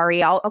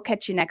sorry. I'll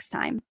catch you next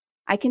time.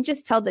 I can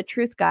just tell the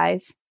truth,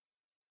 guys.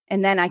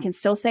 And then I can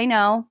still say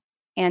no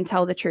and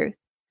tell the truth.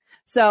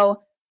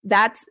 So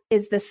that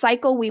is the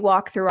cycle we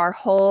walk through our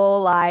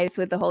whole lives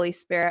with the Holy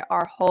Spirit,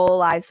 our whole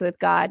lives with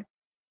God.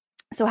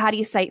 So how do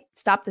you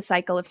stop the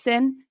cycle of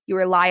sin? You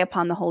rely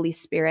upon the Holy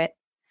Spirit.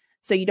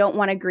 So you don't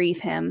want to grieve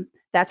him.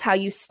 That's how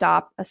you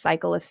stop a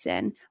cycle of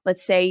sin.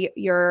 Let's say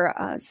you're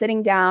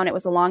sitting down. It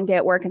was a long day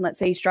at work. And let's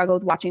say you struggle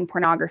with watching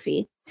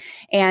pornography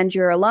and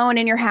you're alone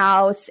in your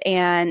house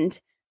and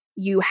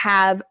you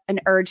have an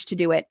urge to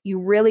do it. You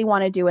really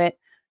want to do it.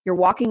 You're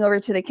walking over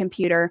to the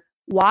computer.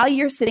 While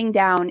you're sitting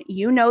down,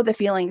 you know the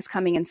feelings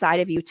coming inside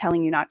of you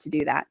telling you not to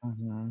do that.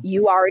 Mm-hmm.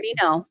 You already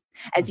know.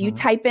 As you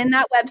type in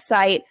that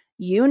website,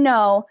 you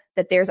know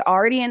that there's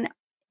already an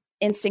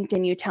instinct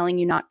in you telling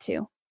you not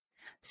to.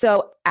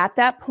 So at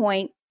that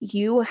point,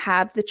 you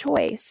have the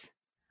choice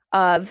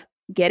of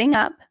getting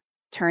up,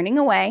 turning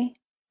away,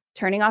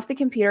 turning off the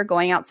computer,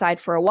 going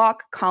outside for a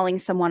walk, calling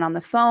someone on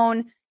the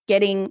phone,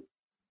 getting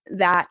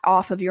that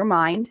off of your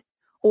mind,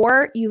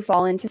 or you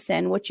fall into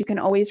sin, which you can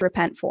always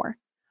repent for.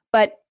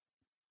 But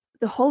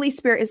the Holy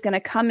Spirit is going to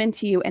come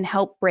into you and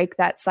help break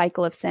that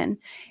cycle of sin.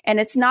 And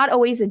it's not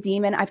always a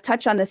demon. I've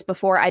touched on this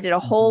before. I did a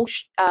whole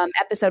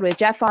episode with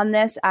Jeff on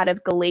this out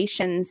of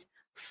Galatians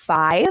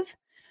 5.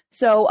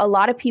 So a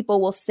lot of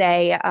people will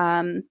say,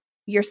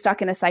 you're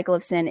stuck in a cycle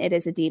of sin. It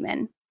is a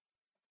demon.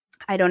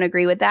 I don't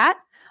agree with that.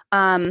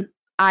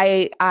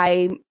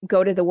 I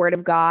go to the Word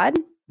of God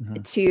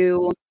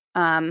to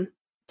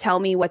tell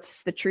me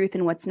what's the truth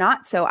and what's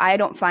not. So I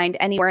don't find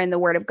anywhere in the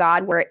Word of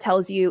God where it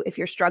tells you if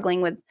you're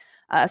struggling with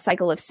a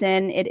cycle of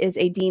sin, it is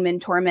a demon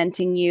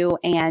tormenting you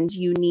and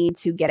you need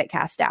to get it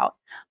cast out.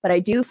 But I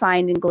do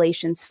find in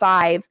Galatians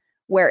 5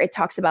 where it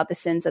talks about the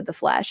sins of the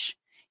flesh.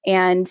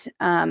 And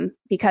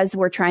because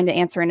we're trying to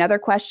answer another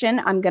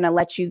question, I'm going to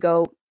let you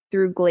go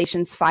through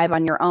Galatians 5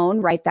 on your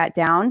own, write that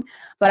down.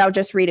 But I'll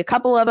just read a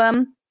couple of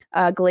them.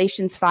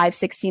 Galatians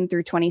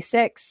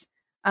 5:16-26.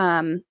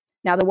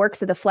 Now the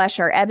works of the flesh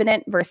are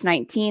evident. Verse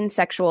 19,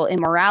 sexual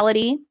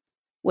immorality,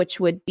 which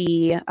would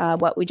be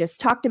what we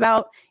just talked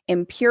about,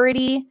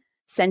 impurity,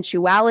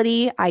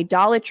 sensuality,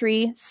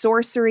 idolatry,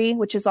 sorcery,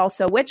 which is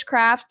also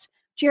witchcraft.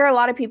 You hear a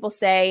lot of people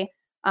say,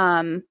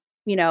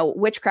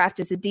 witchcraft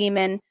is a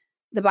demon.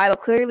 the Bible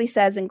clearly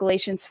says in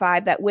Galatians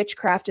 5 that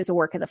witchcraft is a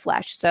work of the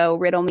flesh. So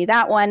riddle me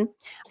that one.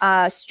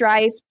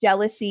 Strife,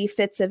 jealousy,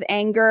 fits of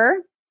anger,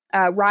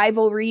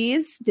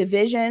 rivalries,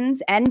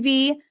 divisions,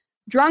 envy,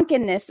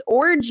 drunkenness,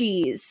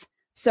 orgies.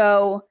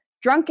 So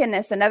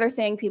drunkenness, another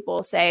thing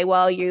people say,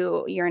 well,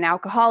 you're an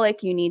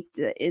alcoholic, you need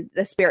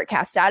the spirit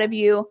cast out of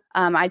you.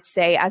 I'd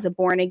say as a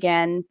born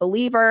again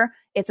believer,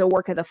 it's a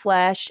work of the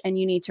flesh, and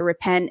you need to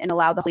repent and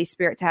allow the Holy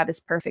Spirit to have his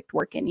perfect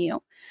work in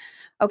you.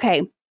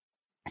 Okay.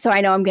 So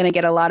I know I'm going to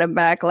get a lot of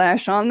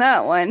backlash on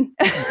that one.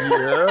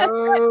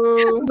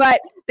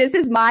 But this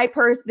is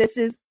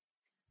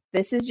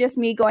this is just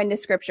me going to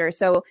scripture.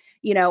 So,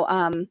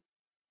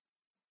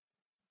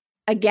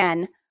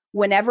 again,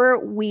 whenever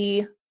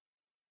we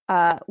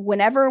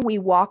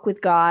walk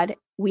with God,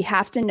 we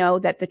have to know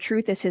that the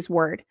truth is his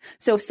word.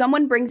 So if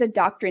someone brings a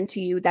doctrine to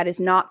you that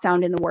is not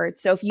found in the word,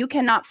 so if you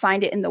cannot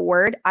find it in the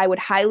word, I would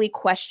highly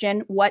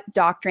question what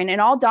doctrine, and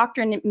all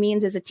doctrine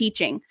means is a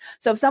teaching.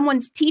 So if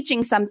someone's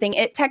teaching something,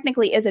 it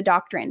technically is a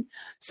doctrine.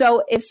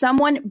 So if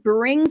someone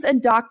brings a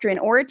doctrine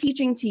or a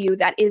teaching to you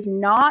that is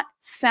not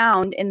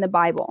found in the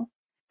Bible,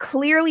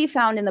 clearly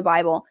found in the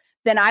Bible,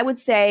 then I would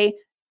say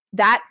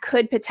that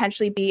could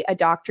potentially be a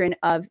doctrine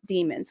of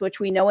demons,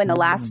 which we know in the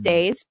last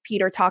days,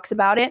 Peter talks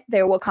about it.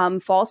 There will come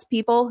false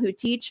people who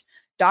teach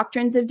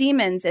doctrines of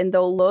demons, and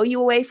they'll lure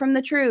you away from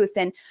the truth.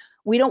 And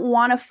we don't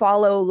want to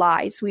follow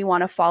lies. We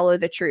want to follow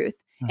the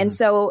truth. And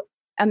so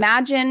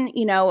imagine,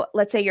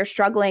 let's say you're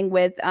struggling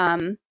with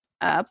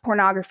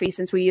pornography,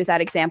 since we use that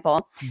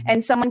example,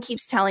 and someone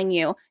keeps telling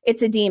you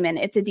it's a demon,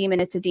 it's a demon,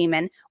 it's a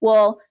demon.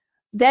 Well,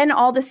 then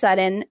all of a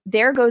sudden,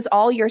 there goes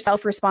all your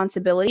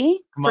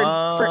self-responsibility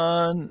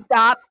for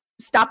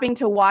stopping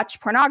to watch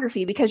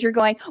pornography, because you're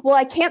going, well,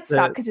 I can't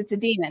stop because it's a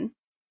demon.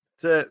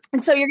 That's it.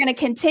 And so you're going to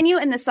continue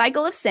in the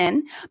cycle of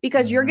sin,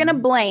 because you're going to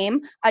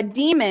blame a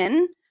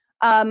demon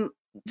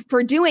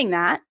for doing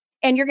that.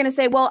 And you're going to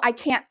say, well, I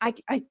can't,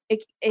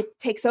 it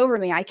takes over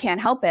me. I can't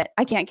help it.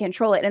 I can't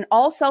control it. And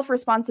all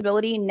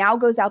self-responsibility now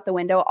goes out the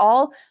window.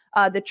 All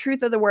the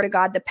truth of the word of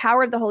God, the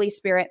power of the Holy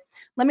Spirit.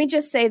 Let me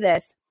just say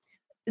this.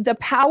 The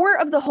power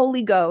of the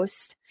Holy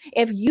Ghost,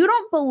 if you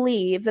don't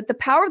believe that the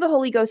power of the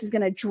Holy Ghost is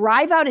going to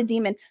drive out a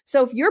demon,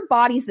 so if your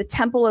body's the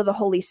temple of the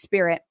Holy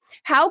Spirit,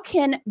 how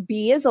can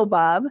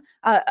Beelzebub,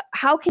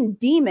 how can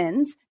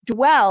demons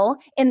dwell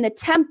in the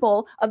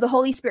temple of the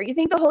Holy Spirit? You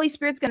think the Holy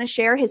Spirit's going to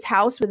share his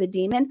house with a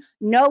demon?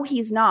 No,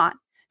 he's not.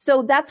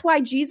 So that's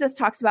why Jesus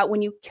talks about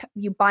when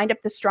you bind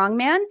up the strong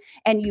man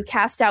and you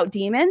cast out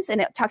demons,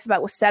 and it talks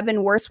about, well,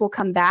 7 worse will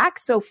come back.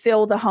 So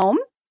fill the home.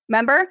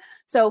 Remember?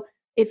 So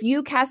if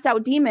you cast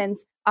out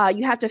demons,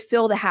 you have to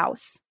fill the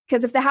house,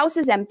 because if the house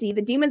is empty,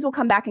 the demons will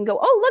come back and go,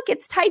 oh, look,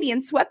 it's tidy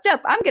and swept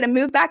up. I'm going to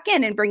move back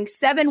in and bring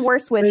 7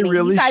 worse with me.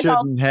 Really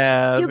shouldn't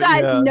have. You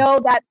guys know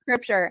that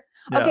scripture.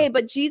 Yeah. Okay,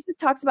 but Jesus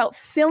talks about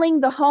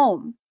filling the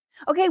home.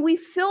 Okay, we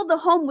fill the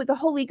home with the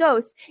Holy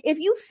Ghost. If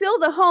you fill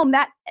the home,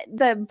 that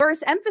the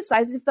verse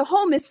emphasizes, if the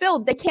home is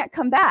filled, they can't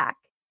come back.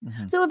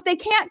 So if they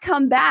can't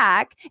come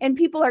back and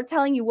people are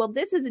telling you, well,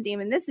 this is a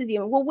demon, this is a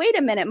demon. Well, wait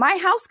a minute, my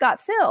house got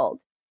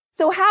filled.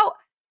 So how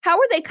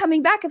are they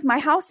coming back if my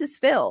house is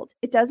filled?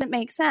 It doesn't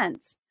make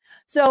sense.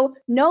 So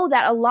know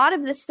that a lot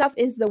of this stuff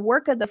is the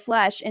work of the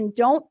flesh, and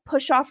don't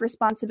push off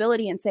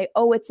responsibility and say,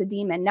 oh, it's a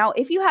demon. Now,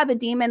 if you have a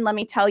demon, let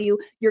me tell you,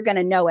 you're going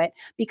to know it,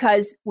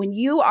 because when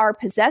you are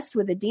possessed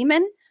with a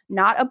demon,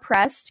 not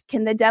oppressed,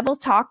 can the devil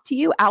talk to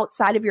you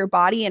outside of your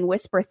body and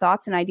whisper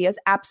thoughts and ideas?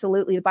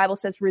 Absolutely. The Bible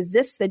says,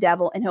 resist the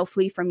devil and he'll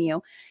flee from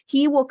you.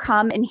 He will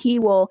come and he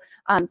will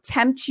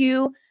tempt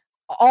you.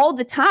 All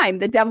the time,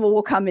 the devil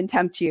will come and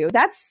tempt you.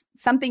 That's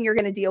something you're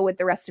going to deal with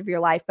the rest of your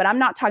life. But I'm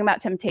not talking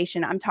about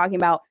temptation. I'm talking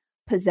about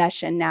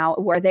possession now,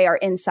 where they are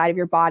inside of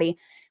your body,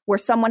 where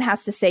someone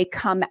has to say,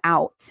 come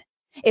out.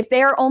 If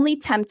they are only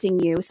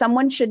tempting you,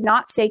 someone should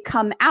not say,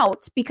 come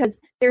out, because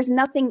there's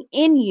nothing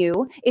in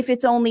you if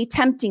it's only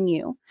tempting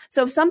you.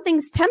 So if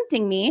something's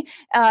tempting me,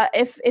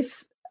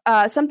 if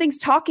something's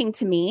talking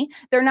to me,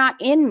 they're not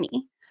in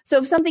me. So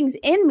if something's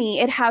in me,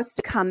 it has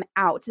to come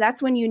out.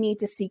 That's when you need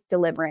to seek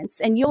deliverance.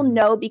 And you'll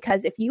know,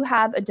 because if you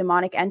have a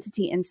demonic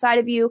entity inside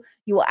of you,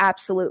 you will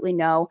absolutely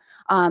know.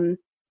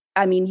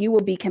 You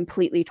will be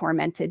completely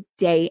tormented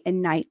day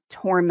and night,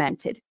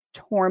 tormented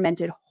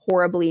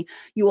horribly.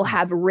 You will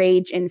have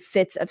rage and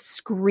fits of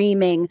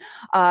screaming.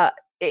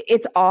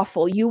 It's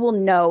awful. You will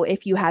know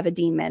if you have a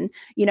demon.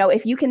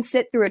 If you can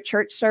sit through a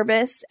church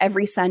service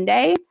every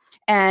Sunday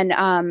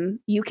and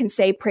you can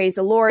say, praise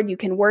the Lord, you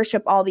can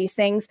worship, all these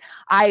things,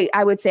 I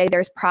would say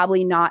there's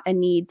probably not a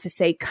need to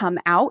say come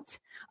out,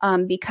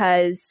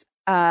 because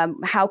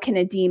how can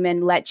a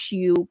demon let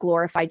you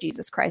glorify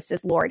Jesus Christ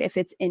as Lord if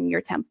it's in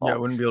your temple? Yeah, I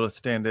wouldn't be able to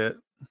stand it.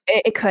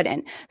 It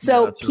couldn't.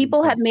 So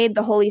people have made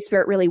the Holy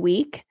Spirit really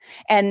weak,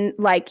 and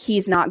like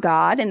he's not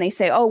God. And they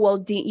say, oh,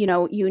 well,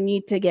 you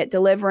need to get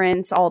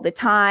deliverance all the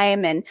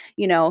time. And,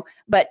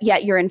 but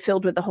yet you're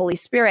filled with the Holy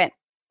Spirit.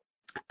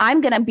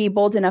 I'm going to be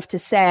bold enough to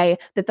say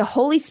that the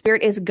Holy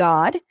Spirit is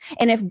God.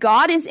 And if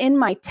God is in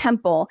my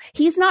temple,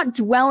 he's not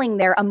dwelling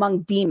there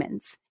among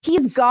demons.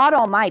 He's God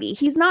Almighty.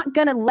 He's not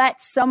going to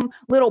let some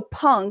little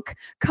punk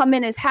come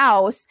in his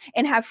house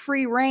and have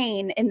free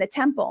reign in the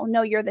temple.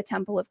 No, you're the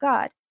temple of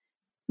God.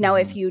 Now,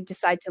 if you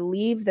decide to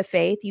leave the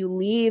faith, you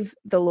leave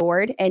the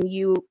Lord and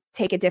you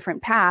take a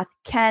different path,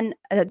 can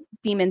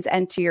demons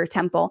enter your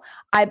temple?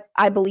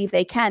 I believe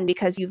they can,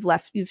 because you've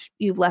left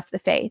the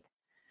faith.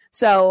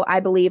 So I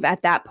believe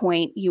at that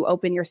point you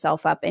open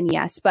yourself up, and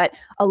yes, but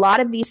a lot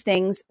of these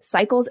things,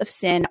 cycles of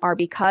sin, are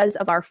because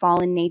of our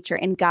fallen nature.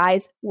 And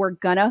guys, we're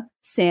gonna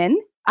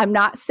sin. I'm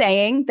not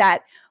saying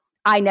that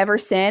I never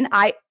sin.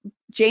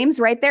 James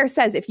right there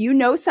says, if you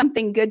know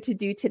something good to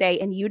do today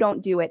and you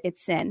don't do it,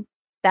 it's sin.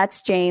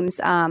 That's James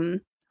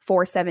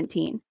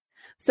 4:17.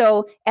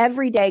 So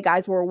every day,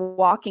 guys, we're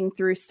walking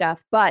through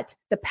stuff, but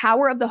the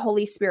power of the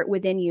Holy Spirit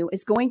within you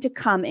is going to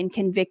come and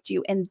convict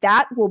you. And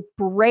that will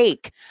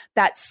break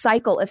that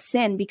cycle of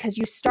sin, because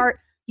you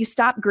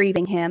stop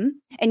grieving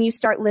him and you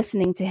start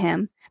listening to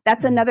him.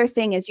 That's another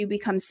thing. As you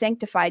become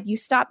sanctified, you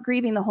stop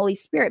grieving the Holy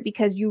Spirit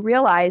because you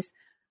realize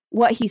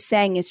what he's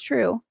saying is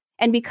true.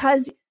 And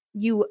because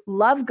you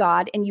love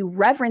God and you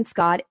reverence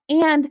God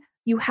and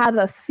you have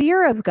a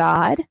fear of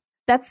God,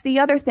 that's the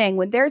other thing.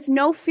 When there's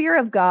no fear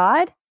of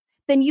God,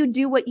 then you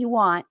do what you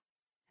want.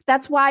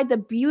 That's why the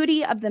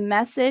beauty of the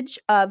message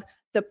of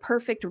the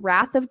perfect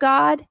wrath of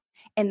God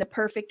and the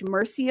perfect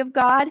mercy of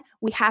God,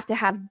 we have to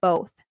have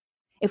both.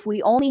 If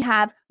we only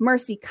have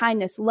mercy,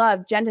 kindness,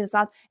 love, gentleness,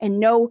 and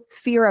no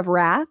fear of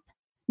wrath,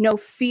 no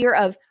fear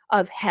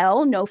of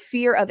hell, no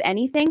fear of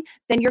anything,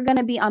 then you're going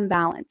to be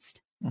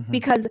unbalanced,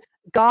 because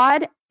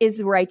God is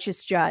the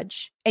righteous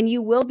judge, and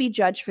you will be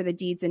judged for the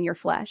deeds in your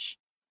flesh.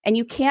 And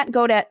you can't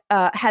go to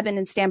heaven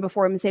and stand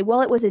before him and say,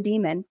 well, it was a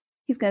demon.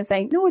 He's going to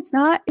say, no, it's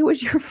not. It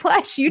was your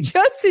flesh. You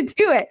chose to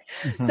do it.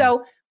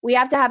 So we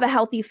have to have a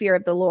healthy fear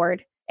of the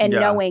Lord, and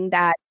knowing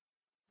that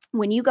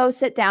when you go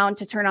sit down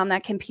to turn on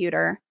that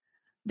computer,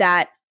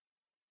 that,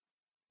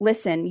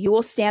 listen, you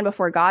will stand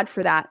before God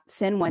for that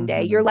sin one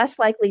day. You're less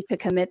likely to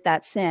commit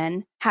that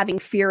sin having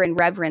fear and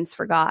reverence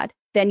for God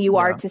than you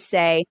are to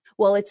say,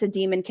 well, it's a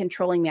demon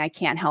controlling me. I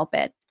can't help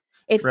it.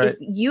 If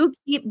you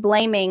keep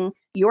blaming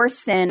your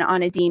sin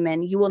on a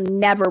demon, you will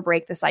never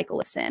break the cycle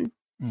of sin.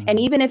 And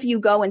even if you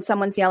go and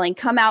someone's yelling,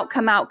 come out,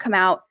 come out, come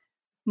out,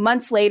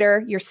 months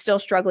later, you're still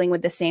struggling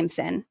with the same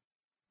sin.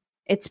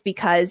 It's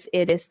because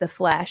it is the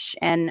flesh.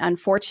 And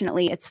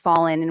unfortunately, it's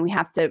fallen, and we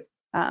have to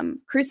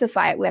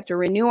crucify it. We have to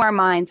renew our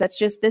minds.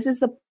 This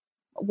is the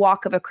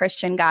walk of a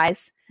Christian,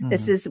 guys.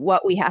 This is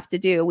what we have to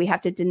do. We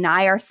have to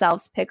deny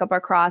ourselves, pick up our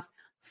cross,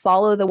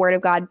 follow the word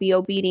of God, be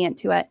obedient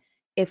to it.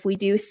 If we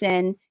do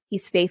sin,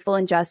 he's faithful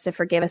and just to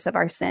forgive us of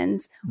our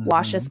sins,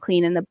 wash us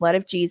clean in the blood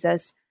of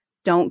Jesus.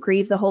 Don't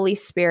grieve the Holy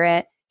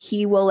Spirit.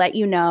 He will let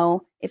you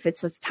know if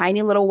it's a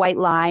tiny little white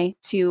lie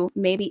to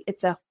maybe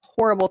it's a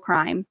horrible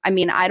crime. I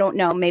mean, I don't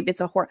know. Maybe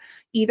it's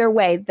either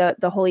way,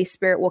 the Holy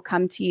Spirit will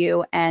come to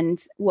you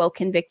and will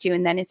convict you.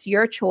 And then it's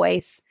your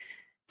choice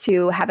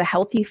to have a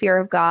healthy fear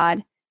of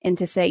God and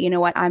to say, you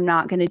know what, I'm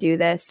not going to do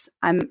this.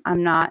 I'm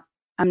not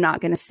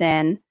going to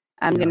sin.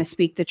 I'm going to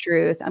speak the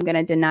truth. I'm going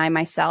to deny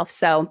myself.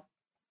 So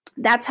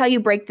that's how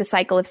you break the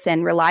cycle of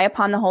sin. Rely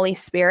upon the Holy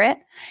Spirit,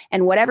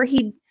 and whatever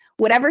he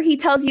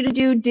tells you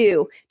to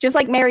do. Just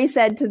like Mary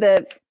said to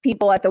the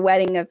people at the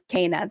wedding of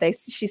Cana,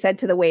 she said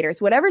to the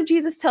waiters, whatever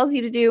Jesus tells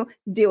you to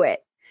do it.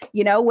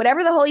 You know,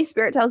 whatever the Holy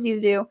Spirit tells you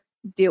to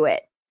do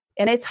it.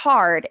 And it's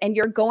hard, and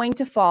you're going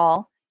to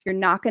fall. You're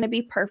not going to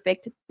be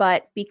perfect,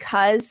 but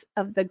because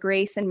of the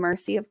grace and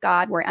mercy of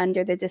God, we're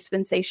under the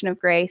dispensation of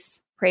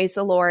grace. Praise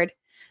the Lord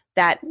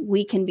that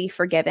we can be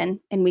forgiven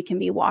and we can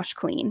be washed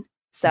clean.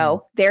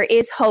 So there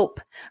is hope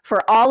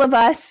for all of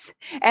us,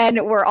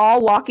 and we're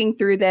all walking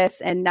through this,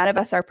 and none of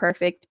us are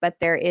perfect, but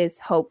there is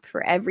hope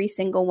for every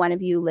single one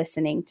of you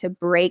listening to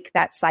break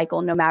that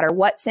cycle. No matter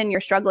what sin you're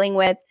struggling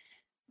with,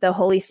 the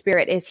Holy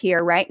Spirit is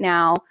here right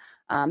now,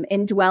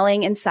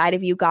 indwelling inside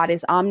of you. God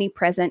is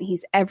omnipresent.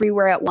 He's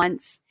everywhere at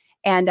once,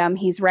 and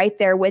he's right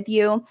there with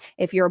you.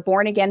 If you're a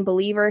born again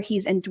believer,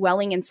 he's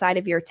indwelling inside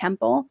of your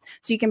temple.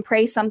 So you can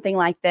pray something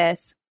like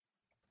this.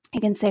 You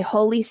can say,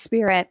 Holy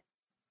Spirit,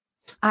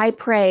 I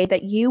pray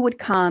that you would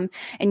come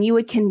and you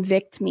would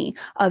convict me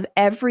of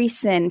every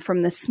sin,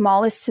 from the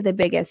smallest to the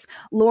biggest.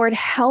 Lord,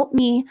 help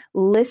me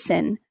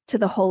listen to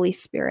the Holy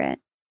Spirit.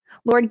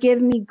 Lord,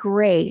 give me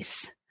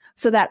grace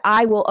so that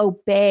I will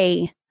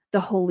obey the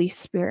Holy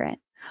Spirit.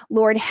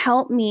 Lord,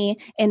 help me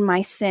in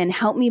my sin.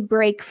 Help me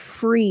break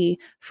free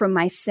from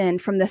my sin,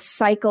 from the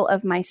cycle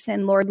of my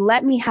sin. Lord,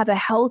 let me have a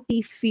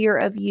healthy fear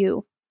of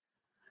you.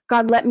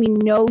 God, let me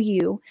know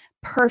you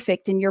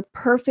perfect in your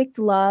perfect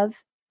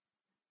love.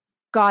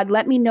 God,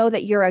 let me know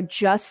that you're a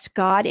just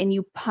God and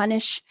you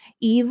punish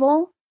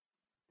evil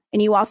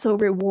and you also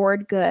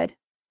reward good.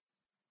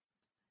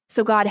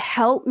 So God,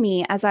 help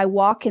me as I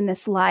walk in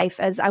this life,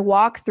 as I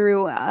walk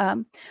through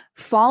my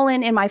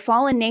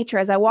fallen nature,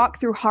 as I walk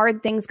through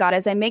hard things, God,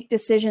 as I make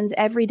decisions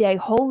every day.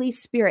 Holy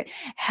Spirit,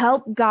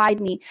 help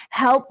guide me,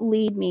 help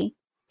lead me.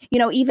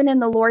 Even in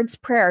the Lord's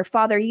Prayer,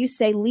 Father, you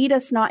say, lead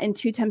us not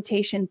into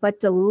temptation, but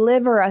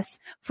deliver us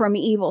from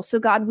evil. So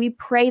God, we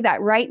pray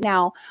that right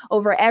now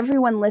over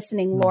everyone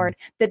listening, Lord,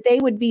 that they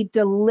would be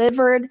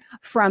delivered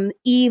from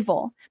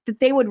evil, that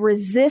they would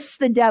resist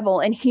the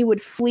devil and he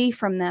would flee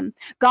from them.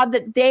 God,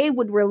 that they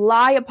would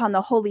rely upon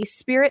the Holy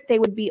Spirit. They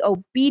would be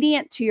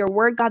obedient to your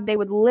word. God, they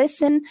would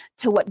listen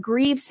to what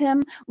grieves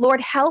him. Lord,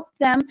 help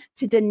them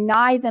to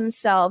deny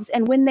themselves.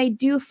 And when they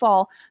do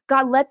fall,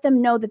 God, let them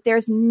know that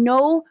there's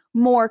no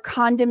more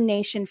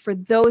condemnation for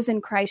those in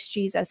Christ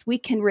Jesus. We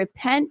can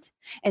repent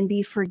and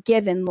be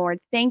forgiven, Lord.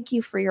 Thank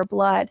you for your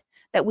blood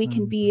that we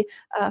can be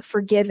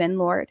forgiven,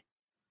 Lord.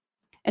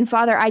 And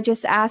Father, I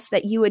just ask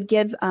that you would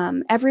give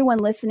everyone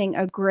listening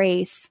a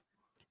grace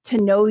to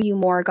know you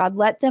more. God,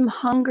 let them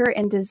hunger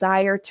and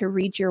desire to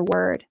read your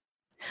word.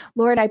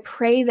 Lord, I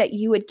pray that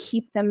you would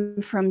keep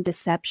them from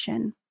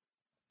deception.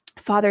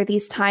 Father,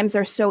 these times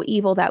are so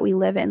evil that we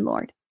live in,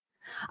 Lord.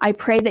 I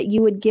pray that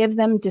you would give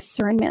them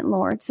discernment,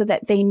 Lord, so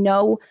that they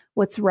know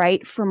what's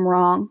right from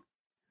wrong.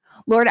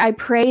 Lord, I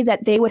pray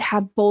that they would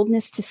have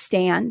boldness to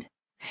stand.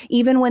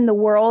 Even when the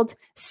world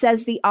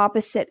says the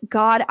opposite,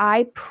 God,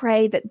 I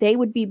pray that they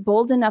would be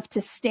bold enough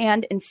to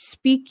stand and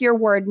speak your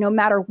word no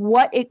matter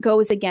what it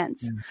goes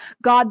against.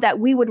 God, that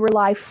we would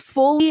rely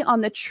fully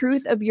on the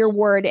truth of your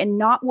word and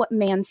not what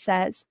man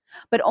says,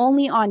 but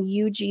only on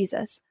you,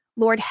 Jesus.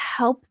 Lord,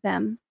 help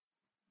them.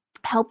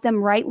 Help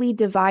them rightly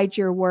divide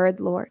your word,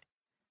 Lord.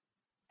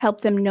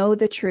 Help them know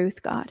the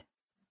truth, God.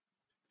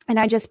 And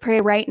I just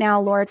pray right now,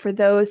 Lord, for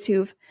those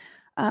who've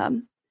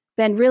been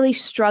really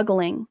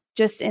struggling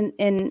just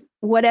in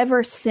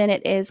whatever sin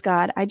it is,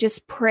 God. I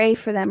just pray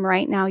for them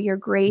right now. Your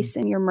grace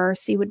and your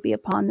mercy would be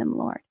upon them,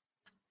 Lord.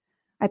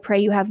 I pray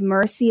you have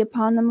mercy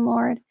upon them,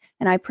 Lord.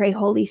 And I pray,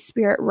 Holy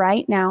Spirit,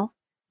 right now,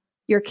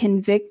 your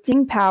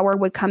convicting power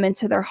would come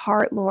into their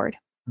heart, Lord.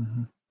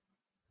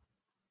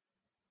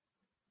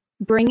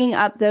 Bringing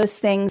up those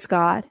things,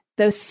 God,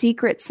 those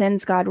secret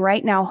sins, God,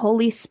 right now,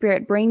 Holy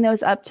Spirit, bring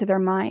those up to their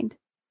mind.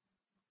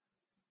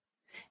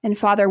 And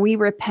Father, we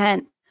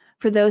repent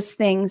for those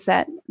things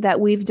that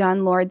we've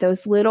done, Lord,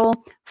 those little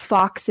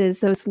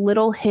foxes, those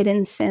little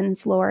hidden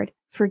sins, Lord.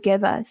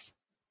 Forgive us.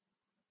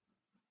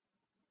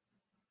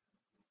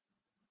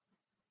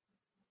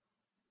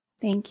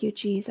 Thank you,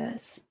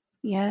 Jesus.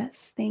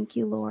 Yes, thank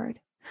you, Lord.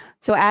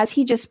 So as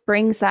he just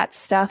brings that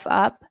stuff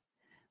up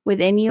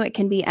within you, it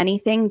can be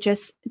anything,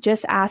 just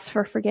ask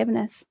for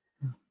forgiveness.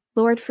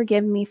 Lord,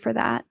 forgive me for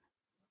that.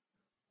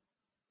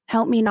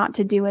 Help me not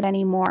to do it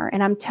anymore.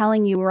 And I'm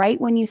telling you, right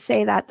when you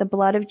say that, the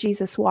blood of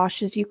Jesus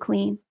washes you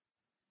clean.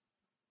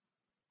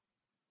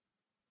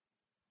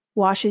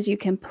 Washes you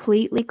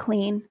completely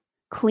clean.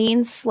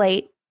 Clean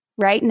slate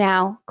right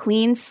now.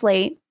 Clean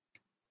slate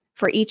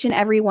for each and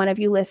every one of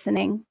you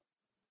listening.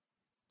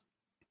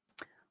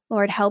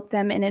 Lord, help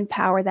them and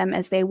empower them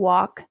as they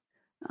walk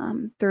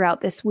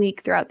throughout this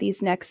week, throughout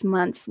these next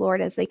months,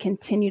 Lord, as they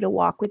continue to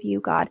walk with you,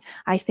 God.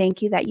 I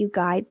thank you that you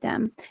guide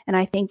them, and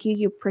I thank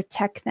you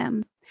protect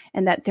them,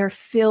 and that they're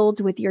filled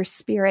with your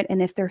spirit.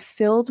 And if they're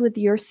filled with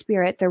your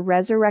spirit, the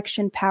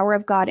resurrection power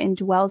of God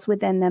indwells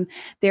within them.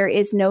 There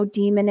is no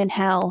demon in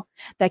hell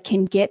that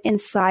can get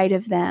inside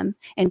of them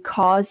and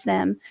cause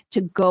them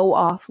to go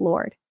off,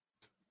 Lord.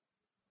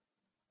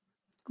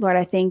 Lord,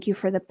 I thank you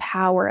for the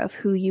power of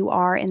who you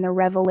are and the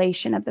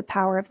revelation of the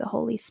power of the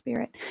Holy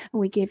Spirit. And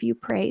we give you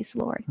praise,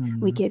 Lord.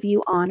 We give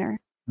you honor.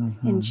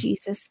 In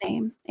Jesus'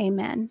 name,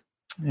 amen.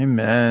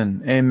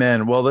 Amen.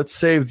 Amen. Well, let's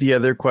save the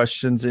other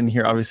questions in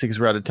here, obviously, because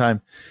we're out of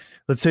time.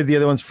 Let's save the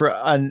other ones for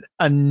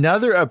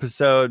another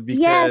episode,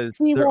 because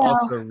they're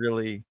also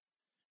really,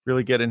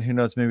 really good. And who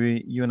knows,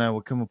 maybe you and I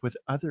will come up with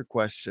other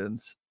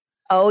questions.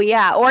 Oh,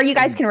 yeah. Or you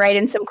guys can write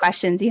in some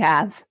questions you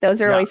have.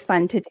 Those are always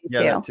fun to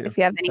do, too, if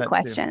you have any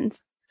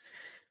questions.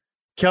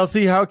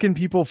 Kelsey, how can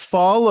people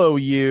follow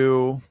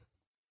you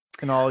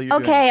and all you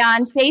doing?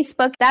 On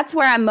Facebook, that's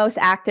where I'm most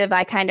active.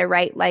 I kind of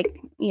write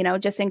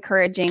just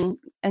encouraging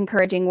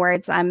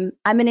words. I'm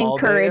an all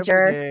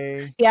encourager.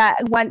 Day. Yeah,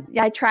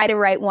 I try to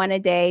write one a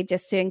day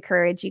just to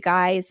encourage you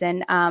guys,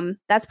 and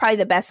that's probably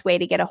the best way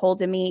to get a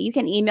hold of me. You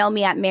can email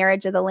me at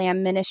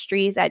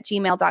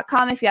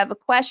marriageofthelambministries@gmail.com if you have a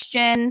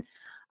question,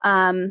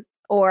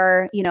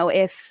 or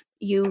if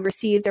you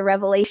received a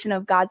revelation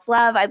of God's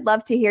love. I'd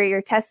love to hear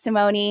your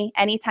testimony.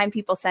 Anytime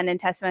people send in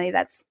testimony,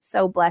 that's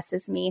so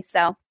blesses me.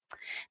 So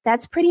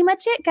that's pretty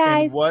much it,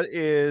 guys. And what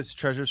is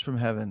Treasures from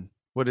Heaven?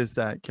 What is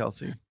that,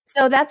 Kelsey?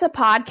 So that's a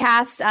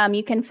podcast.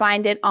 You can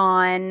find it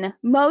on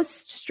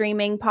most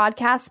streaming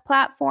podcast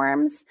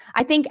platforms.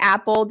 I think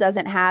Apple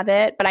doesn't have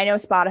it, but I know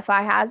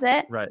Spotify has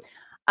it. Right.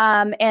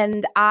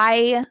 And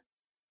I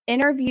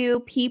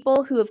interview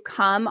people who have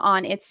come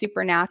on It's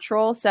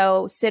Supernatural.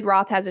 So Sid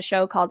Roth has a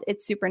show called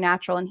It's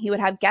Supernatural, and he would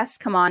have guests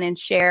come on and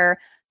share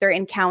their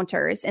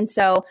encounters. And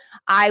so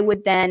I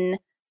would then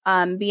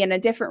be in a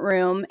different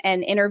room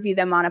and interview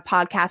them on a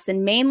podcast.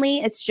 And mainly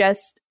it's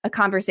just a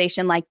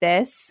conversation like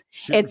this.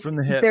 It's from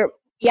the hip.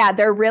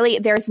 They're really,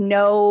 there's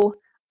no,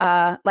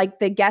 like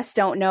the guests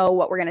don't know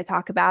what we're going to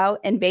talk about.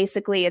 And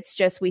basically it's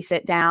just, we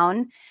sit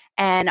down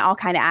and I'll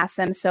kind of ask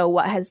them, so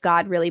what has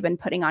God really been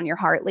putting on your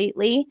heart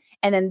lately?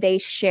 And then they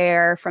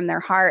share from their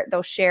heart.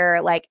 They'll share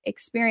like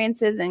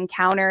experiences and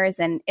encounters.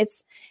 And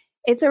it's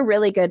a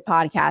really good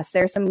podcast.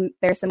 There's some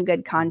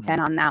good content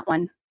on that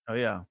one. Oh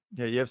yeah.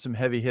 Yeah. You have some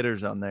heavy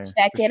hitters on there.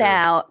 Check it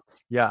out.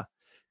 Yeah.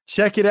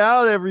 Check it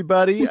out,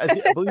 everybody.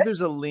 I believe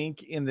there's a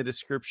link in the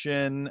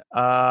description.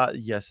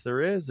 Yes,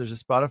 there is. There's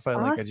a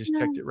Spotify link. I just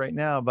checked it right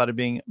now. Bada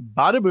bing,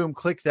 bada boom.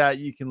 Click that.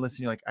 You can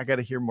listen. You're like, I got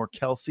to hear more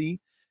Kelsey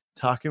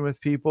talking with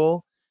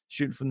people,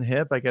 shooting from the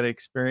hip. I got to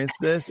experience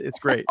this. It's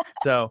great.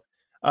 So,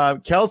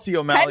 Kelsey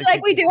O'Malley.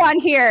 Like we do on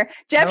here.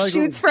 Jeff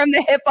shoots from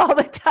the hip all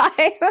the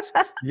time.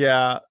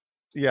 Yeah.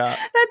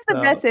 That's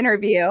the best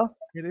interview.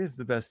 It is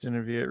the best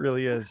interview. It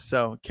really is.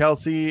 So,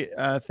 Kelsey,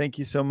 thank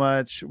you so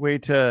much. Way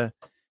to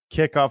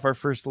kick off our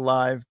first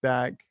live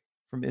back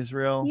from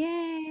Israel.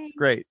 Yay.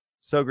 Great.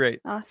 So great.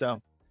 Awesome.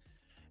 So,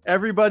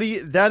 everybody,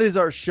 that is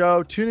our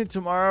show. Tune in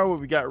tomorrow where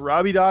we got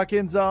Robbie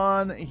Dawkins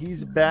on.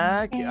 He's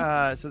back. So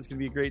it's going to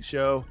be a great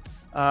show.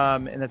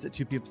 And that's at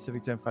 2 p.m.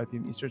 Pacific time, 5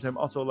 p.m. Eastern time.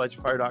 Also,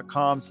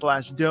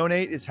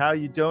 ElijahFire.com/donate is how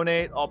you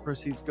donate. All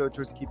proceeds go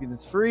towards keeping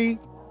this free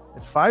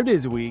at 5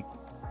 days a week.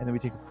 And then we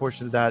take a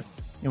portion of that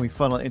and we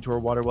funnel it into our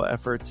water well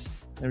efforts.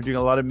 And we're doing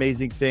a lot of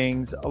amazing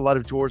things. A lot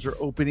of doors are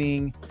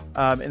opening.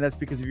 And that's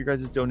because of your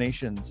guys'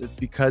 donations. It's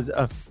because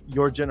of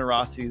your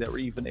generosity that we're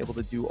even able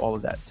to do all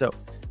of that. So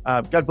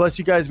God bless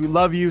you guys. We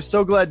love you.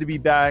 So glad to be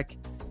back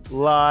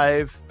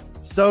live.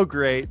 So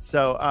great.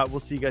 So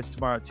we'll see you guys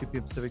tomorrow at 2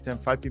 p.m. Pacific time,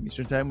 5 p.m.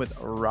 Eastern time with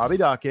Robbie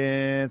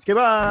Dawkins.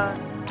 Goodbye.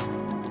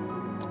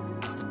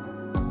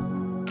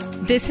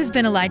 This has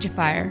been Elijah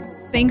Fire.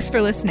 Thanks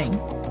for listening.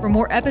 For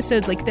more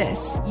episodes like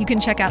this, you can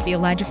check out the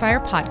Elijah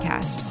Fire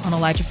podcast on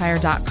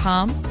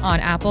ElijahFire.com, on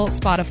Apple,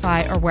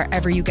 Spotify, or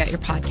wherever you get your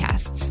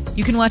podcasts.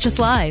 You can watch us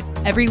live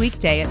every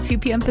weekday at 2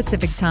 p.m.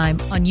 Pacific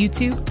time on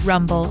YouTube,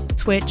 Rumble,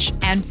 Twitch,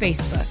 and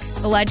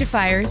Facebook. Elijah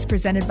Fire is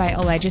presented by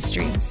Elijah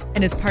Streams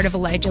and is part of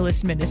Elijah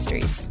List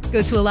Ministries.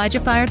 Go to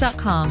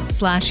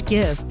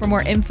ElijahFire.com/give for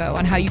more info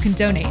on how you can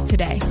donate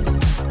today.